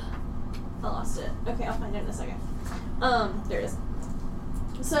 I lost it. Okay, I'll find it in a second. There it is.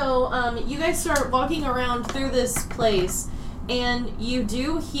 So, you guys start walking around through this place, and you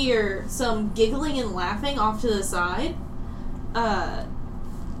do hear some giggling and laughing off to the side.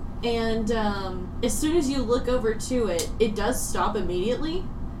 And as soon as you look over to it, it does stop immediately.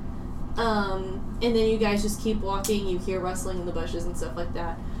 And then you guys just keep walking. You hear rustling in the bushes and stuff like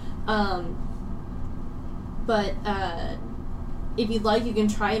that. But if you'd like, you can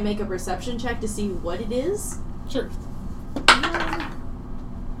try and make a perception check to see what it is. Sure.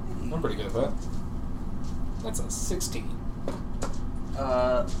 I'm pretty good at that. That's a 16.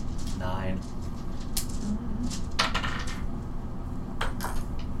 9.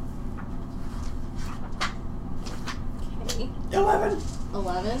 Okay. 11.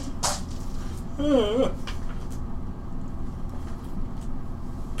 11.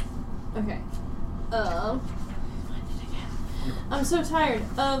 Okay. Find it again. I'm so tired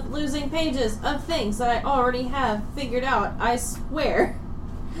of losing pages of things that I already have figured out. I swear.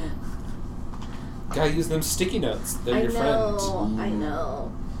 Gotta use them sticky notes. They're I your know. I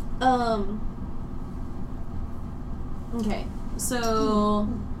know. Okay. So.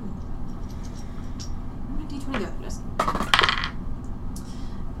 Where did my D20 go? Yes.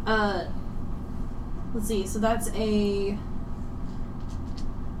 Let's see. So that's a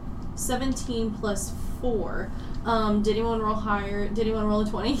 17 plus 4. Did anyone roll higher? Did anyone roll a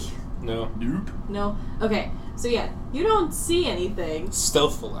 20? friend. No. Nope. No? Okay. So yeah, you don't see anything.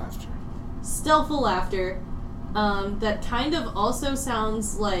 Stealthful laughter. Stealthful laughter. That kind of also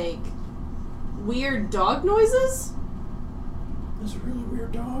sounds like weird dog noises. That's a really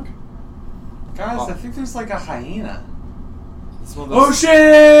weird dog. Guys, Oh. I think there's like a hyena. It's one of those. Oh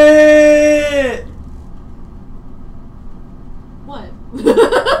shit! What?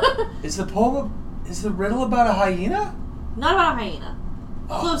 Is the poem? Is the riddle about a hyena? Not about a hyena.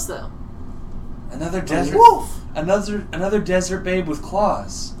 Oh, Close though. another desert. Wolf. Another desert babe with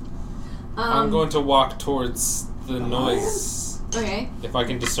claws. I'm going to walk towards the noise Okay. if I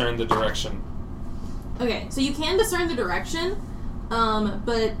can discern the direction. Okay. So you can discern the direction,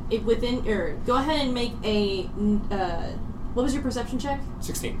 but go ahead and make a. What was your perception check?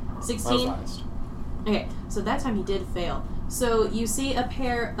 16. 16? I was highest. Okay, so that time you did fail. So you see a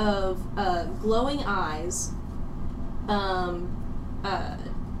pair of glowing eyes, an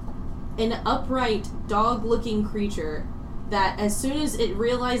upright dog-looking creature that as soon as it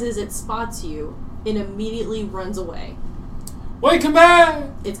realizes it spots you, it immediately runs away. Wait, come back!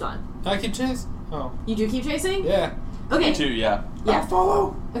 It's gone. I keep chasing. Oh, You do keep chasing? yeah. Okay. Me too, yeah. Yeah. I'll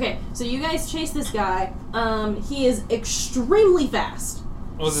follow. Okay, so you guys chase this guy. He is extremely fast.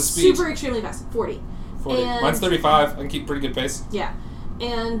 What was his speed? Super extremely fast. 40. 40. and- Mine's 35. I can keep pretty good pace. Yeah.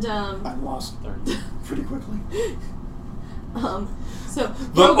 And I lost 30 pretty quickly. So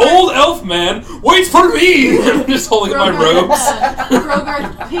The old elf man waits for me! I'm just holding my robes.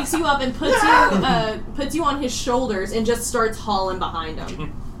 Grogart picks you up and puts you on his shoulders and just starts hauling behind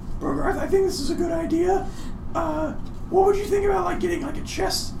him. Brogarth, I think this is a good idea. What would you think about like getting like a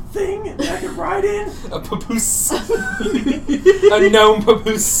chest thing that I could ride in? A papoose. A gnome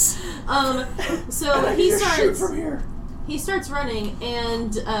papoose. So And I he can just shoot starts. from here. He starts running,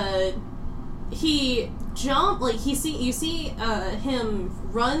 and he you see him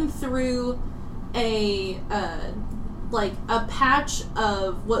run through a patch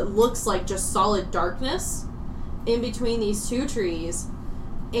of what looks like just solid darkness in between these two trees,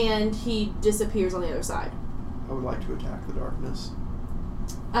 and he disappears on the other side. I would like to attack the darkness.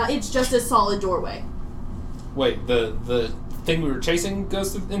 It's just a solid doorway. Wait, the thing we were chasing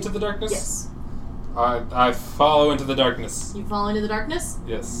goes into the darkness? Yes. I follow into the darkness. You fall into the darkness?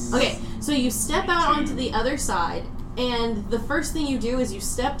 Yes. Okay, so you step out onto the other side, and the first thing you do is you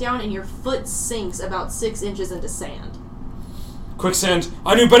step down and your foot sinks about 6 inches into sand. Quicksand,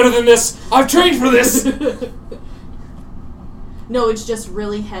 I knew better than this! I've trained for this! No, it's just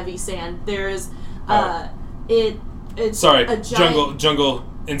really heavy sand. There's, it's Sorry, a giant, jungle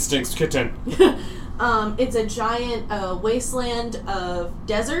instincts kicked in. it's a giant wasteland of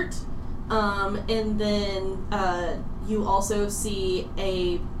desert, and then you also see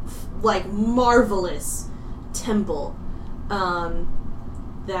a marvelous temple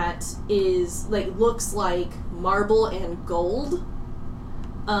that is looks like marble and gold,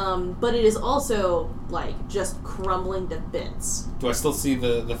 but it is also just crumbling to bits. Do I still see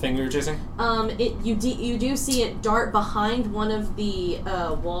the thing we were chasing? You do see it dart behind one of the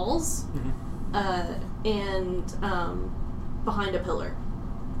walls, and behind a pillar.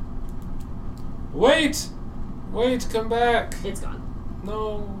 Wait, come back. It's gone.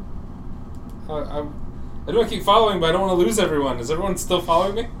 No. I do want to keep following, but I don't want to lose everyone. Is everyone still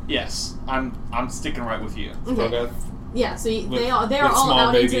following me? Yes, I'm sticking right with you. Okay. Okay. Yeah, so they With are all small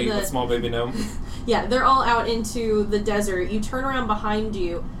out baby, into the with small baby gnome. yeah, they're all out into the desert. You turn around behind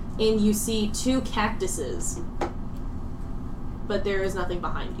you, and you see 2 cactuses, but there is nothing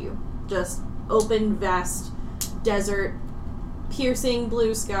behind you. Just open, vast desert, piercing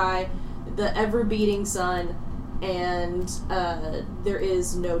blue sky, the ever-beating sun, and there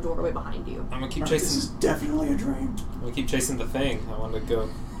is no doorway behind you. I'm gonna keep This is chasing. definitely a dream. I'm gonna keep chasing the thing. I want to go.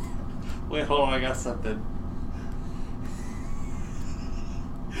 Wait, hold on, I got something.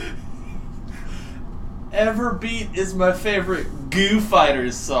 Everbeat is my favorite Goo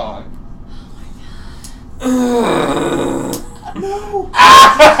Fighters song. No!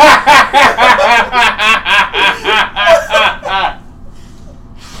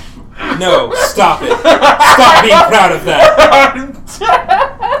 No, stop it! Stop being proud of that.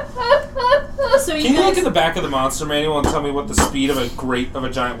 So Can you look at the back of the monster manual and tell me what the speed of a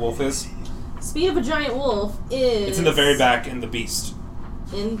giant wolf is? Speed of a giant wolf is... It's in the very back in the beast.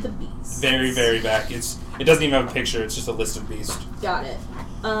 In the beast. Very, very back. It doesn't even have a picture. It's just a list of beast. Got it.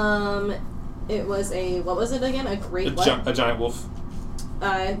 It was a... What was it again? A great what? A giant wolf.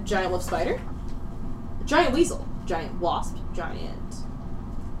 Giant wolf spider? Giant weasel. Giant wasp. Giant...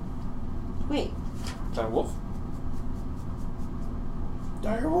 Wait. Giant wolf.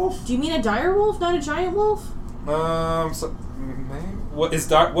 Dire wolf? Do you mean a dire wolf, not a giant wolf? So, what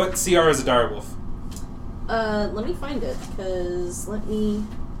CR is a dire wolf? Let me find it, because let me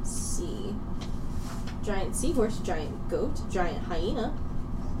see. Giant seahorse, giant goat, giant hyena,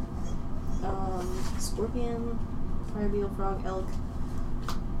 scorpion, fire beetle, frog, elk.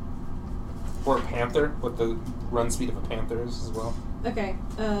 Or a panther, what the run speed of a panther is as well. Okay,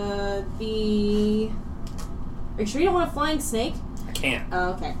 are you sure you don't want a flying snake? I can't.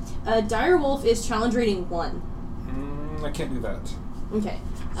 Oh, okay. Dire wolf is challenge rating 1. I can't do that. Okay.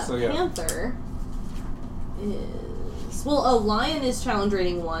 So, yeah. Panther is... Well, a lion is challenge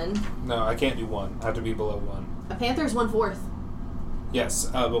rating 1. No, I can't do 1. I have to be below 1. A panther is 1/4. Yes,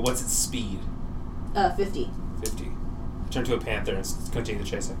 but what's its speed? 50. 50. Turn to a panther and continue the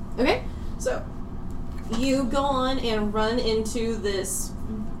chasing. Okay, so you go on and run into this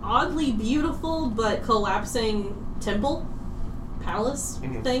oddly beautiful but collapsing temple, palace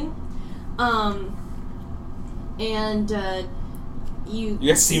thing. And you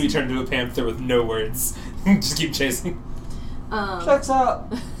guys see me turn into a panther with no words. Just keep chasing. Checks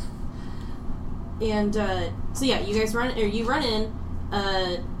out. And so yeah, you guys run in.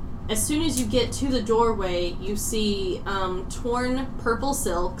 As soon as you get to the doorway, you see torn purple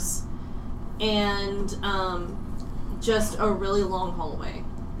silks and just a really long hallway.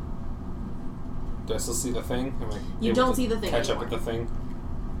 Do I still see the thing? Am I You able don't to see the thing catch anymore. up with the thing?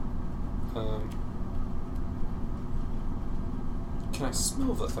 Can I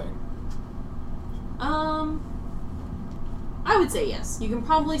smell the thing? I would say yes. You can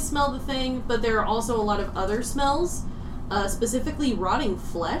probably smell the thing, but there are also a lot of other smells, specifically rotting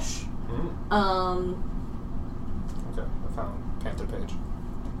flesh. Okay, I found Panther Page.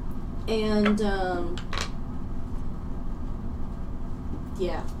 And,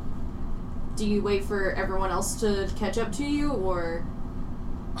 yeah. Do you wait for everyone else to catch up to you, or?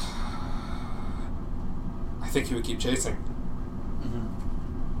 I think he would keep chasing.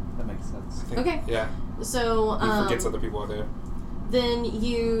 That makes sense. I think, Okay. Yeah. So, He forgets other people are there. then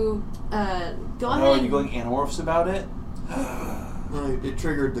you, go Oh, ahead. are you going Animorphs about it? Well, it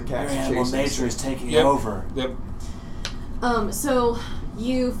triggered the Your cat's animal chasing. nature is taking Yep. over. Yep. So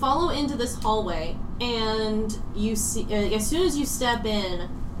you follow into this hallway, and you see, as soon as you step in,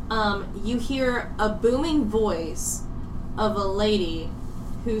 you hear a booming voice of a lady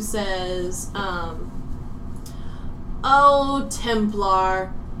who says, "Oh,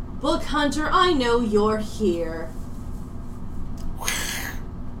 Templar, Book Hunter, I know you're here."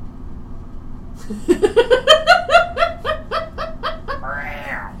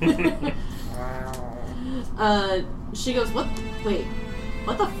 She goes, "What? Wait,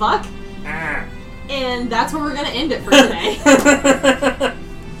 what the fuck?" And that's where we're gonna end it for today.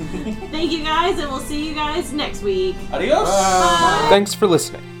 Thank you guys, and we'll see you guys next week. Adios! Bye. Thanks for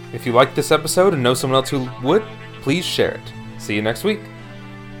listening. If you liked this episode and know someone else who would, please share it. See you next week.